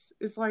yes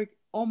is like,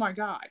 oh my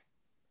God.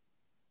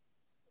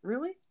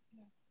 Really?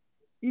 Yeah.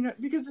 You know,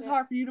 because it's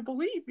hard for you to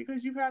believe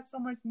because you've had so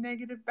much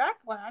negative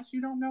backlash,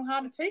 you don't know how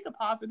to take a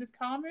positive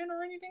comment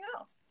or anything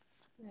else.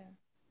 Yeah.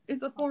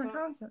 It's a foreign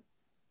concept.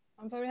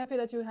 I'm very happy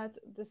that you had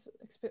this,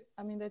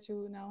 that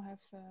you now have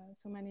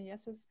so many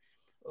yeses.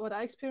 What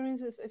I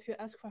experience is if you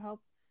ask for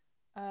help,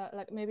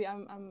 like maybe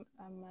I'm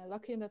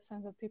lucky in that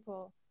sense that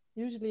people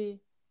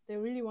usually, they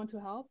really want to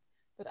help,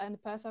 but in the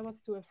past I was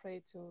too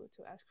afraid to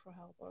ask for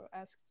help or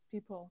ask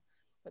people.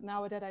 But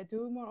now that I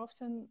do more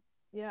often,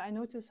 I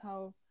notice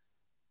how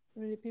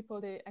really people,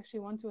 they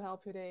actually want to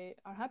help you, they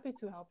are happy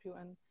to help you.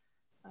 And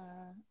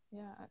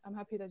I'm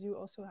happy that you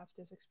also have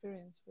this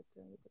experience with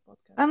the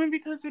podcast. I mean,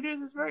 because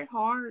it's very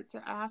hard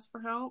to ask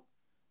for help,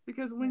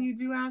 because when you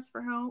do ask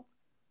for help,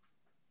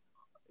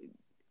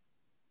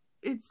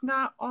 it's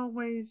not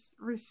always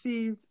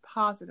received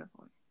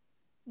positively.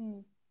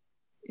 You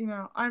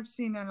know, I've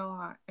seen that a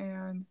lot.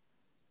 And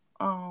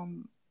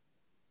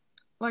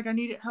like I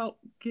needed help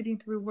getting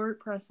through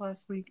WordPress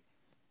last week,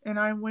 and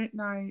I went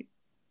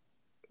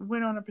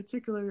on a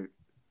particular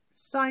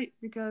site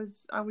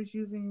because I was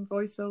using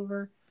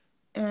VoiceOver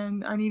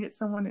and I needed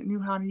someone that knew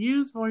how to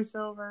use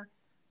VoiceOver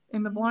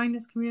in the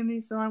blindness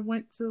community. So I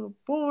went to a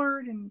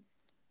board, and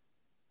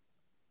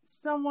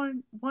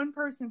one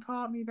person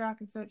called me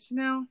back and said,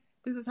 Chanel,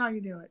 this is how you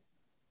do it.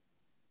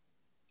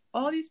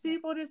 All these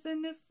people that's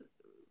in this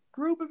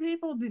group of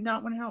people did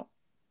not want to help.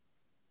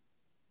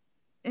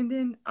 And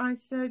then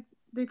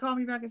they called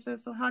me back and said,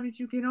 so how did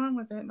you get on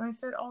with it? And I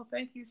said, oh,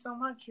 thank you so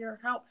much. Your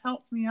help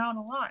helped me out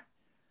a lot,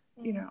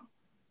 you know.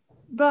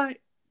 But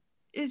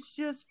it's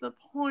just the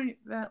point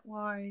that,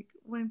 like,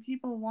 when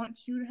people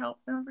want you to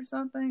help them for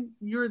something,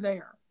 you're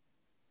there.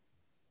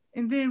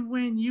 And then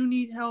when you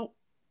need help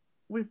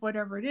with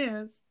whatever it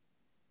is,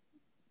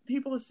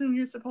 people assume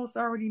you're supposed to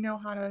already know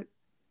how to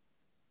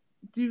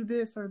do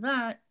this or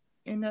that,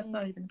 and that's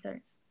not even the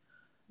case.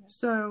 Yeah.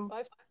 So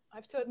I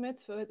have to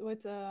admit,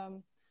 with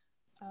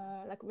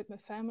like with my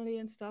family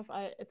and stuff,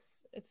 I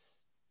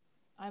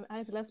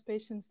have less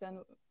patience than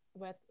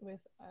with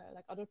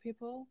like other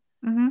people.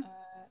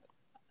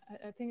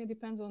 I think it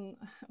depends on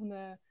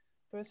the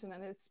person,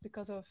 and it's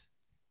because of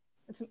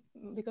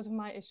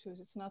my issues.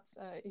 It's not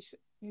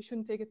you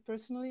shouldn't take it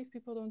personally if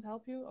people don't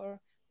help you, or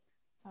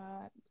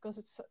because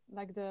it's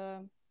like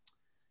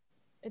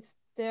it's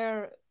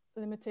their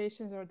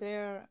limitations or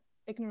their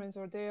ignorance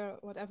or their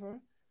whatever.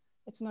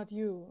 It's not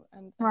you,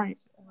 and right.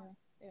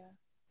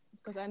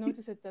 Because I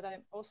notice it that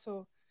I'm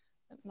also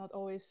not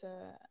always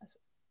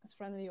as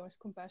friendly or as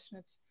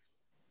compassionate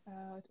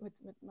with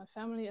my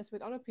family as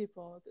with other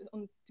people,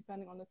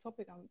 depending on the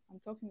topic I'm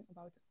talking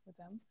about with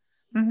them.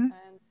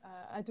 And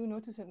I do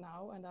notice it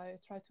now, and I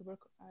try to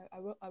work. I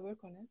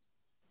work on it.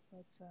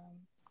 But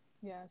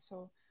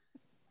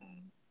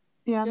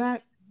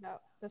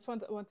that's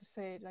what I want to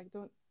say. Like,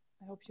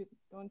 I hope you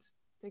don't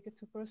take it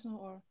too personal,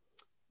 or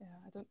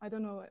I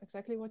don't know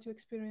exactly what you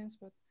experience,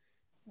 but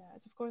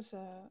it's of course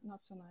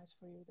not so nice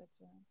for you that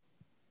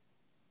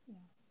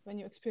when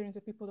you experience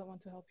that people don't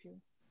want to help you.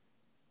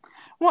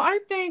 Well, I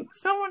think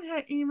someone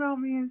had emailed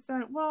me and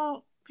said,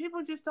 well,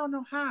 people just don't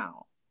know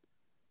how.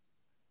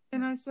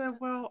 And I said,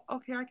 well,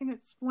 okay, I can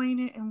explain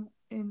it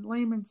in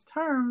layman's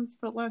terms,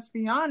 but let's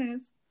be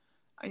honest.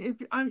 If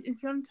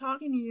I'm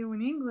talking to you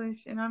in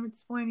English and I'm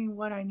explaining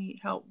what I need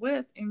help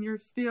with, and you're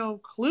still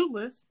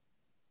clueless,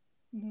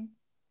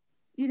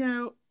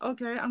 Mm-hmm.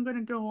 Okay, I'm going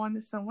to go on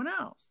to someone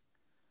else.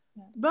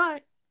 Yeah.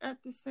 But at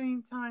the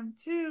same time,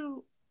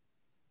 too,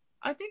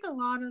 I think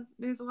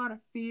there's a lot of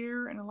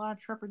fear and a lot of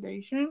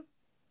trepidation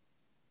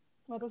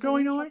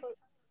going on.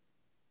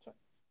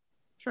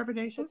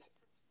 Trepidation?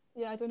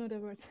 Yeah, I don't know the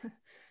word.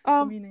 The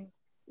Um, meaning.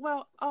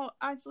 Well,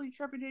 actually,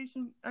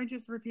 trepidation. I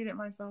just repeated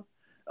myself.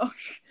 Oh,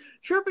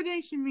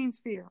 trepidation means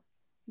fear.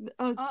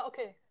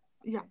 Okay.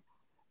 Yeah.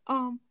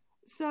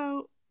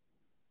 So,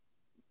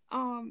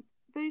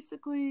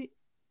 basically,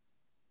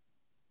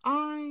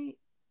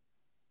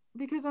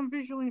 because I'm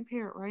visually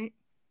impaired, right?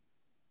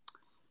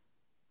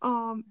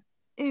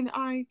 And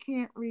I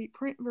can't read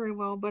print very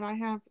well, but I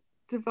have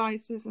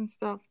devices and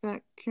stuff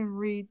that can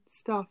read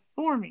stuff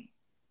for me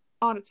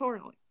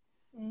auditorily.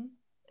 Mm-hmm.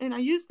 And I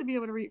used to be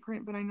able to read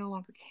print, but I no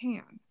longer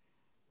can.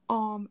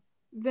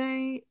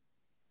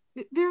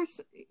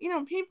 There's,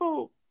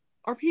 people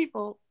are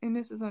people, and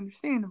this is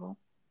understandable,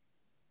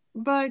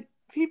 but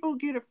people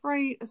get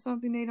afraid of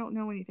something they don't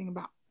know anything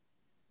about.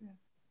 Yeah.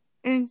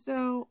 And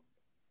so,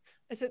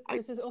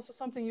 is this also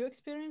something you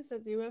experience,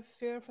 that you have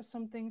fear for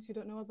some things you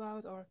don't know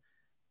about, or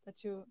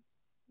that you?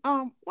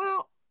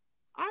 Well,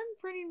 I'm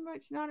pretty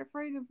much not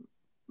afraid of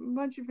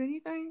much of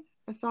anything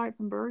aside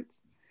from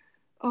birds.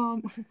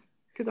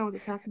 Because I was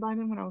attacked by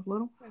them when I was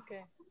little.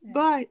 Okay. Yeah.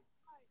 But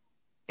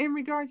in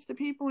regards to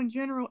people in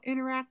general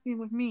interacting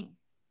with me,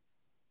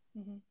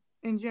 mm-hmm.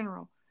 in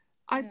general,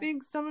 I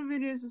think some of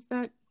it is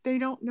that they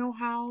don't know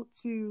how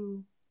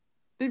to.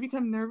 They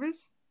become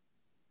nervous,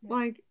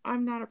 like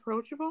I'm not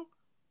approachable,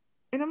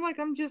 and I'm like,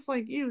 I'm just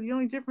like you. The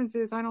only difference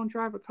is I don't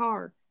drive a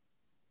car.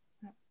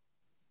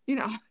 You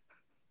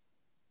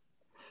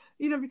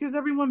know, because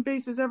everyone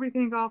bases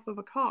everything off of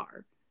a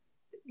car.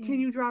 Can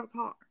you drive a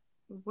car?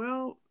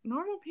 Well,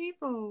 normal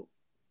people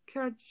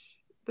catch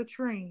the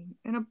train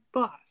and a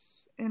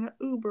bus and an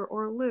Uber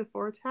or a Lyft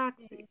or a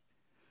taxi.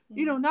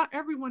 Not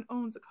everyone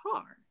owns a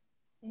car.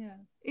 Yeah.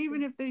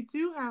 Even if they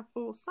do have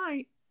full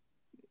sight,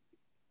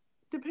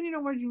 depending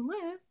on where you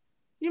live,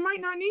 you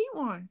might not need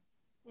one.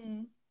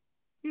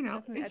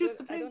 Definitely. It just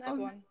depends on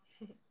one.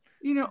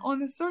 on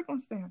the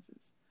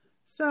circumstances.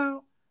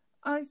 So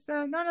I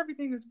said not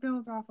everything is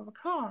built off of a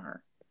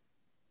car.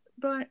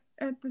 But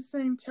at the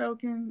same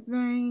token,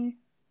 they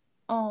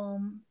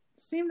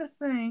seem to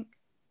think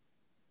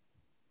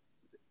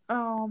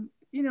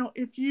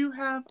if you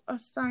have a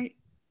sight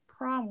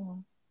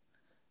problem,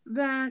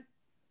 that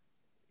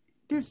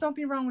there's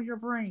something wrong with your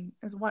brain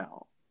as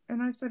well.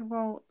 And I said,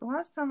 well, the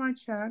last time I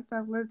checked,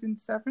 I've lived in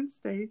 7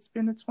 states,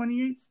 been to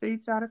 28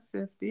 states out of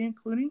 50,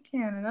 including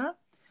Canada.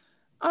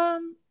 I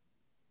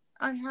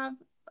have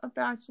a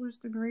bachelor's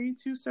degree,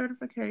 2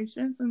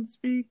 certifications, and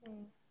speak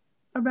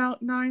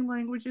about 9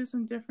 languages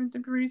and different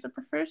degrees of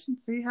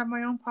proficiency. Have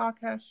my own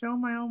podcast show,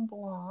 my own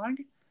blog.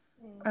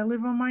 I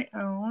live on my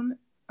own.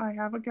 I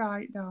have a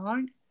guide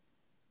dog,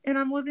 and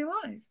I'm living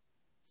life.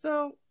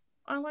 So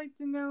I like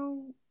to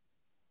know,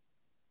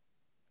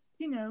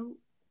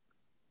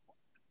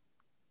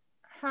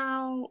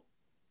 how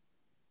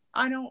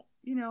I don't,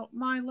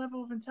 my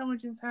level of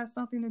intelligence has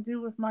something to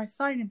do with my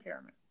sight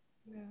impairment.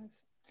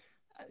 Yes.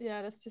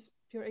 Yeah, that's just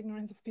pure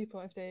ignorance of people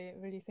if they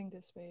really think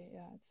this way.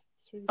 Yeah,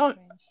 it's really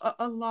strange.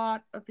 A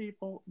lot of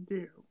people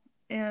do.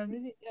 And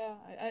really, yeah,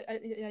 I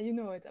you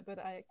know it, but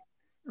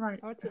right.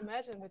 It's hard to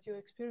imagine, but you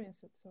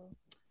experience it, so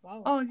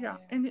wow. Oh yeah,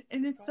 and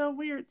it's so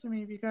weird to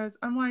me because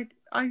I'm like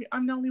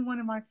I'm the only one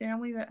in my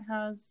family that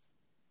has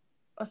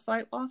a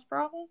sight loss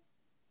problem.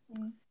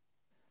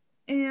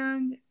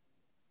 And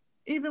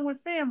even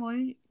with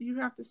family, you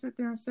have to sit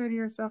there and say to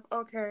yourself,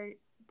 okay,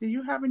 do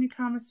you have any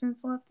common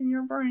sense left in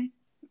your brain?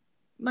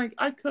 Like,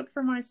 I cook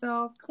for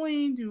myself,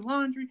 clean, do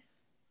laundry,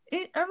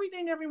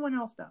 everything everyone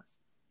else does.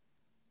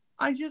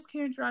 I just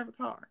can't drive a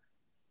car.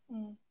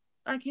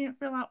 I can't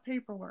fill out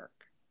paperwork.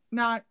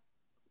 Not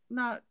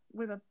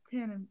with a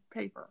pen and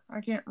paper.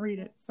 I can't read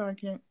it, so I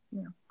can't,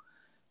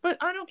 But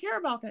I don't care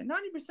about that.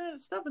 90% of the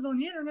stuff is on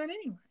the internet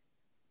anyway.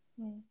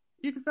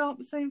 You can fill out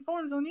the same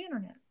forms on the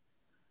internet.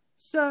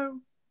 So,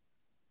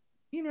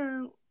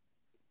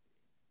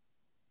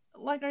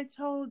 like I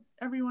told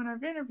everyone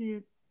I've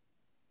interviewed,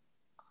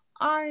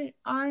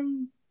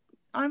 I'm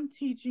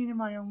teaching in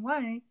my own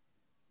way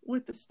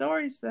with the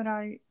stories that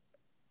I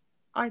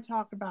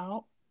talk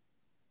about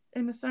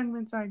in the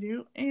segments I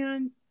do,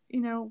 and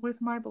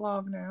with my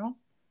blog now,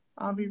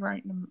 I'll be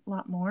writing a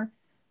lot more.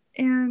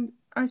 And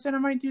I said I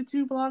might do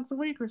 2 blogs a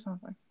week or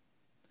something.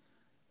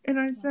 And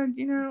I said,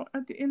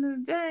 at the end of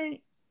the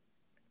day,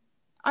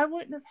 I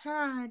wouldn't have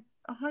had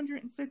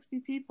 160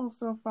 people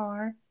so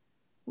far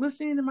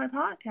listening to my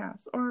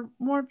podcast, or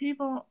more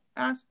people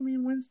asking me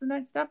when's the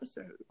next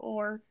episode,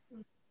 or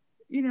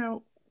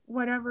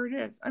whatever it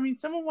is. I mean,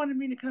 someone wanted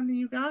me to come to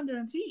Uganda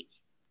and teach.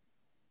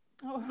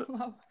 Oh,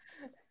 wow.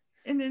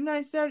 And then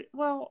I said,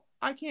 well,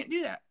 I can't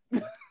do that.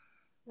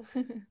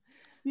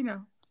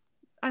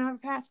 I don't have a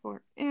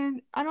passport.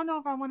 And I don't know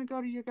if I want to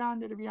go to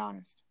Uganda, to be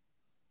honest.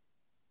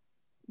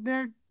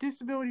 Their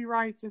disability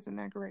rights isn't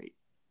that great.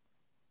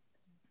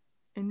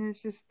 And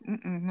there's just,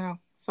 no,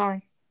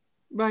 sorry.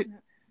 But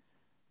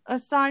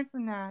aside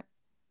from that,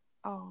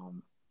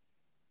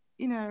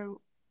 you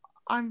know,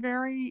 I'm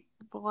very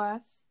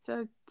blessed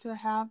to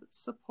have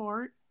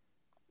support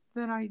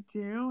that I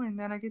do, and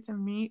that I get to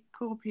meet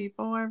cool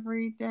people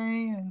every day.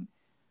 And,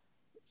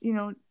 you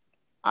know,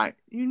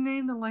 you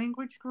name the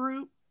language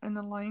group and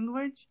the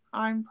language,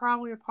 I'm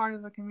probably a part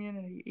of the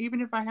community,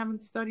 even if I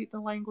haven't studied the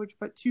language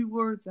but 2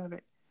 words of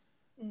it.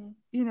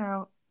 You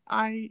know,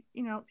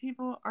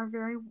 people are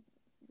very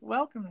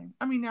welcoming.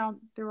 I mean, now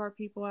there are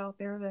people out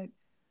there that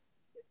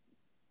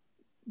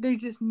they've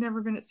just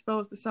never been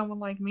exposed to someone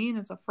like me, and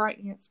it's a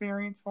frightening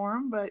experience for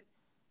them. But,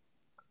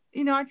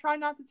 you know, I try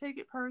not to take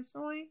it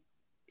personally,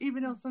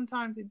 even though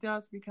sometimes it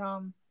does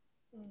become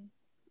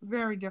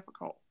very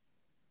difficult.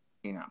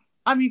 You know,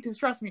 I mean, because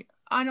trust me,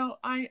 I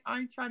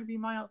try to be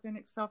my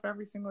authentic self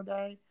every single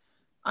day.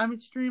 I'm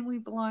extremely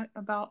blunt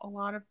about a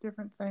lot of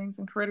different things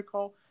and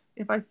critical.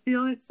 If I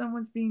feel that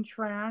someone's being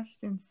trashed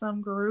in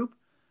some group,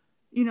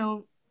 you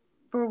know,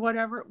 for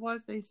whatever it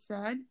was they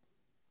said,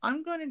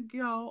 I'm going to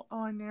go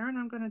on there and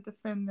I'm going to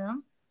defend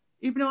them,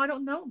 even though I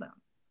don't know them.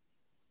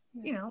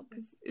 You know,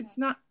 because it's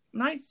not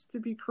nice to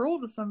be cruel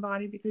to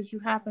somebody because you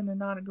happen to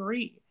not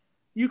agree.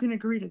 You can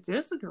agree to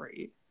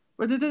disagree,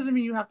 but that doesn't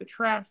mean you have to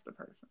trash the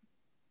person,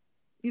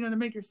 you know, to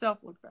make yourself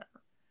look better.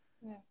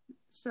 Yeah.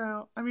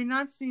 So, I mean,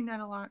 I've seen that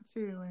a lot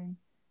too.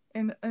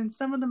 And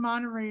some of the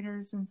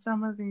moderators and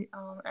some of the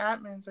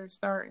admins are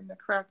starting to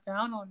crack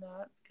down on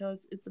that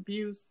because it's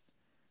abuse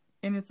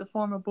and it's a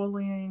form of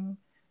bullying.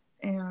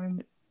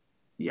 And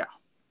yeah.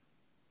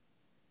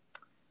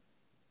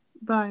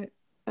 But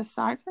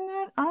aside from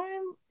that,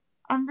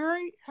 I'm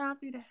very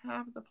happy to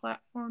have the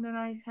platform that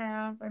I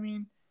have. I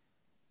mean,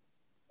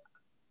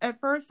 at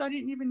first I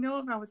didn't even know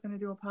if I was going to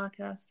do a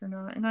podcast or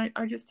not. And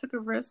I just took a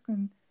risk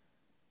and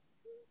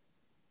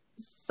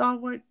saw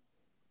what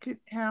could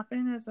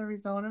happen as a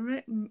result of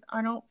it. And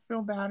I don't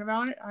feel bad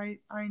about it.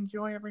 I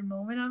enjoy every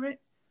moment of it.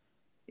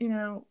 You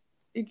know,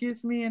 it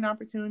gives me an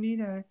opportunity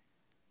to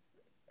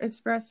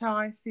express how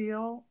I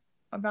feel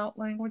about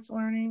language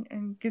learning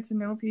and get to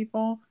know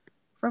people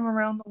from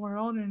around the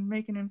world and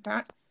make an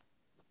impact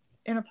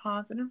in a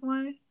positive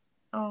way.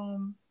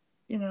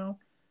 You know,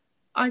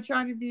 I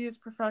try to be as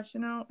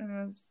professional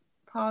and as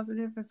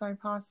positive as I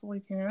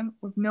possibly can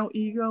with no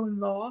ego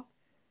involved,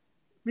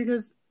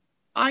 because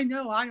I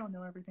know I don't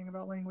know everything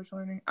about language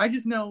learning. I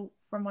just know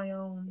from my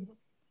own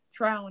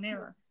trial and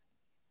error.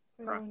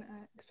 Your own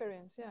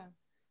experience, yeah.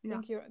 I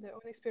think their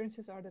own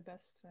experiences are the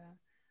best,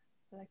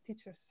 like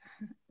teachers.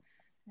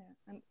 Yeah,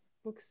 and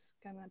books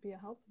can be a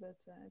help, but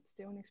it's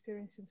the own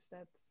experiences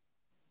that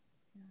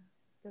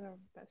are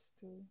best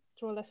to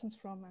draw lessons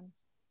from and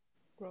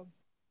grow.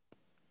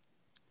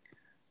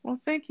 Well,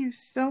 thank you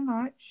so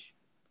much.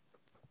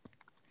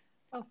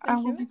 Oh,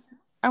 thank you.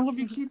 I will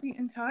be keeping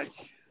in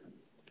touch.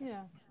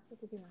 Yeah,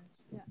 that would be nice.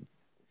 Yeah.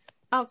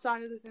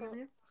 Outside of this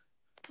interview.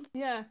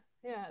 Yeah.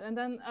 And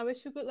then I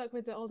wish you good luck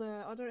with all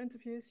the other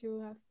interviews you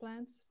have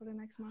planned for the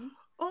next month.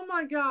 Oh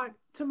my God!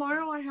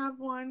 Tomorrow I have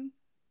one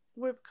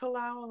with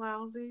Kalau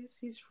Alauzes.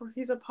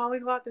 He's a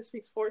polyglot that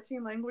speaks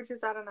 14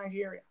 languages out of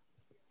Nigeria.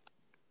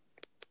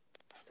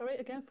 Sorry,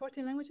 again,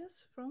 14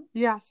 languages from?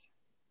 Yes.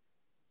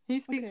 He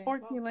speaks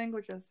 14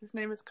 languages. His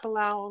name is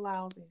Kalau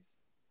Alauzes.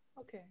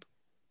 Okay.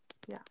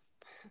 Yes.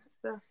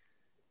 So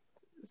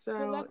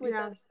good luck with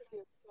that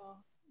interview.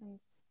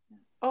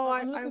 I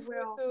I'm looking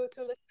will. forward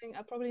to listening.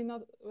 I probably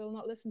will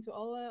not listen to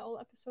all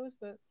episodes,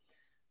 but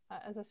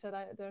as I said,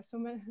 there are so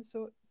many,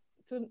 too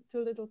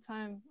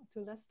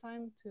less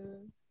time to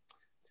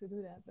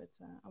do that. But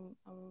I'm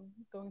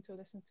going to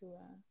listen to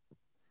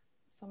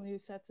some you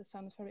said that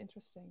sounded very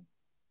interesting.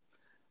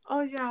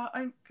 Oh yeah,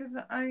 I'm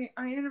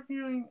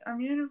interviewing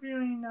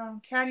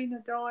Caddy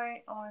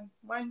Nadoy on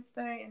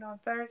Wednesday, and on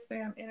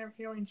Thursday I'm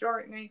interviewing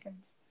Jordan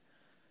Akins.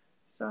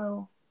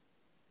 So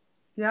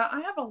yeah,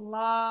 I have a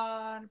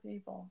lot of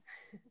people,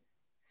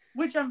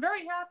 which I'm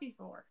very happy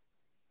for.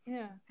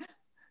 Yeah.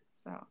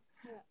 So,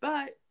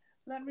 but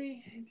let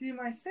me do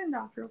my send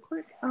off real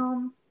quick.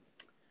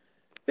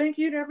 Thank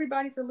you to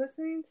everybody for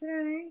listening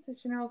today to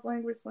Chanel's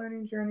Language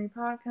Learning Journey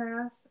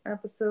podcast,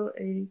 episode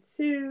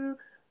 82,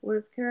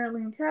 with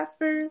Caroline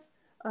Caspers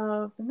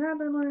of the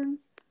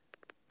Netherlands.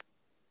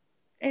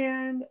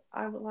 And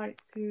I would like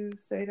to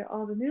say to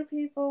all the new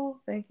people,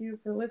 thank you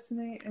for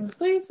listening. And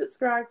please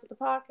subscribe to the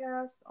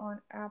podcast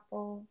on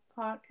Apple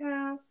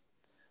Podcasts,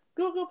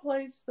 Google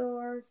Play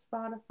Store,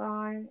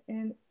 Spotify,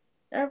 and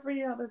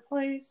every other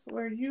place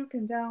where you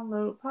can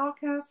download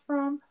podcasts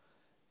from.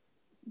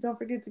 Don't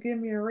forget to give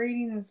me a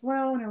rating as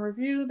well and a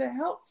review that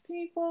helps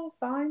people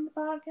find the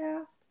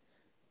podcast.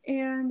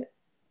 And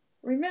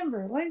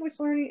remember, language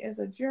learning is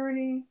a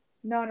journey,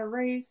 not a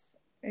race.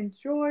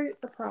 Enjoy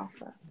the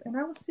process. And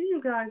I will see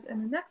you guys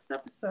in the next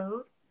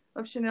episode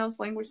of Chanel's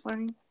Language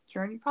Learning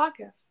Journey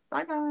podcast.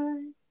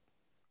 Bye-bye.